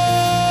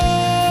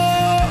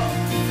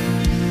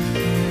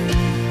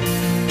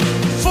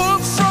 For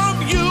from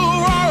you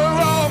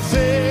are all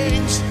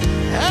things,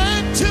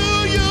 and to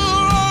you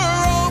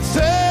are all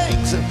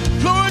things.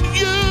 Lord,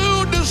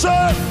 you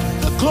deserve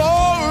the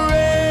glory.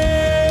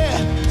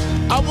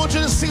 I want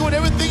you to sing with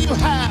everything you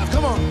have.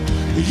 Come on.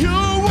 You're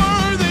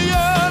worthy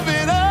of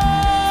it all.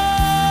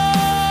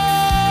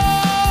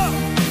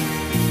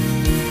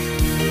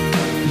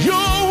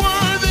 You're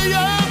worthy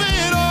of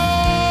it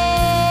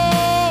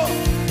all.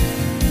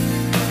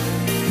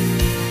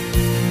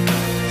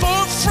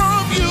 For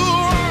from you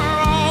are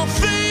all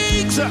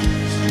things,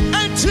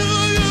 and to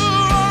you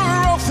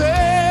are all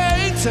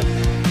things.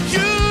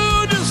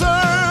 You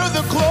deserve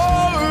the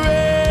glory.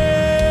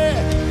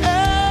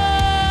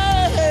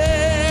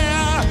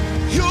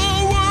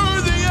 You're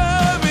worthy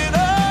of it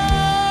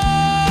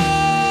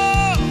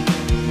all.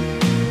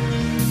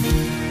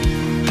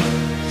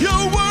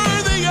 You're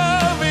worthy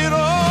of it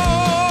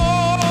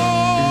all.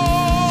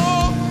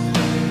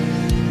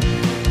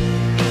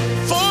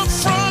 For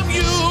from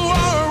you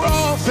are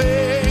all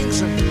things,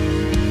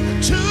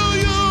 to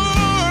you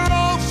are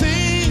all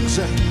things.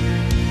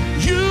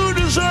 You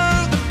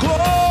deserve the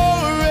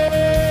glory.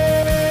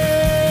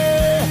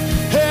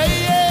 Hey,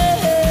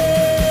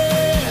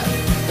 yeah.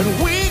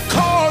 And we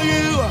call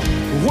you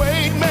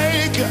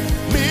Waymaker,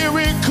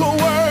 miracle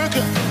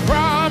worker,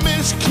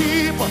 promise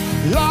keeper,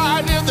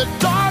 light in the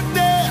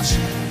darkness.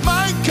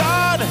 My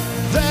God,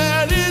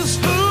 that is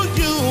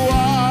who you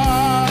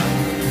are.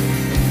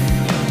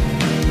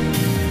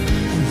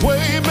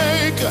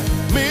 Waymaker,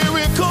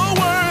 miracle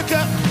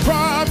worker,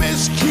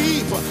 promise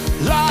keeper,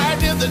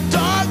 light in the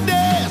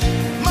darkness.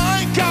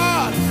 My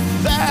God,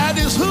 that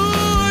is who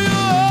you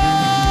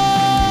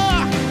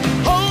are.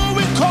 Oh,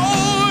 we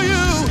call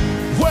you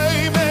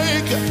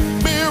Waymaker,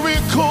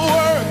 miracle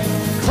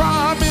worker,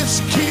 promise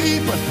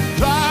keeper,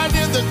 light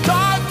in the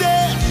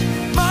darkness.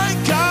 My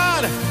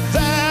God,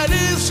 that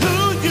is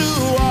who you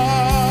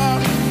are.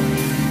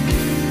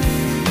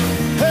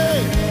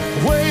 Hey,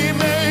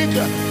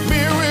 Waymaker,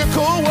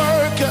 miracle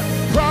worker,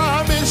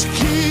 promise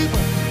keeper,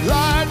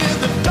 light in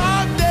the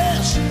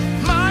darkness.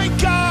 My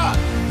God,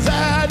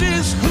 that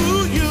is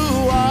who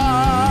you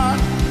are.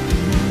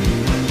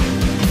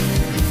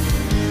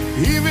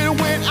 Even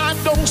when I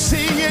don't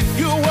see it,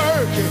 you're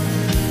working.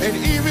 And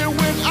even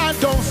when I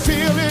don't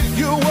feel it,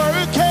 you're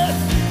working.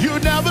 You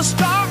never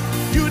stop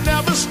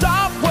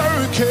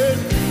working.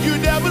 You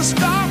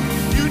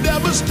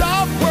never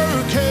stop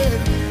working.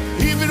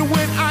 Even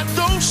when I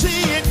don't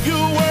see it,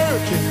 you're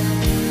working.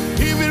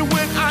 Even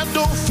when I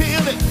don't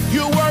feel it,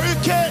 you're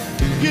working.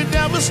 You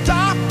never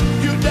stop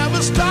working. You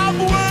never stop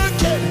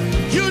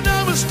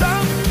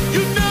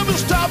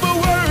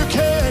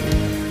working.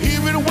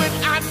 Even when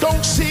I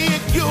don't see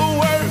it, you're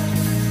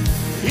working.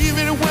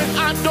 Even when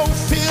I don't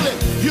feel it,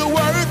 you're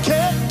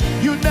working.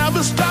 You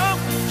never stop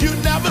working. You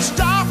never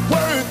stop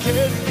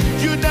working.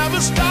 You never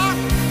stop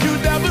working.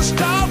 You never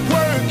stop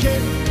working.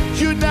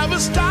 You never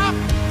stop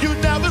working.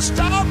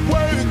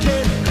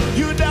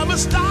 You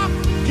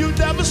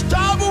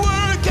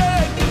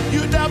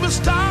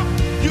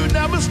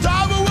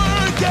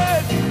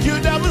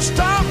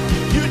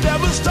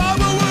never stop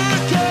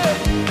working.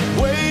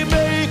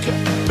 Waymaker,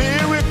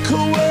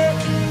 miracle work,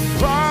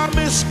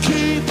 promise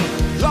keep,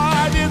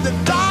 light in the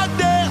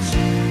darkness.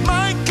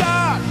 My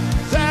God,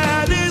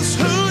 that is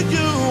who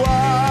you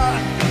are.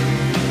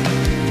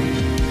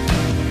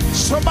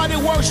 Somebody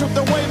worship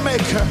the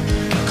Waymaker.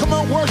 Come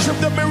on, worship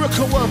the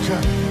miracle worker.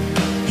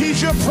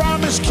 He's your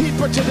promise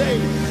keeper today.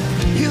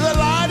 He's a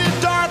light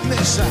in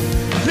darkness.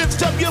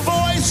 Lift up your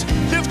voice,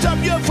 lift up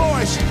your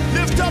voice,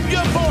 lift up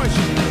your voice.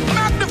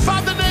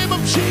 Magnify the name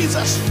of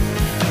Jesus.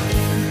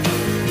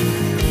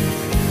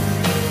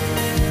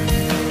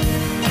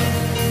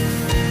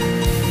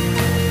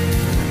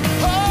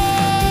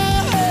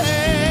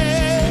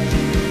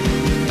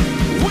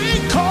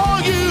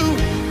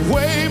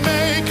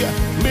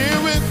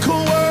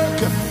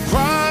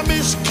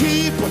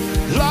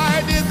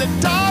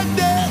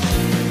 darkness.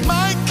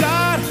 My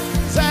God,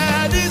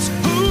 that is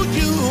who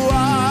you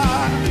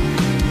are.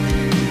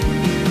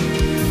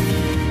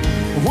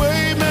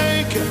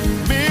 Waymaker,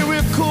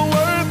 miracle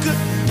worker,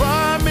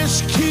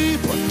 promise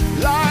keeper,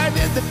 light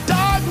in the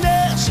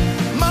darkness.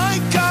 My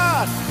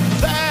God,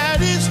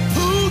 that is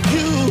who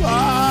you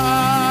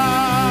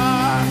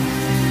are.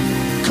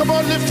 Come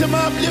on, lift him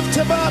up, lift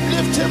him up,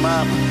 lift him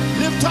up.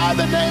 Lift high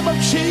the name of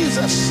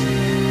Jesus.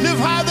 Lift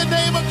high the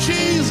name of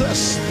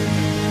Jesus.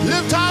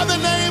 Lift high the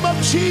name of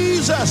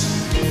Jesus.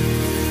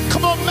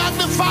 Come on,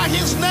 magnify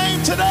his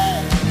name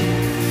today.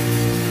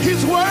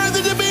 He's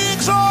worthy to be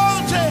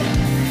exalted.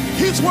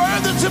 He's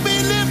worthy to be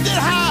lifted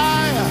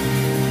high.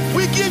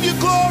 We give you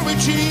glory,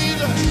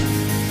 Jesus.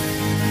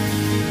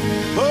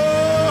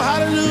 Oh,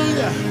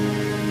 hallelujah.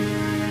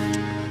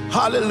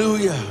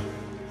 Hallelujah.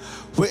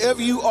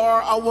 Wherever you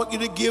are, I want you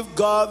to give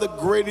God the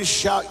greatest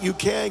shout you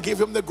can. Give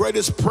him the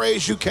greatest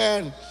praise you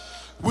can.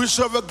 We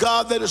serve a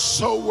God that is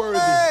so worthy.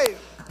 Hey.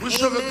 We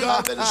serve a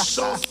God that is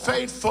so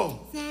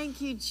faithful.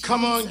 Thank you, Jesus.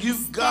 Come on,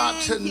 you've got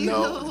to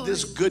know Lord.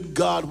 this good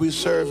God we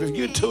serve. If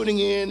you're tuning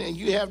in and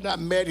you have not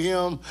met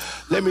him,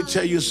 let me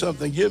tell you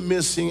something. You're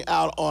missing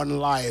out on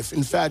life.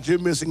 In fact, you're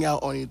missing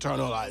out on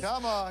eternal life.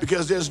 Come on.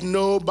 Because there's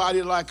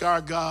nobody like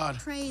our God.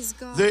 Praise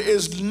God. There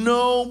is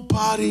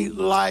nobody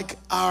like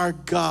our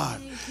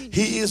God.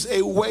 He is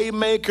a way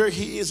maker.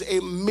 He is a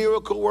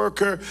miracle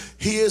worker.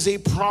 He is a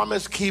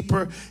promise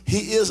keeper.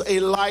 He is a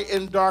light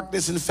in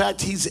darkness. In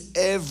fact, he's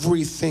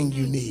everything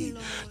you need.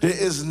 There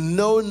is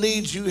no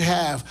need you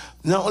have.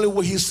 Not only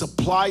will he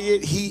supply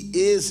it, he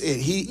is it.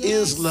 He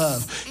is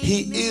love.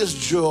 He is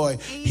joy.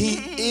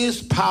 He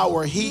is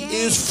power. He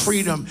is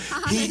freedom.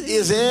 He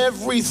is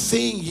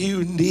everything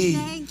you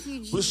need.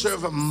 We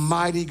serve a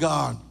mighty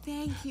God.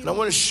 And I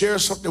want to share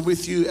something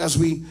with you as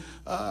we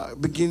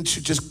begin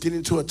to just get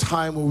into a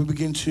time where we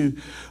begin to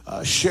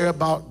share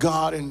about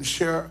God and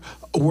share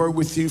a word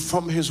with you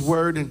from his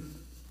word. And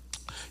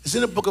it's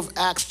in the book of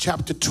Acts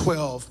chapter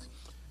 12.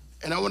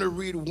 And I want to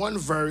read one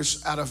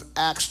verse out of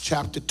Acts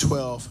chapter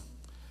 12.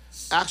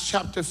 Acts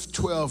chapter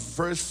 12,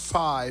 verse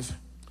 5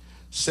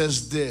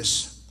 says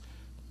this: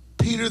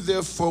 Peter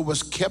therefore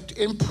was kept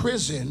in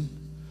prison,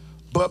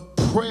 but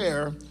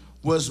prayer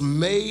was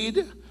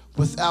made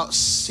without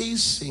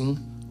ceasing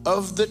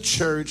of the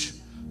church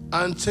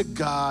unto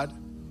God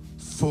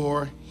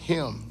for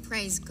him.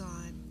 Praise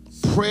God.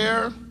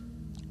 Prayer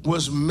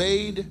was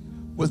made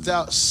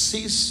without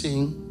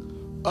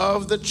ceasing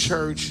of the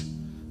church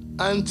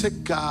unto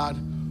God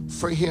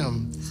for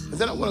him. And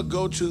then I want to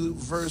go to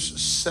verse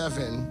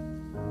 7.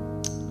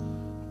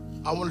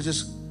 I want to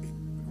just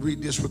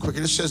read this real quick.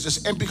 And it says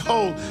this: And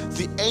behold,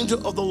 the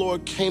angel of the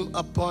Lord came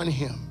upon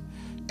him,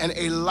 and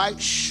a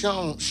light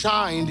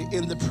shined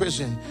in the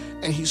prison.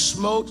 And he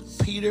smote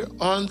Peter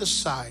on the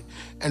side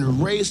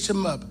and raised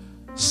him up,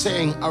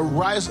 saying,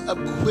 Arise up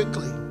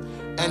quickly.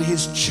 And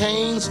his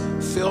chains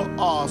fell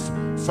off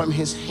from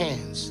his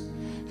hands.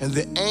 And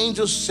the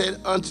angel said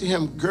unto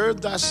him,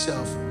 Gird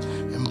thyself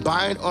and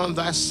bind on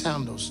thy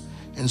sandals.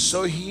 And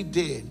so he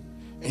did.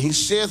 And he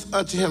saith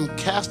unto him,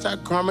 Cast thy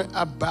garment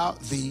about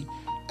thee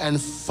and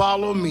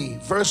follow me.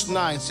 Verse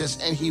 9 says,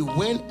 And he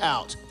went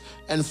out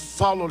and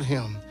followed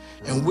him,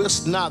 and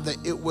wist not that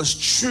it was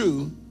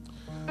true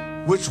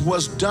which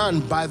was done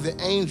by the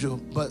angel,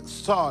 but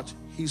thought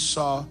he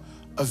saw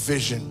a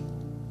vision.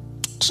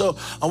 So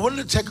I wanted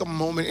to take a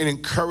moment and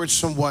encourage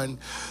someone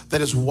that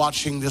is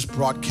watching this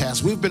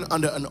broadcast. We've been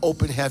under an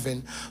open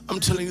heaven. I'm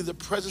telling you, the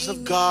presence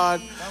of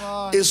God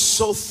is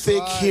so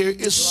thick here.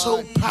 It's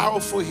so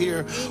powerful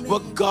here,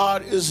 what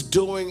God is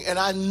doing. And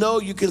I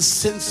know you can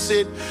sense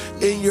it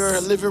in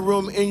your living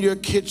room, in your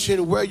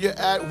kitchen, where you're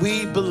at.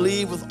 We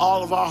believe with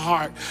all of our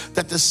heart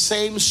that the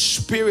same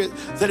spirit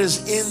that is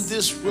in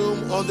this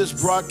room on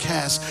this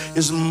broadcast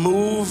is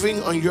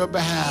moving on your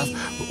behalf,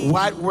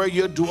 right where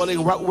you're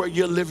dwelling, right where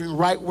you're living,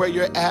 right where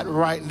you're at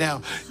right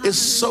now. It's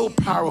so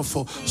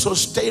powerful. So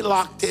stay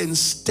locked in,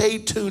 stay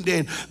tuned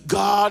in.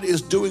 God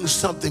is doing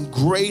something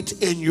great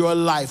in your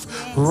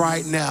life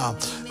right now.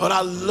 What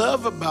I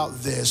love about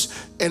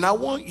this, and I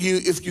want you,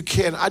 if you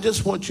can, I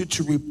just want you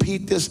to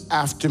repeat this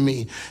after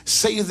me.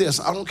 Say this.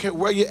 I don't care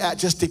where you're at,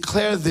 just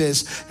declare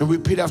this and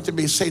repeat after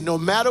me. Say, no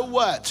matter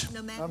what,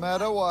 no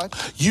matter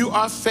what you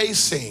are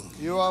facing,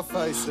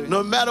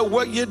 no matter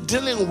what you're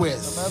dealing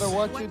with, no matter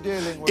what you're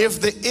dealing with,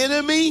 if the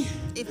enemy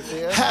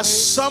has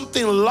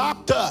something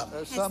locked up,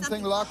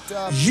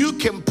 you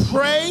can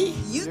pray,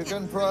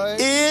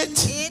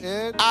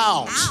 it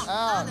out.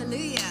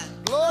 Hallelujah.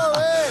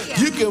 Glory.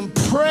 You can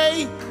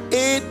pray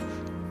it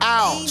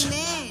out.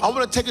 Amen. I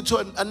want to take it to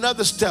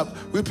another step.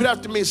 Repeat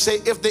after me. Say,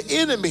 if the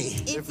enemy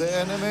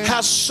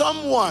has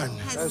someone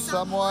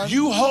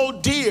you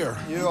hold dear,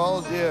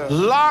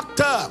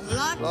 locked up,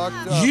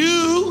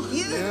 you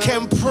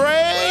can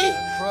pray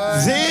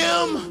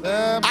them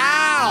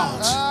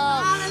out.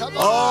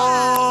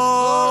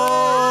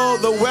 Oh,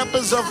 the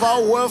weapons of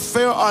our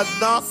warfare are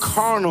not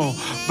carnal,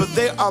 but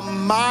they are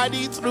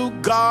mighty through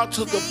God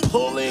to the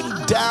pulling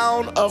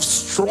down of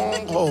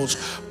strongholds.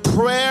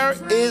 Prayer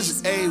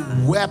is a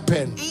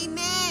weapon. Amen.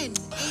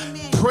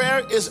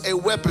 Prayer is a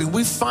weapon.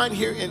 We find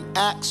here in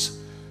Acts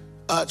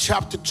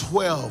chapter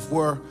 12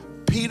 where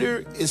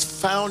Peter is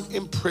found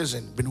in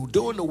prison, been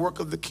doing the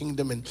work of the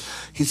kingdom, and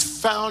he's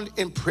found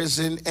in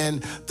prison.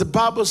 And the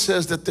Bible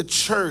says that the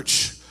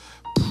church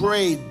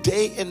prayed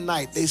day and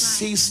night. They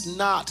ceased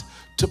not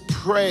to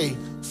pray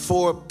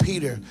for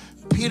Peter.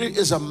 Peter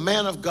is a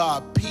man of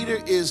God.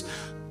 Peter is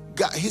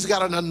he's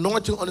got an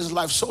anointing on his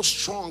life so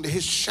strong that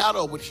his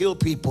shadow would heal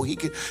people.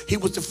 He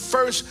was the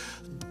first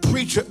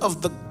preacher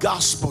of the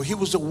gospel. He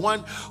was the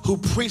one who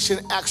preached in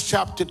Acts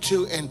chapter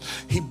 2, and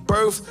he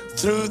birthed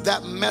through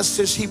that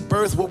message. He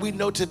birthed what we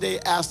know today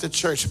as the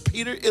church.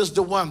 Peter is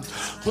the one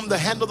whom the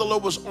hand of the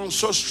Lord was on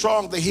so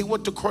strong that he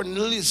went to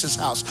Cornelius'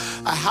 house,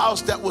 a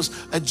house that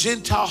was a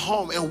Gentile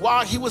home. And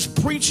while he was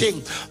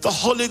preaching, the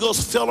Holy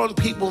Ghost fell on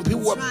people, and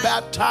people were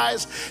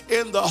baptized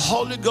in the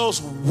Holy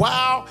Ghost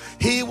while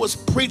he was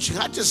preaching.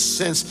 I just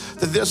sense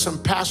that there's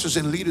some pastors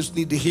and leaders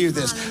need to hear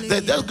this,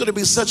 that there's going to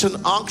be such an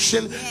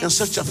unction and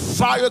such a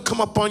fire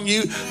come upon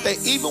you that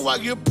even while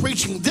you're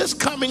preaching this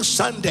coming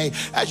Sunday,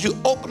 as you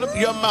open up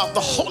your mouth, the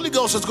Holy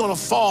Ghost is going to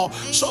fall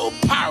so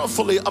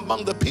powerfully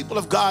among the people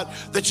of God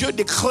that you're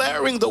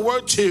declaring the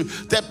word to,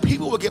 that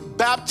people will get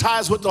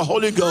baptized with the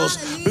Holy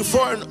Ghost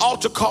before an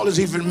altar call is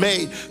even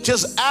made.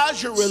 Just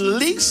as you're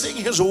releasing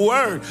his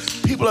word,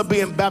 people are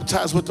being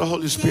baptized with the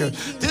Holy Spirit.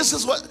 This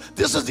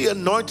is the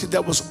anointing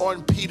that was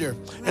on Peter.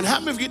 And how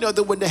many of you know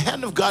that when the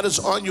hand of God is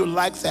on you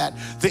like that,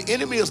 the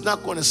enemy is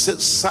not going to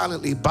sit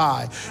silently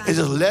by and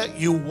just let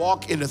you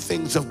walk in the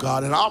things of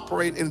God and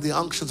operate in the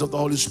unctions of the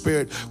Holy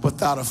Spirit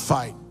without a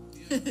fight?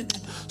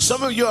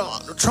 Some of you are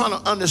trying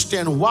to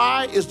understand,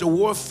 why is the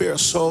warfare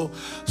so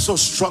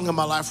strong in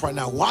my life right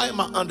now? Why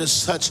am I under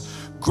such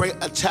great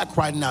attack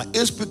right now?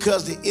 It's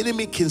because the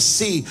enemy can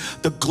see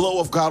the glow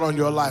of God on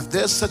your life.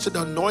 There's such an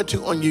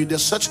anointing on you.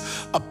 There's such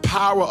a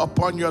power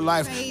upon your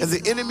life. And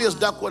the enemy is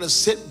not going to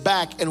sit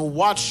back and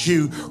watch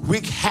you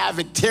wreak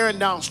havoc, tearing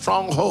down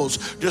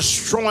strongholds,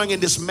 destroying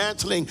and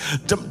dismantling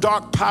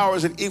dark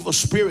powers and evil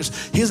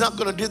spirits. He's not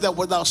going to do that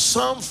without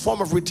some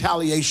form of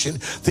retaliation.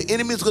 The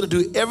enemy is going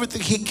to do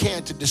everything he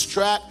can to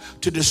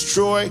distract, to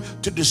destroy,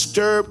 to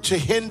disturb, to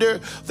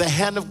hinder the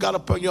hand of God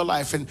upon your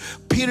life. And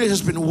Peter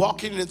has been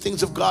walking in the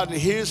things of God,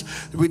 and here's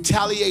the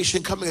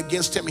retaliation coming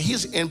against him.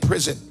 He's in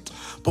prison.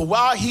 But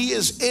while he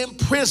is in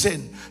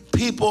prison,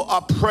 people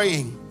are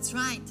praying. That's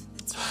right.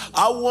 That's right.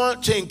 I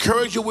want to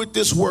encourage you with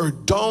this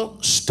word.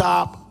 Don't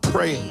stop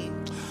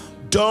praying.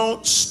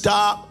 Don't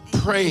stop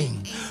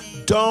praying.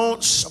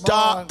 Don't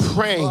stop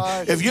praying.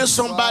 If you're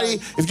somebody,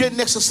 if you're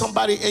next to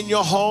somebody in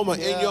your home or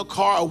in your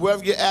car or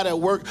wherever you're at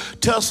work,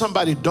 tell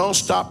somebody, don't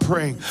stop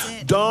praying.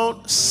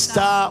 Don't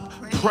stop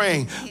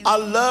praying. I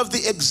love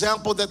the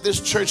example that this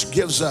church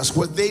gives us,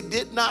 where they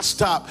did not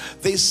stop.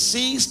 They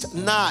ceased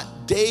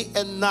not day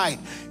and night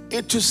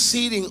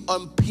interceding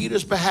on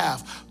Peter's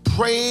behalf,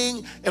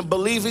 praying and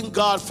believing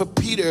God for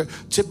Peter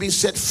to be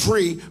set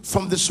free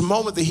from this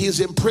moment that he is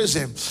in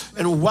prison.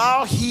 And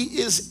while he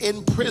is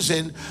in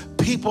prison,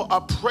 people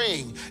are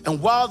praying. And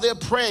while they're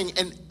praying,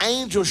 an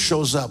angel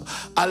shows up.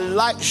 A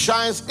light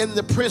shines in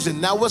the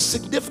prison. Now, what's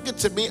significant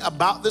to me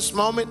about this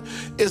moment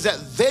is that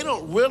they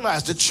don't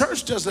realize, the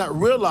church does not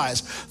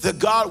realize that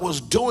God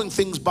was doing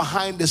things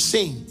behind the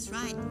scenes.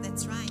 That's right.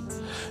 That's right.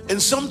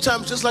 And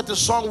sometimes, just like the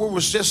song we were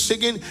just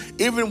singing,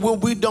 even when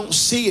we don't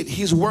see it,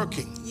 he's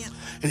working. Yeah.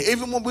 And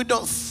even when we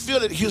don't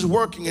feel it, he's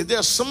working. And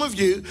there's some of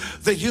you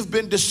that you've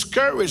been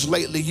discouraged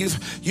lately.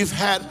 You've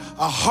had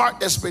a heart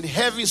that's been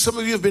heavy. Some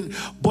of you have been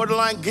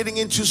borderline getting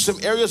into some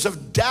areas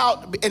of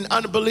doubt and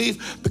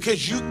unbelief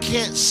because you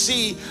can't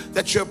see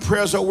that your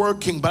prayers are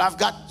working. But I've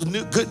got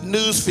good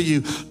news for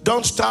you.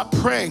 Don't stop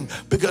praying,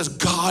 because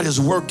God is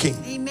working.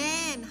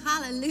 Amen.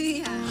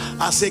 Hallelujah.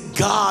 I said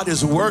God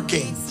is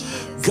working.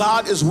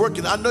 God is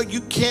working. I know you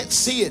can't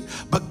see it,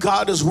 but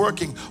God is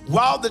working.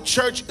 While the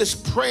church is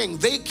praying,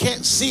 they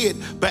can't see it,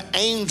 but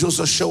angels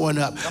are showing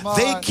up.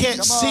 They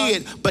can't see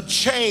it, but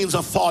chains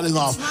are falling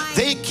off.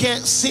 They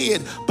can't see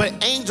it, but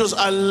angels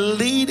are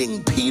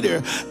leading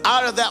Peter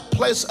out of that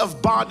place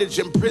of bondage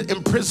and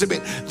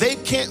imprisonment. They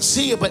can't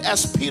see it, but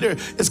as Peter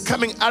is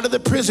coming out of the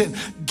prison,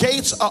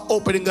 gates are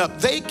opening up.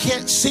 They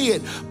can't see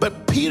it,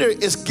 but Peter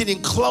is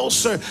getting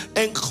closer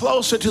and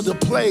closer to the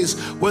place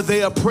where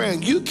they are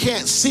praying. You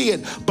can't see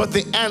it, but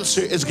the answer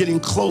is getting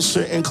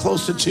closer and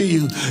closer to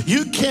you.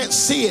 You can't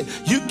see it,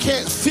 you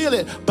can't feel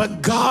it,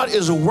 but God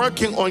is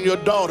working on your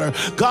daughter.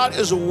 God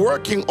is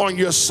working on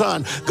your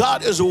son.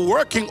 God is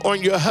working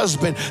on your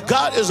husband.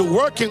 God is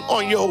working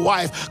on your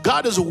wife.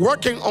 God is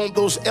working on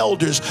those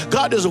elders.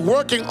 God is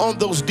working on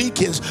those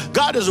deacons.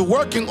 God is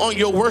working on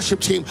your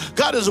worship team.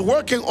 God is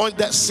working on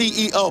that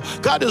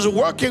CEO. God is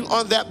working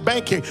on that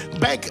bank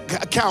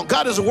account.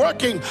 God is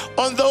working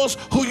on those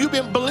who you've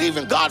been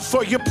believing God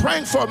for. You're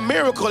praying for a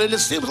miracle, and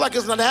it seems like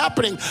it's not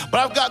happening, but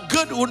I've got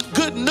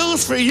good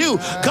news for you.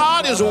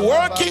 God is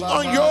working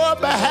on your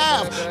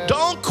behalf.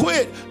 Don't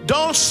quit.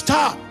 Don't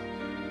stop.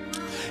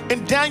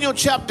 In Daniel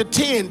chapter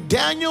 10,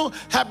 Daniel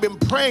had been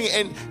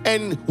praying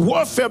and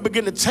warfare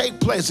began to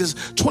take place. It's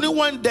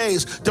 21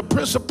 days. The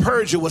prince of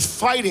Persia was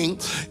fighting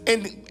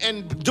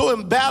and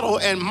doing battle,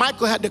 and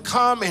Michael had to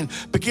come and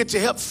begin to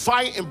help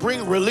fight and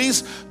bring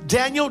release.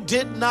 Daniel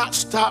did not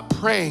stop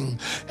praying.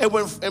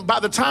 And by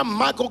the time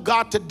Michael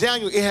got to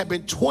Daniel, it had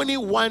been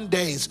 21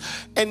 days.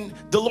 And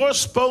the Lord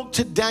spoke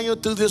to Daniel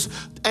through this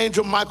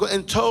angel Michael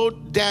and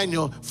told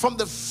Daniel, from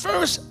the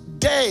first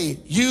day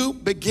you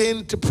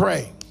begin to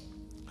pray,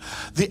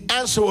 the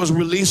answer was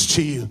released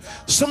to you.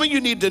 Some of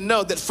you need to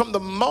know that from the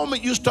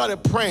moment you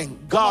started praying,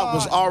 God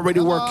was already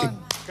working.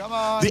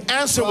 The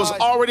answer was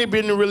already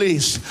being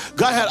released.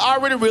 God had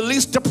already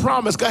released the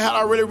promise. God had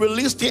already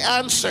released the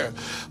answer.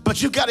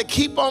 But you got to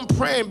keep on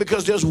praying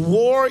because there's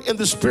war in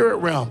the spirit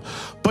realm.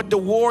 But the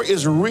war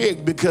is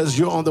rigged because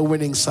you're on the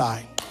winning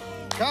side.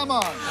 Come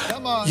on,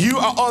 come on. You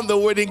are on the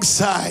winning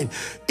side.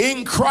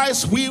 In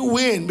Christ we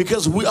win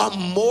because we are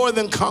more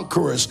than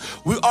conquerors.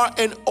 We are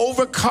an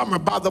overcomer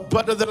by the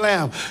blood of the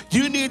Lamb.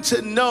 You need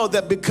to know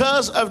that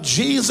because of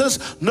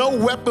Jesus, no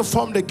weapon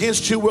formed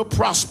against you will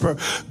prosper.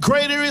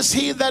 Greater is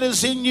he that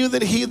is in you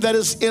than he that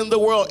is in the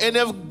world. And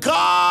if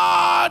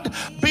God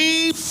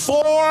be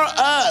for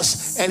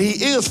us, and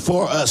he is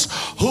for us,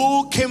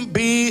 who can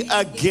be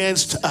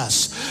against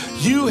us?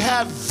 You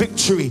have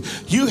victory.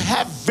 You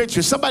have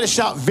victory. Somebody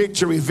shout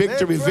victory,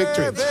 victory,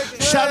 victory.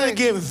 Shout it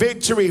again,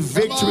 victory,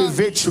 victory,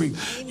 victory.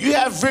 You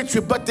have victory,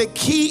 but the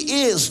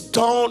key is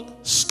don't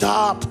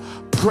stop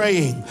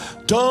praying.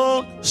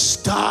 Don't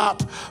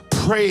stop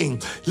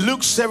praying.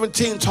 Luke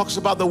 17 talks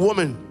about the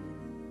woman.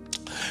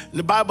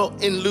 The Bible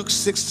in Luke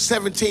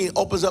 6:17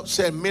 opens up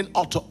saying men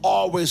ought to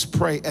always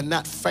pray and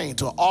not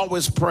faint, or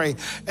always pray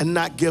and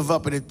not give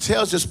up. And it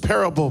tells this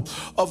parable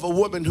of a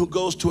woman who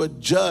goes to a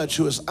judge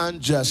who is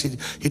unjust.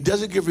 He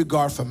doesn't give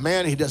regard for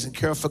man. He doesn't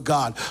care for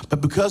God. But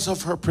because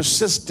of her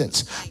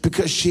persistence,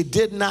 because she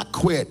did not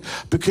quit,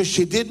 because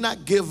she did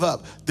not give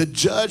up, the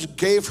judge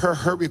gave her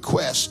her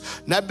request.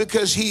 Not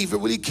because he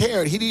even really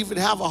cared. He didn't even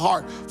have a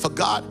heart for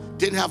God.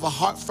 Didn't have a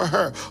heart for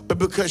her, but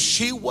because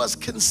she was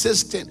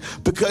consistent,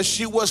 because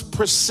she was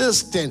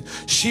persistent,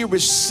 she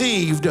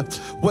received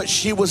what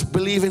she was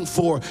believing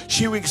for.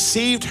 She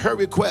received her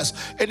request.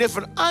 And if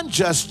an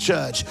unjust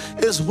judge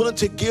is willing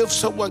to give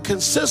someone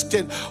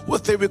consistent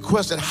with their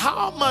request, and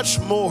how much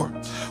more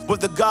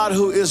with the God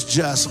who is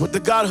just, with the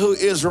God who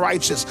is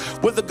righteous,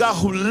 with the God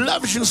who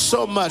loves you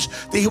so much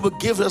that he would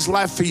give his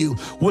life for you,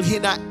 will he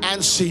not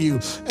answer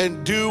you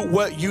and do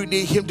what you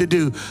need him to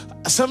do?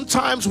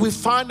 Sometimes we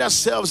find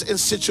ourselves in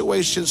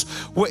situations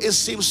where it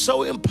seems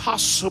so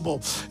impossible,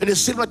 and it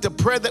seems like the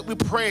prayer that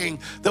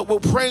we're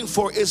praying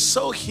for is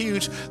so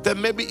huge that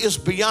maybe it's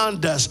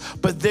beyond us.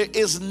 But there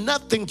is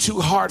nothing too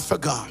hard for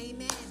God.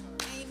 Amen.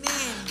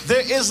 Amen.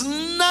 There is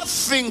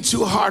nothing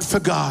too hard for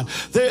God.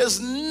 There is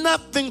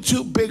nothing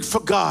too big for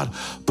God.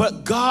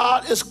 But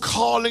God is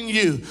calling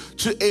you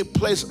to a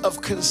place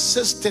of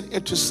consistent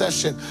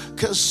intercession,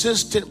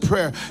 consistent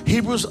prayer.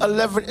 Hebrews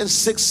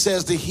 11:6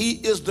 says that he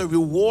is the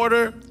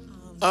rewarder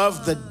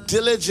of the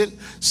diligent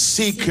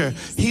seeker.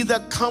 He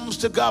that comes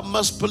to God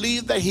must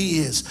believe that he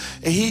is,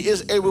 and he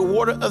is a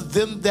rewarder of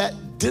them that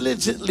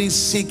diligently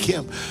seek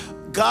him.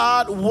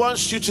 God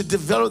wants you to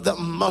develop that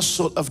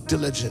muscle of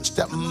diligence,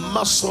 that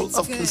muscle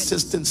of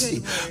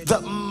consistency,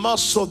 that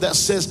muscle that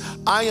says,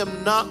 I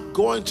am not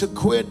going to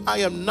quit.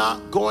 I am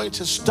not going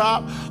to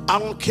stop. I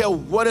don't care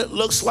what it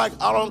looks like.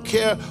 I don't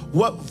care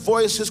what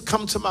voices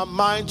come to my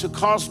mind to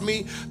cause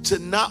me to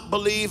not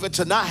believe and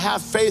to not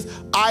have faith.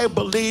 I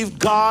believe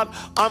God.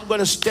 I'm going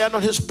to stand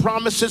on his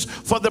promises,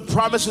 for the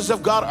promises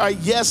of God are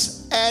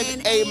yes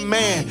and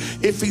amen.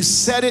 If he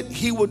said it,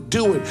 he will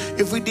do it.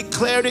 If he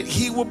declared it,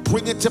 he will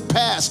bring it to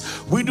pass.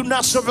 We do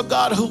not serve a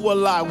God who will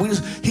lie.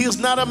 He is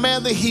not a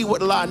man that he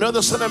would lie, nor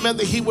the son of man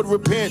that he would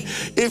repent.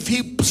 If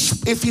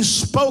he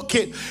spoke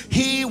it,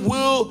 he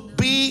will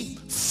be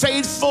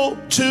faithful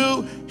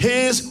to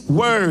his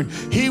word.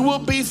 He will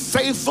be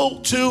faithful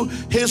to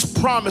his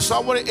promise. So I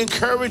want to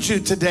encourage you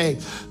today.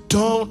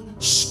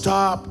 Don't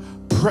stop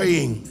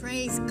praying.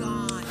 Praise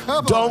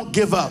God. Don't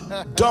give up.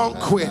 Don't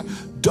quit.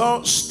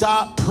 Don't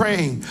stop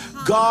praying.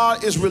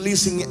 God is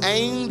releasing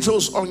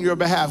angels on your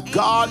behalf.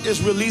 God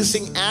is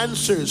releasing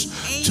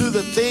answers to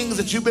the things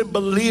that you've been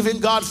believing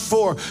God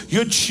for.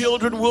 Your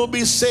children will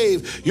be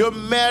saved. Your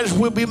marriage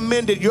will be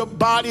mended. Your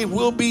body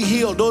will be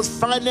healed. Those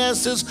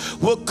finances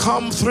will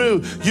come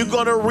through. You're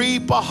going to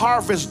reap a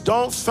harvest.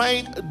 Don't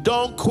faint.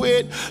 Don't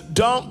quit.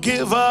 Don't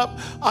give up.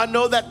 I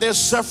know that there's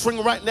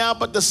suffering right now,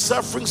 but the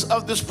sufferings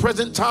of this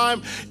present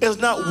time is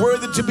not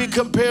worthy to be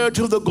compared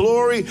to the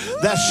glory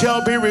that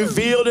shall be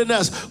revealed in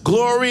us.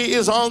 Glory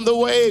is on the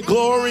way.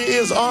 Glory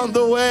is on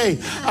the way.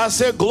 I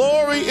said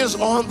glory is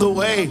on the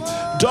way.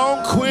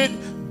 Don't quit.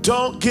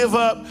 Don't give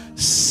up.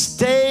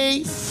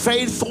 Stay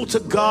faithful to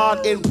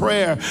God in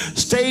prayer.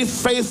 Stay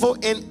faithful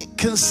and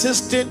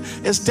consistent,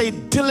 and stay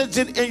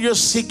diligent in your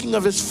seeking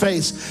of his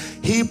face.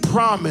 He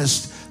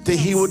promised that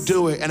he will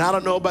do it. And I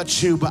don't know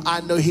about you, but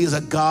I know he's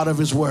a God of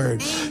his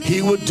word.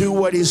 He will do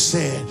what he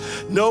said.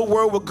 No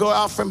word will go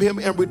out from him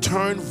and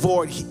return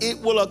void. It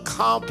will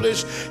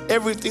accomplish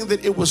everything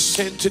that it was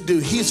sent to do.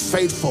 He's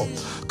faithful.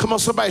 Come on,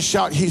 somebody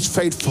shout, he's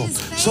faithful.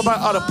 Somebody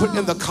ought to put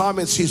in the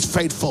comments, he's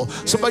faithful.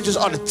 Somebody just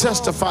ought to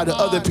testify to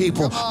other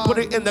people. Put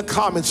it in the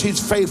comments, he's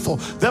faithful.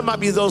 There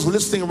might be those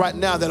listening right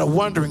now that are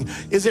wondering,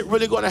 is it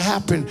really going to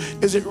happen?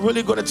 Is it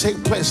really going to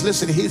take place?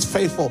 Listen, he's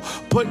faithful.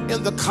 Put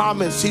in the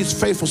comments, he's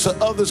faithful, so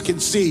others can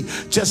see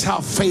just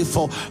how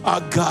faithful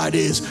our God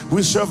is.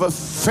 We serve a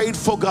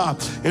faithful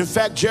God. In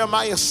fact,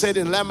 Jeremiah said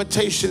in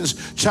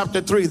Lamentations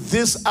chapter 3,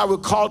 this I will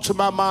call to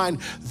my mind,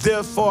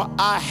 therefore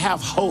I have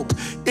hope.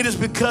 It is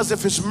because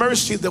of his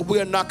mercy that we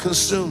are not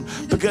consumed,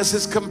 because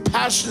his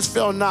compassions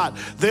fail not.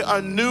 They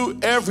are new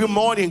every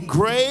morning.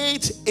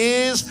 Great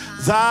is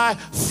thy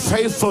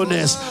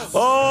faithfulness.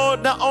 Oh,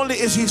 not only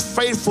is he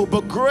faithful,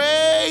 but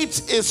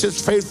great is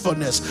his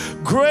faithfulness.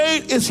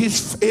 Great is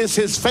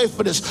his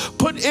faithfulness.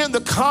 Put in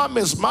the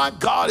comments, my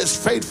God is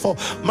faithful.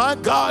 My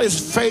God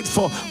is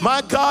faithful.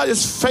 My God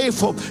is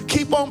faithful.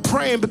 Keep on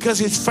praying because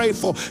he's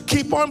faithful.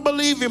 Keep on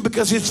believing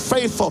because he's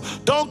faithful.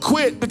 Don't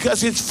quit because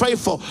he's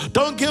faithful.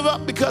 Don't give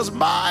up because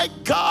my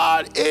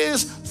God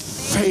is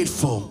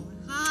faithful.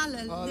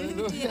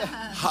 Hallelujah.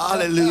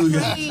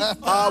 Hallelujah.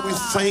 Oh, we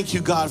thank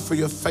you, God, for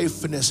your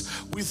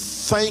faithfulness. We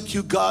thank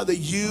you, God, that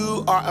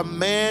you are a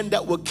man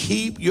that will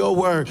keep your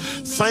word.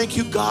 Thank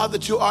you, God,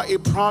 that you are a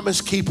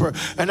promise keeper.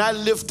 And I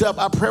lift up,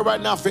 I pray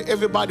right now for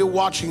everybody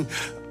watching.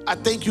 I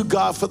thank you,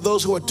 God, for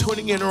those who are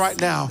tuning in right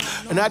now.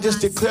 And I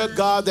just declare,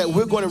 God, that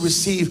we're going to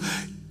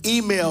receive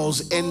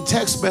emails and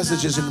text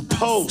messages and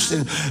posts,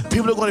 and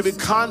people are going to be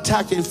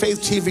contacting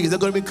Faith TV. They're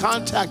going to be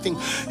contacting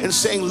and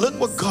saying, look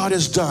what God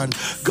has done.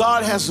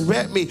 God has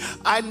met me.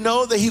 I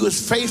know that he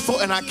was faithful,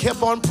 and I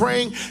kept on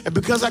praying, and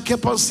because I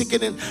kept on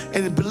seeking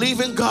and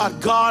believing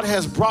God, God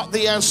has brought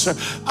the answer.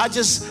 I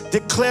just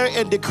declare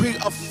and decree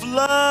a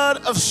flood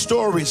of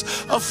stories,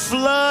 a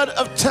flood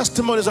of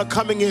testimonies are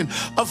coming in,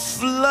 a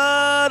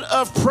flood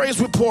of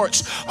praise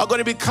reports are going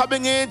to be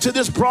coming into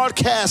this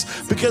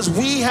broadcast, because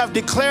we have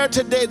declared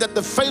today that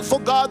the faithful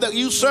God that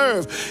you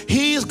serve,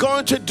 he's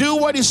going to do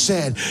what he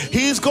said.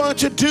 He's going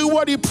to do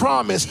what he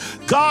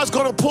promised. God's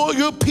going to pull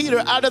you,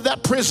 Peter, out of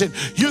that prison.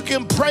 You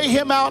can pray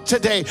him out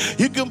today.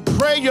 You can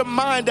pray your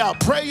mind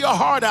out, pray your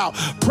heart out,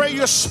 pray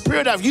your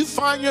spirit out. If you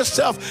find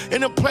yourself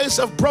in a place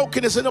of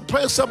brokenness, in a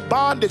place of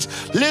bondage,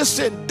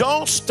 listen,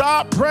 don't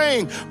stop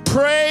praying.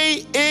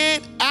 Pray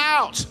it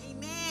out.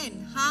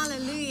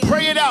 Hallelujah.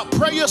 Pray it out.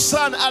 Pray your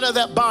son out of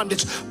that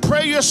bondage.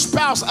 Pray your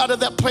spouse out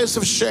of that place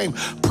of shame.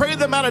 Pray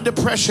them out of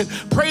depression.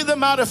 Pray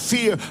them out of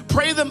fear.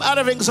 Pray them out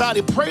of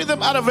anxiety. Pray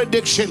them out of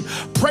addiction.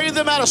 Pray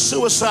them out of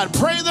suicide.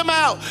 Pray them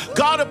out.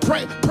 God,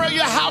 pray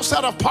your house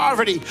out of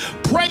poverty.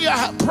 Pray your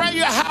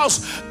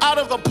house out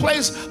of a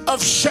place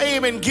of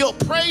shame and guilt.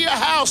 Pray your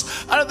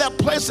house out of that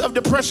place of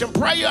depression.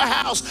 Pray your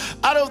house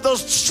out of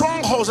those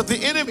strongholds that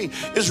the enemy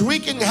is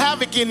wreaking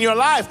havoc in your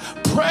life.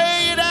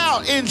 Pray it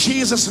out in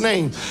Jesus'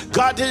 name.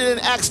 God did it in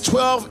Acts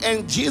 12,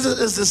 and Jesus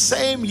is the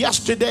same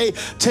yesterday,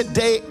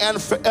 today,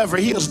 and forever.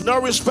 He is no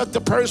respecter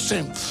of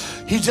person.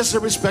 He's just a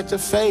respecter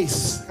of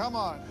faith. Come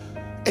on.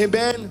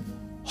 Amen.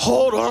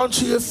 Hold on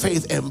to your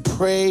faith and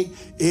pray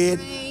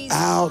it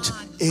out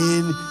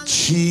in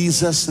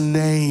Jesus'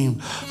 name.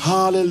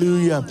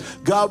 Hallelujah.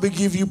 God, we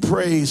give you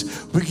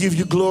praise. We give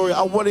you glory.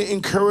 I want to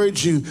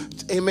encourage you.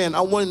 Amen.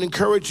 I want to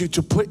encourage you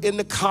to put in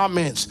the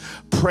comments,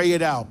 pray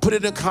it out. Put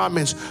in the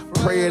comments,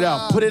 pray it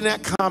out. Put in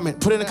that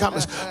comment, put in the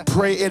comments,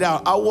 pray it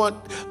out. I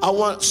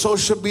want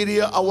social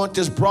media. I want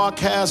this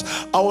broadcast.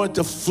 I want it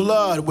to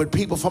flood with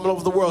people from all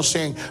over the world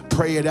saying,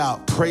 pray it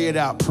out, pray it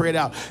out, pray it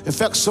out. In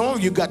fact, some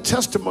of you got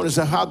testimonies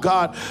of how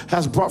God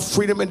has brought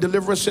freedom and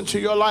deliverance into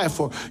your life,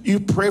 or you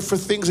pray for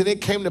things and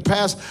it came to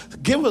pass.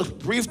 Give a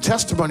brief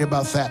testimony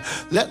about that.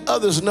 Let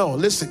others know.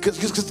 Listen,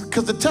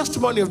 because the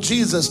testimony of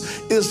Jesus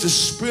is the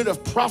spirit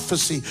of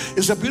prophecy.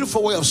 It's a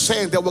beautiful way of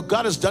saying that what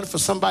God has done for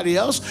somebody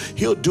else,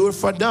 he'll do it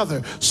for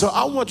another. So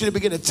I want you to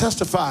begin to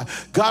testify.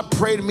 God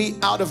prayed me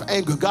out of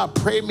anger. God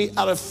prayed me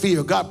out of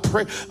fear.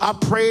 I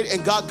prayed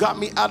and God got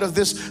me out of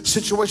this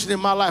situation in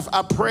my life.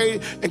 I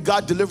prayed and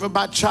God delivered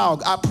my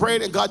child. I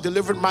prayed and God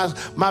delivered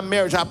my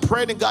marriage. I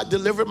prayed and God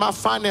delivered my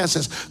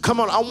finances. Come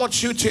on, I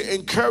want you to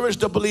encourage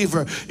the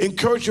believer.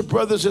 Encourage your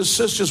brothers and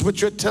sisters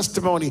with your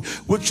testimony,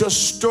 with your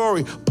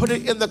story. Put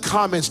it in the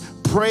comments.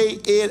 Pray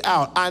it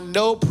out. I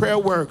know prayer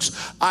works.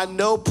 I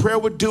know prayer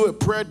would do it.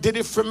 Prayer did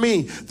it for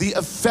me. The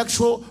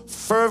effectual,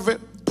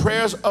 fervent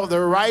prayers of the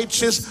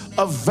righteous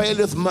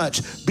availeth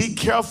much. Be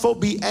careful,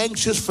 be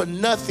anxious for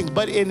nothing,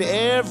 but in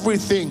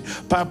everything,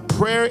 by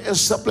prayer and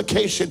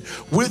supplication,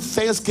 with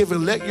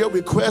thanksgiving, let your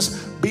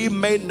requests be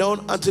made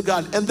known unto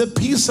God. And the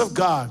peace of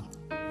God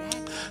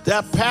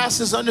that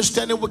passes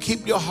understanding will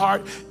keep your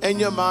heart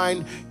and your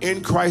mind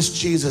in Christ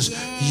Jesus.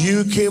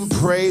 You can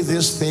pray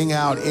this thing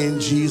out in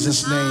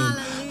Jesus' name.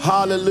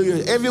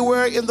 Hallelujah.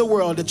 Everywhere in the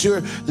world that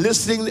you're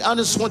listening, I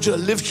just want you to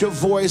lift your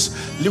voice.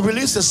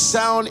 Release a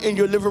sound in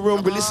your living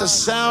room. Release a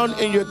sound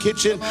in your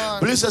kitchen.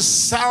 Release a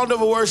sound of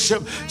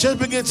worship. Just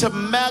begin to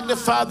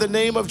magnify the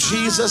name of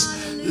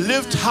Jesus.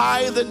 Lift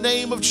high the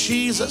name of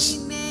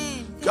Jesus.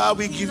 God,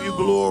 we give you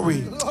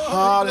glory.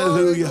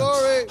 Hallelujah.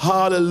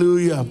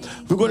 Hallelujah.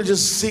 We're going to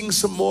just sing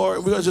some more.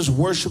 We're going to just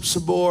worship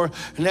some more.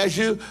 And as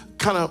you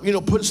kind of,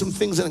 put some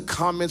things in the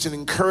comments and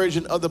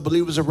encouraging other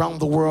believers around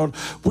the world,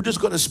 we're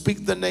just going to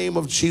speak the name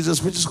of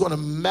Jesus. We're just going to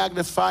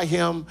magnify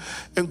him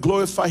and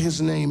glorify his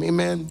name.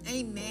 Amen.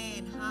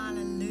 Amen.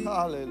 Hallelujah.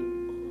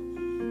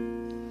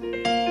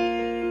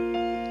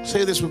 Hallelujah.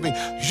 Say this with me.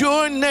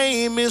 Your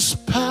name is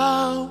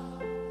power.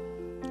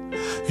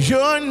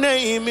 Your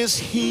name is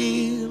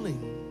healing.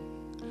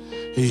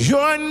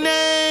 Your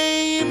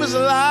name is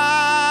life.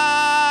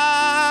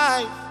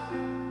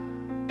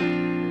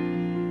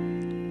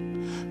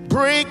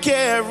 Break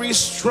every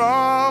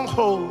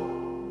stronghold.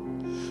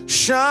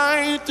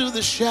 Shine through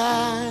the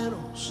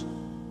shadows.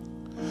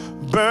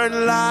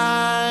 Burn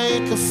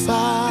like a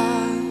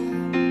fire.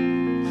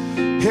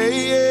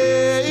 Hey,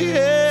 yeah,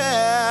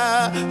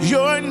 yeah.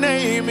 Your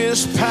name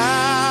is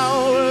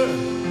power.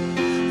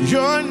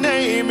 Your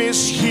name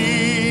is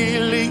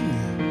healing.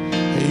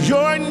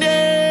 Your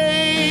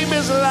name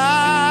is life.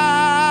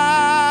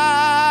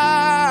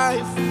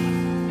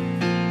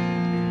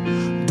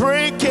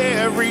 Break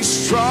every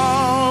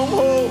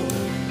stronghold.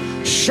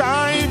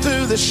 Shine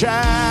through the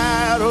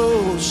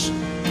shadows.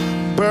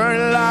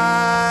 Burn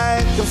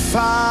like a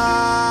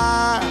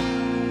fire.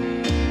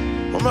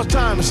 One more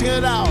time, sing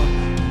it out.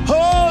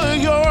 Oh,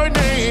 your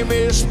name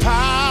is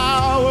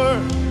power.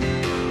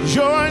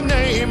 Your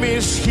name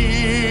is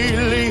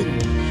healing.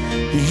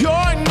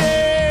 Your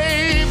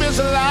name is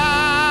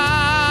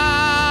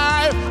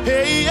life.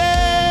 Hey,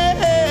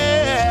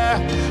 yeah.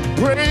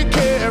 Break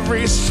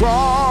every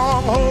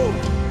stronghold.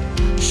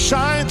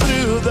 Shine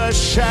through the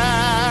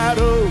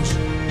shadows.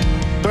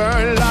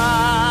 Burn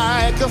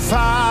like a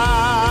fire.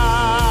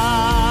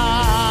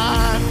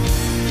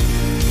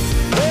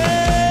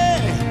 Hey.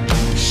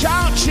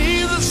 Shout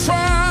Jesus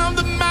from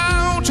the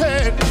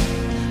mountain.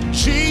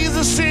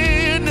 Jesus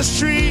in the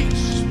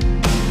streets.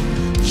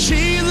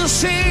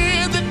 Jesus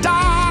in the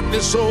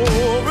darkness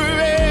over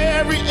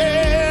every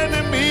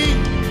enemy.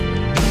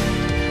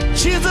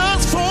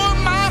 Jesus for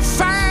my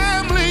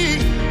family.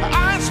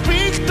 I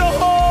speak the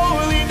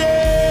holy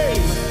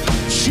name.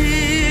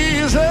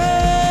 Jesus.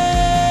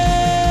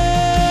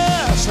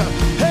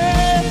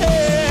 Hey.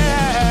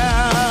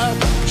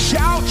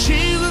 Shout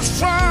Jesus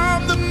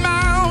from the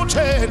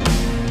mountain.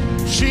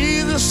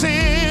 Jesus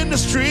in the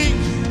street.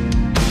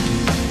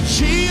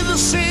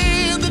 Jesus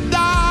in the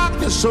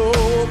darkness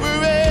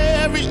over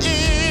every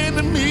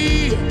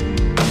enemy.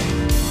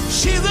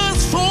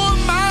 Jesus for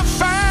my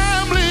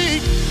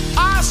family.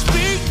 I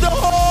speak the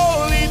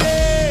holy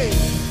name.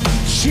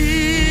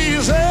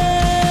 Jesus.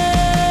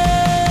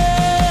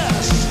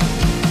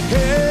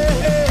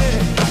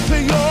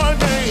 Hey, your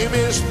name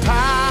is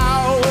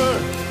power.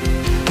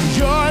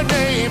 Your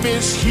name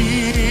is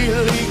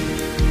healing.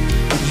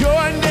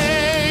 Your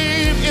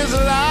name is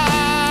life.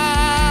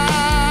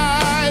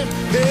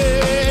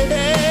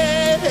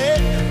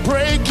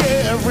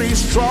 Every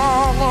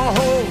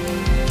stronghold,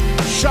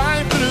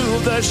 shine through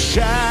the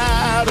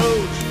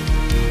shadows,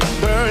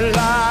 burn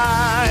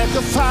like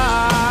a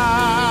fire.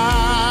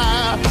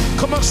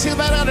 Come on, sing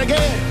that out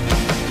again.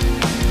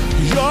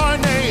 Your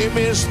name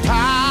is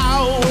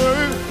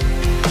power.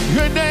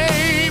 Your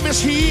name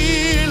is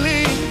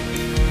healing.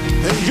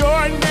 And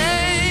your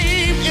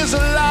name is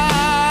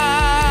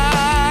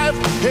life.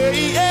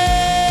 Hey,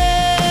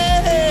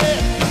 yeah.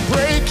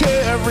 Break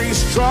every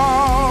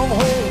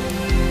stronghold.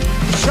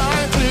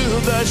 Shine through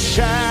the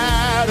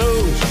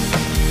shadows,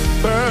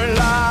 burn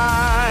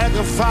like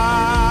a fire.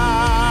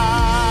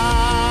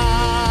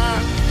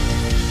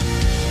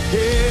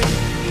 Yeah.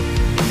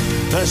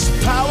 There's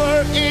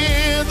power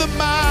in the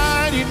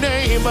mighty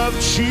name of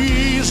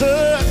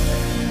Jesus.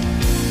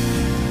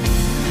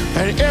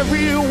 And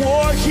every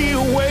war he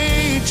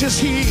wages,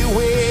 he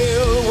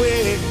will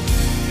win.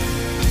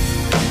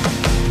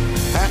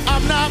 And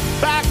I'm not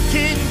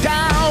backing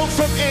down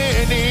from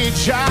any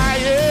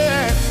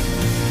giant.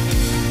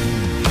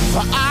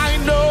 For I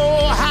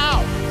know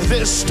how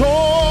this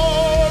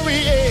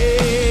story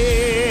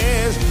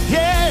is.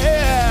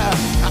 Yeah,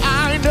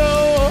 I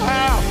know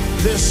how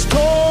this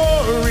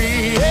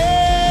story is.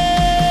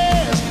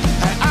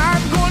 And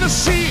I'm going to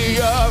see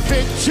a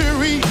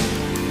victory.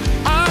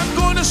 I'm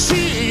going to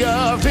see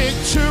a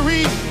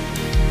victory.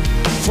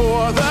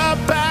 For the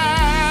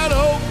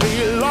battle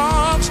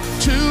belongs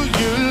to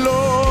you,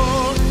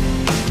 Lord.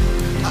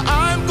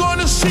 I'm going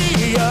to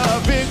see a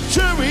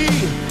victory.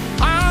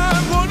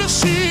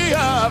 See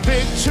a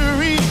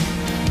victory,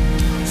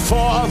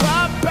 for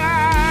the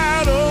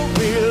battle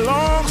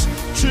belongs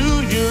to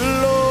you,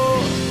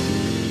 Lord.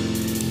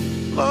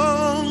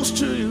 Belongs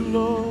to you,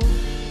 Lord.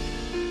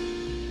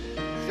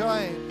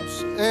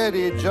 James,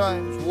 Eddie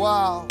James,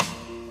 wow.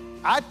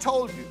 I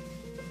told you,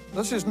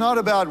 this is not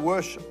about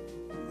worship.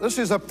 This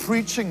is a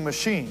preaching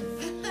machine.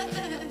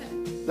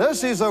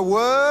 This is a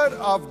word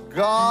of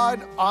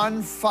God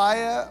on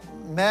fire,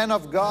 man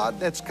of God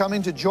that's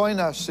coming to join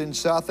us in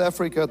South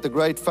Africa at the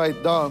Great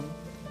Faith Dome.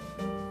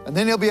 And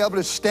then he'll be able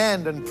to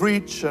stand and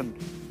preach and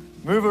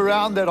move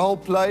around that whole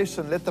place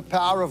and let the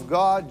power of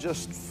God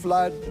just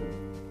flood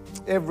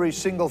every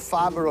single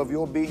fiber of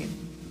your being.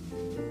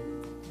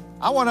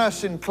 I want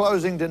us in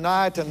closing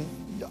tonight, and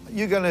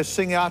you're going to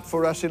sing out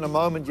for us in a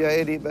moment, yeah,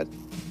 Eddie, but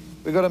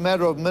we've got a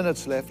matter of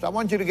minutes left. I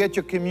want you to get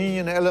your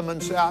communion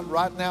elements out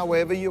right now,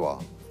 wherever you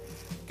are.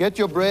 Get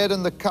your bread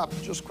and the cup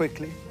just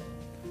quickly.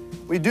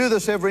 We do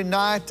this every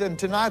night, and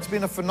tonight's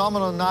been a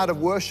phenomenal night of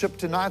worship.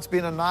 Tonight's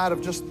been a night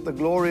of just the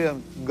glory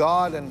of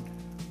God, and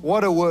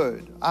what a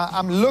word.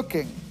 I'm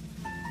looking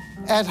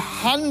at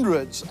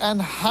hundreds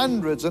and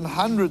hundreds and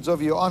hundreds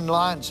of you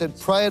online said,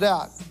 pray it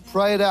out,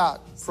 pray it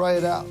out, pray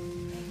it out.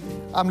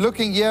 I'm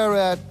looking here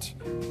at,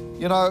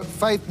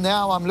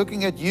 FaithNOW. I'm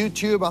looking at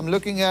YouTube. I'm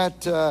looking at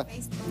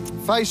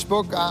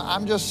Facebook.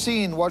 I'm just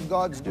seeing what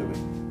God's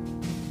doing.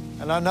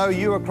 And I know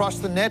you across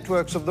the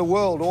networks of the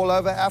world, all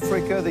over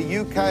Africa, the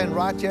UK, and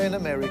right here in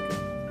America,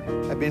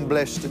 have been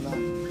blessed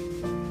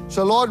tonight.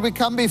 So, Lord, we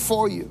come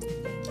before you.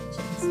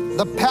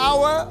 The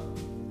power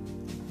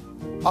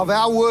of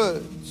our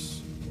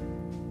words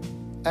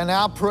and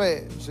our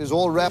prayers is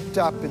all wrapped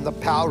up in the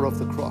power of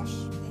the cross.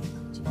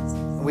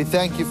 And we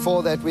thank you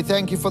for that. We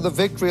thank you for the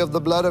victory of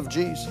the blood of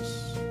Jesus.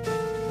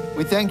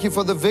 We thank you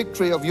for the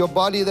victory of your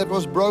body that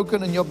was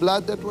broken and your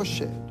blood that was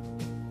shed.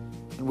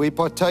 And we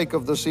partake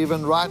of this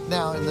even right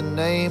now in the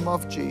name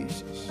of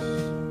Jesus.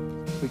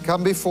 We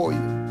come before you.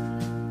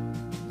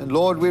 And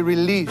Lord, we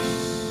release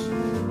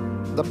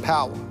the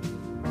power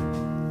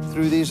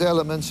through these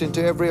elements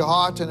into every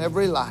heart and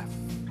every life.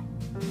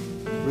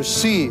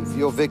 Receive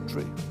your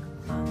victory.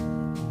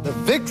 The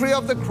victory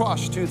of the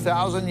cross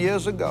 2,000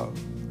 years ago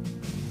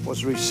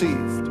was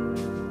received.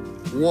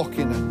 Walk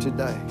in it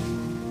today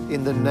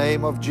in the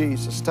name of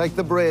Jesus. Take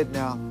the bread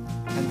now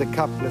and the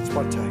cup. Let's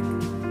partake.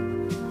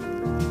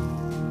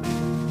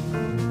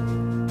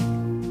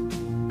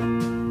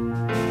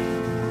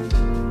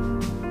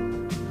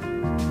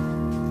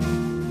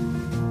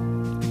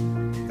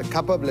 The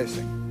cup of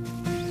blessing.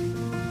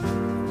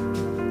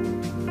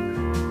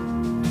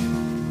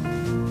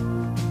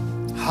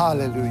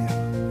 Hallelujah.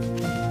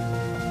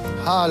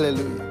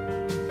 Hallelujah.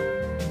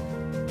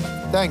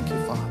 Thank you,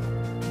 Father.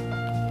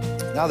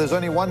 Now there's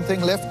only one thing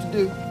left to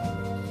do,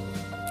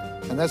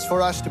 and that's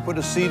for us to put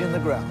a seed in the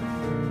ground.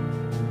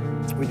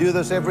 We do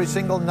this every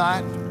single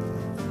night.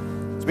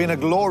 It's been a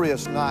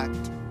glorious night,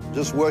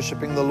 just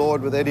worshiping the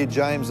Lord with Eddie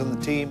James and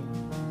the team.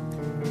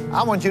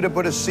 I want you to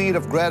put a seed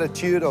of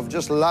gratitude, of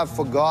just love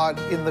for God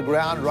in the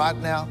ground right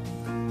now.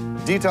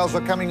 Details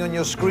are coming on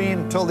your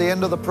screen till the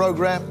end of the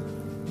program.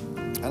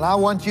 And I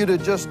want you to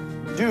just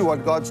do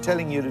what God's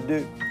telling you to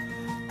do.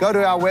 Go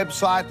to our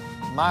website,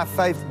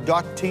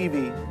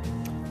 myfaith.tv.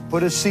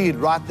 Put a seed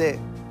right there.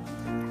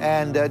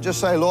 And just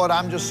say, Lord,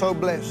 I'm just so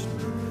blessed.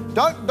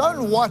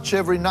 Don't watch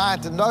every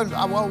night. And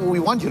we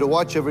want you to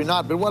watch every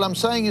night. But what I'm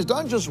saying is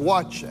don't just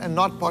watch and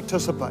not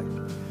participate.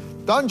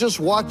 Don't just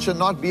watch and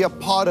not be a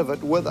part of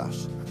it with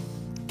us.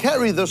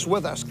 Carry this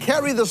with us.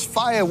 Carry this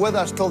fire with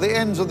us till the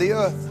ends of the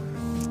earth.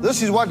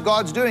 This is what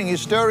God's doing.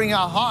 He's stirring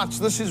our hearts.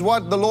 This is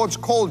what the Lord's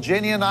called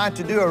Jenny and I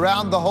to do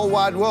around the whole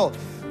wide world.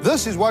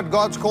 This is what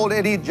God's called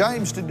Eddie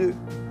James to do,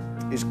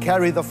 is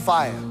carry the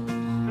fire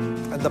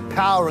and the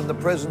power and the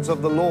presence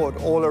of the Lord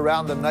all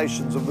around the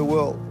nations of the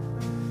world.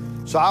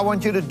 So I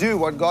want you to do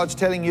what God's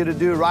telling you to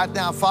do right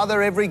now.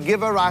 Father, every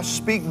giver, I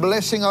speak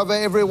blessing over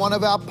every one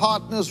of our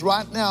partners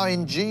right now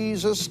in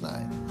Jesus'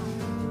 name.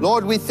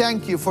 Lord, we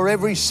thank you for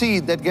every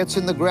seed that gets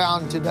in the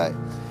ground today.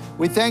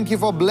 We thank you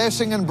for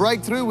blessing and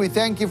breakthrough. We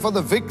thank you for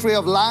the victory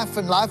of life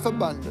and life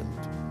abundant.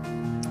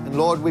 And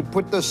Lord, we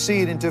put the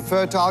seed into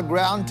fertile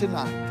ground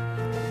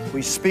tonight.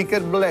 We speak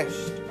it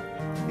blessed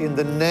in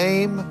the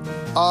name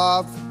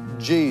of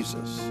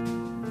Jesus.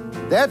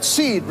 That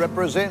seed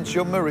represents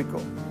your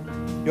miracle.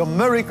 Your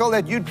miracle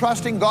that you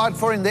trust in God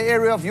for in the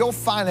area of your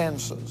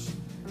finances.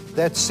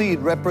 That seed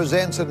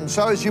represents it. And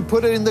so as you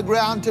put it in the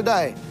ground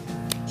today,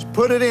 just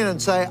put it in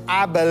and say,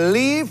 I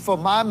believe for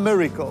my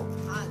miracle.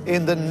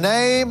 In the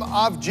name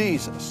of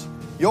Jesus.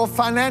 Your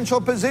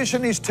financial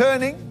position is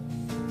turning.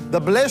 The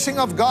blessing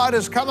of God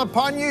has come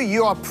upon you.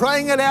 You are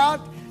praying it out,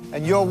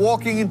 and you're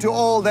walking into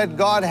all that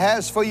God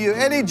has for you.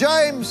 Eddie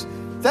James,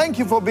 thank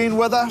you for being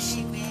with us.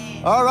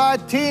 Amen. All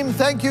right, team,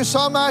 thank you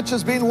so much.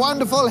 It's been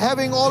wonderful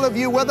having all of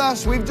you with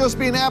us. We've just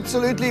been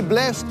absolutely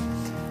blessed.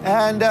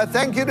 And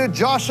thank you to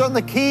Josh on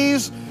the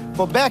keys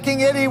for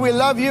backing Eddie. We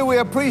love you. We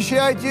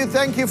appreciate you.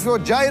 Thank you for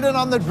Jaden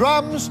on the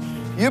drums.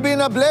 You've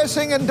been a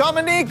blessing. And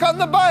Dominique on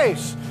the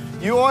bass.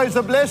 You're always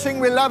a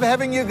blessing. We love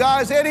having you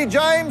guys. Eddie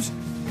James,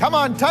 come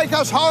on, take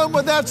us home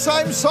with that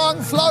same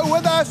song. Flow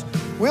with us.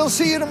 We'll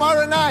see you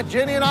tomorrow night.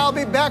 Jenny and I will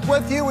be back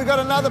with you. We've got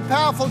another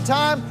powerful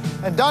time.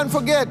 And don't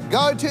forget,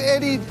 go to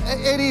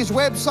Eddie's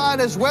website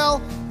as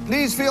well.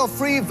 Please feel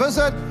free,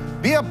 visit,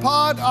 be a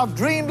part of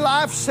Dream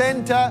Life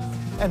Center.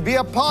 and be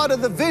a part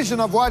of the vision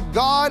of what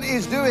God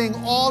is doing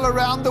all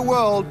around the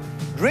world.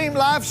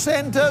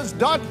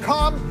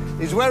 DreamLifeCenters.com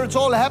is where it's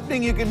all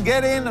happening. You can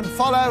get in and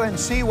follow and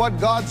see what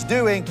God's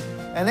doing.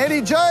 And Eddie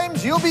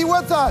James, you'll be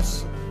with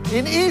us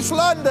in East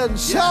London,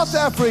 South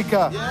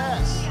Africa.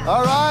 Yes.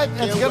 All right,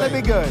 it's going to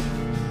be good.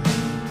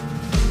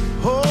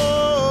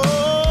 Oh,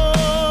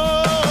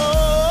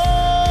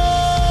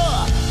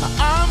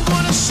 I'm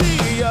going to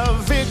see a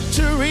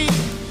victory.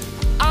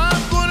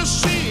 I'm going to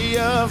see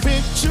a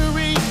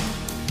victory.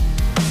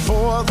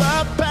 For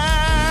the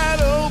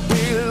battle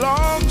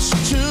belongs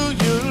to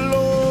you,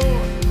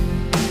 Lord.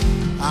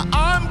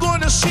 I'm going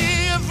to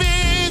see a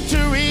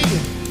victory.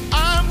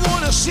 I'm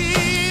going to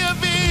see a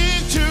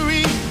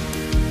victory.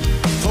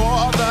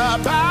 For the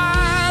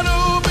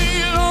battle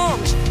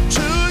belongs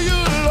to you,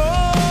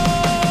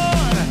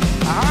 Lord.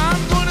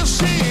 I'm going to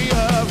see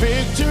a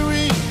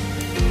victory.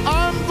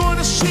 I'm going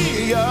to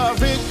see a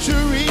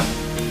victory.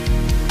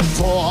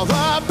 For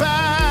the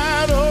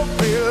battle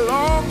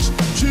belongs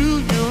to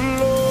you,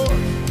 Lord.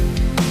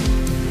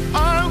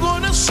 I'm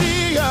going to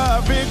see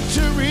a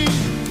victory.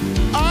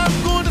 I'm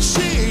going to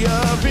see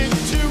a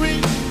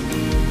victory.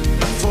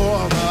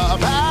 For the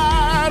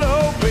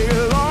battle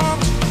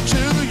belongs to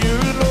you,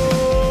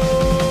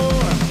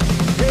 Lord.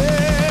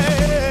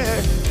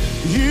 Yeah.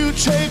 You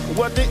take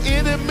what the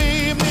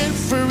enemy meant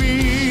for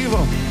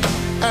evil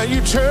and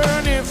you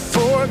turn it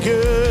for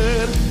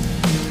good.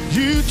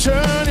 You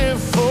turn it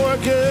for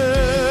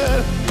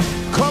good.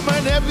 Come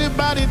on,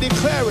 everybody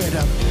declare it.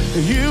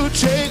 You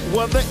take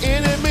what the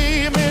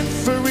enemy meant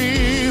for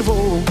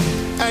evil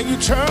and you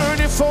turn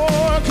it for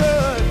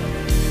good.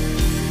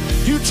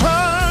 You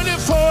turn it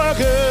for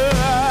good.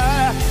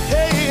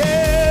 Hey,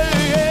 yeah,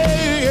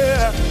 yeah,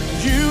 yeah.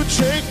 You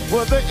take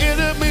what the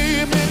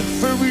enemy meant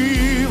for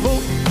evil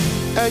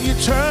and you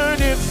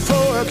turn it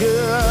for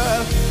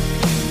good.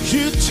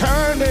 You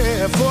turn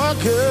it for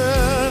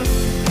good.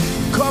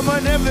 Come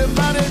on,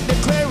 everybody,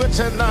 declare it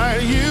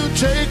tonight. You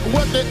take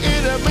what the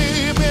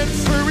enemy meant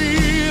for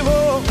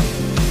evil,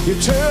 you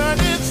turn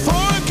it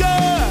for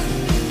good.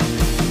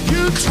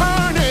 You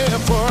turn it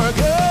for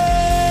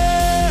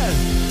good.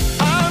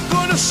 I'm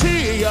gonna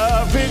see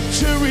a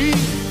victory.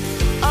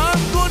 I'm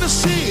gonna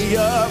see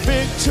a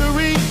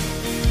victory.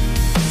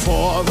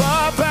 For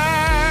the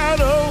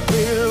battle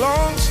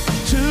belongs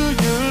to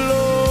you,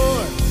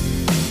 Lord.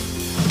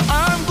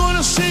 I'm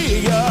gonna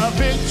see a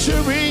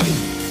victory.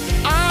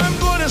 I'm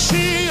gonna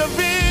see a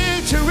victory.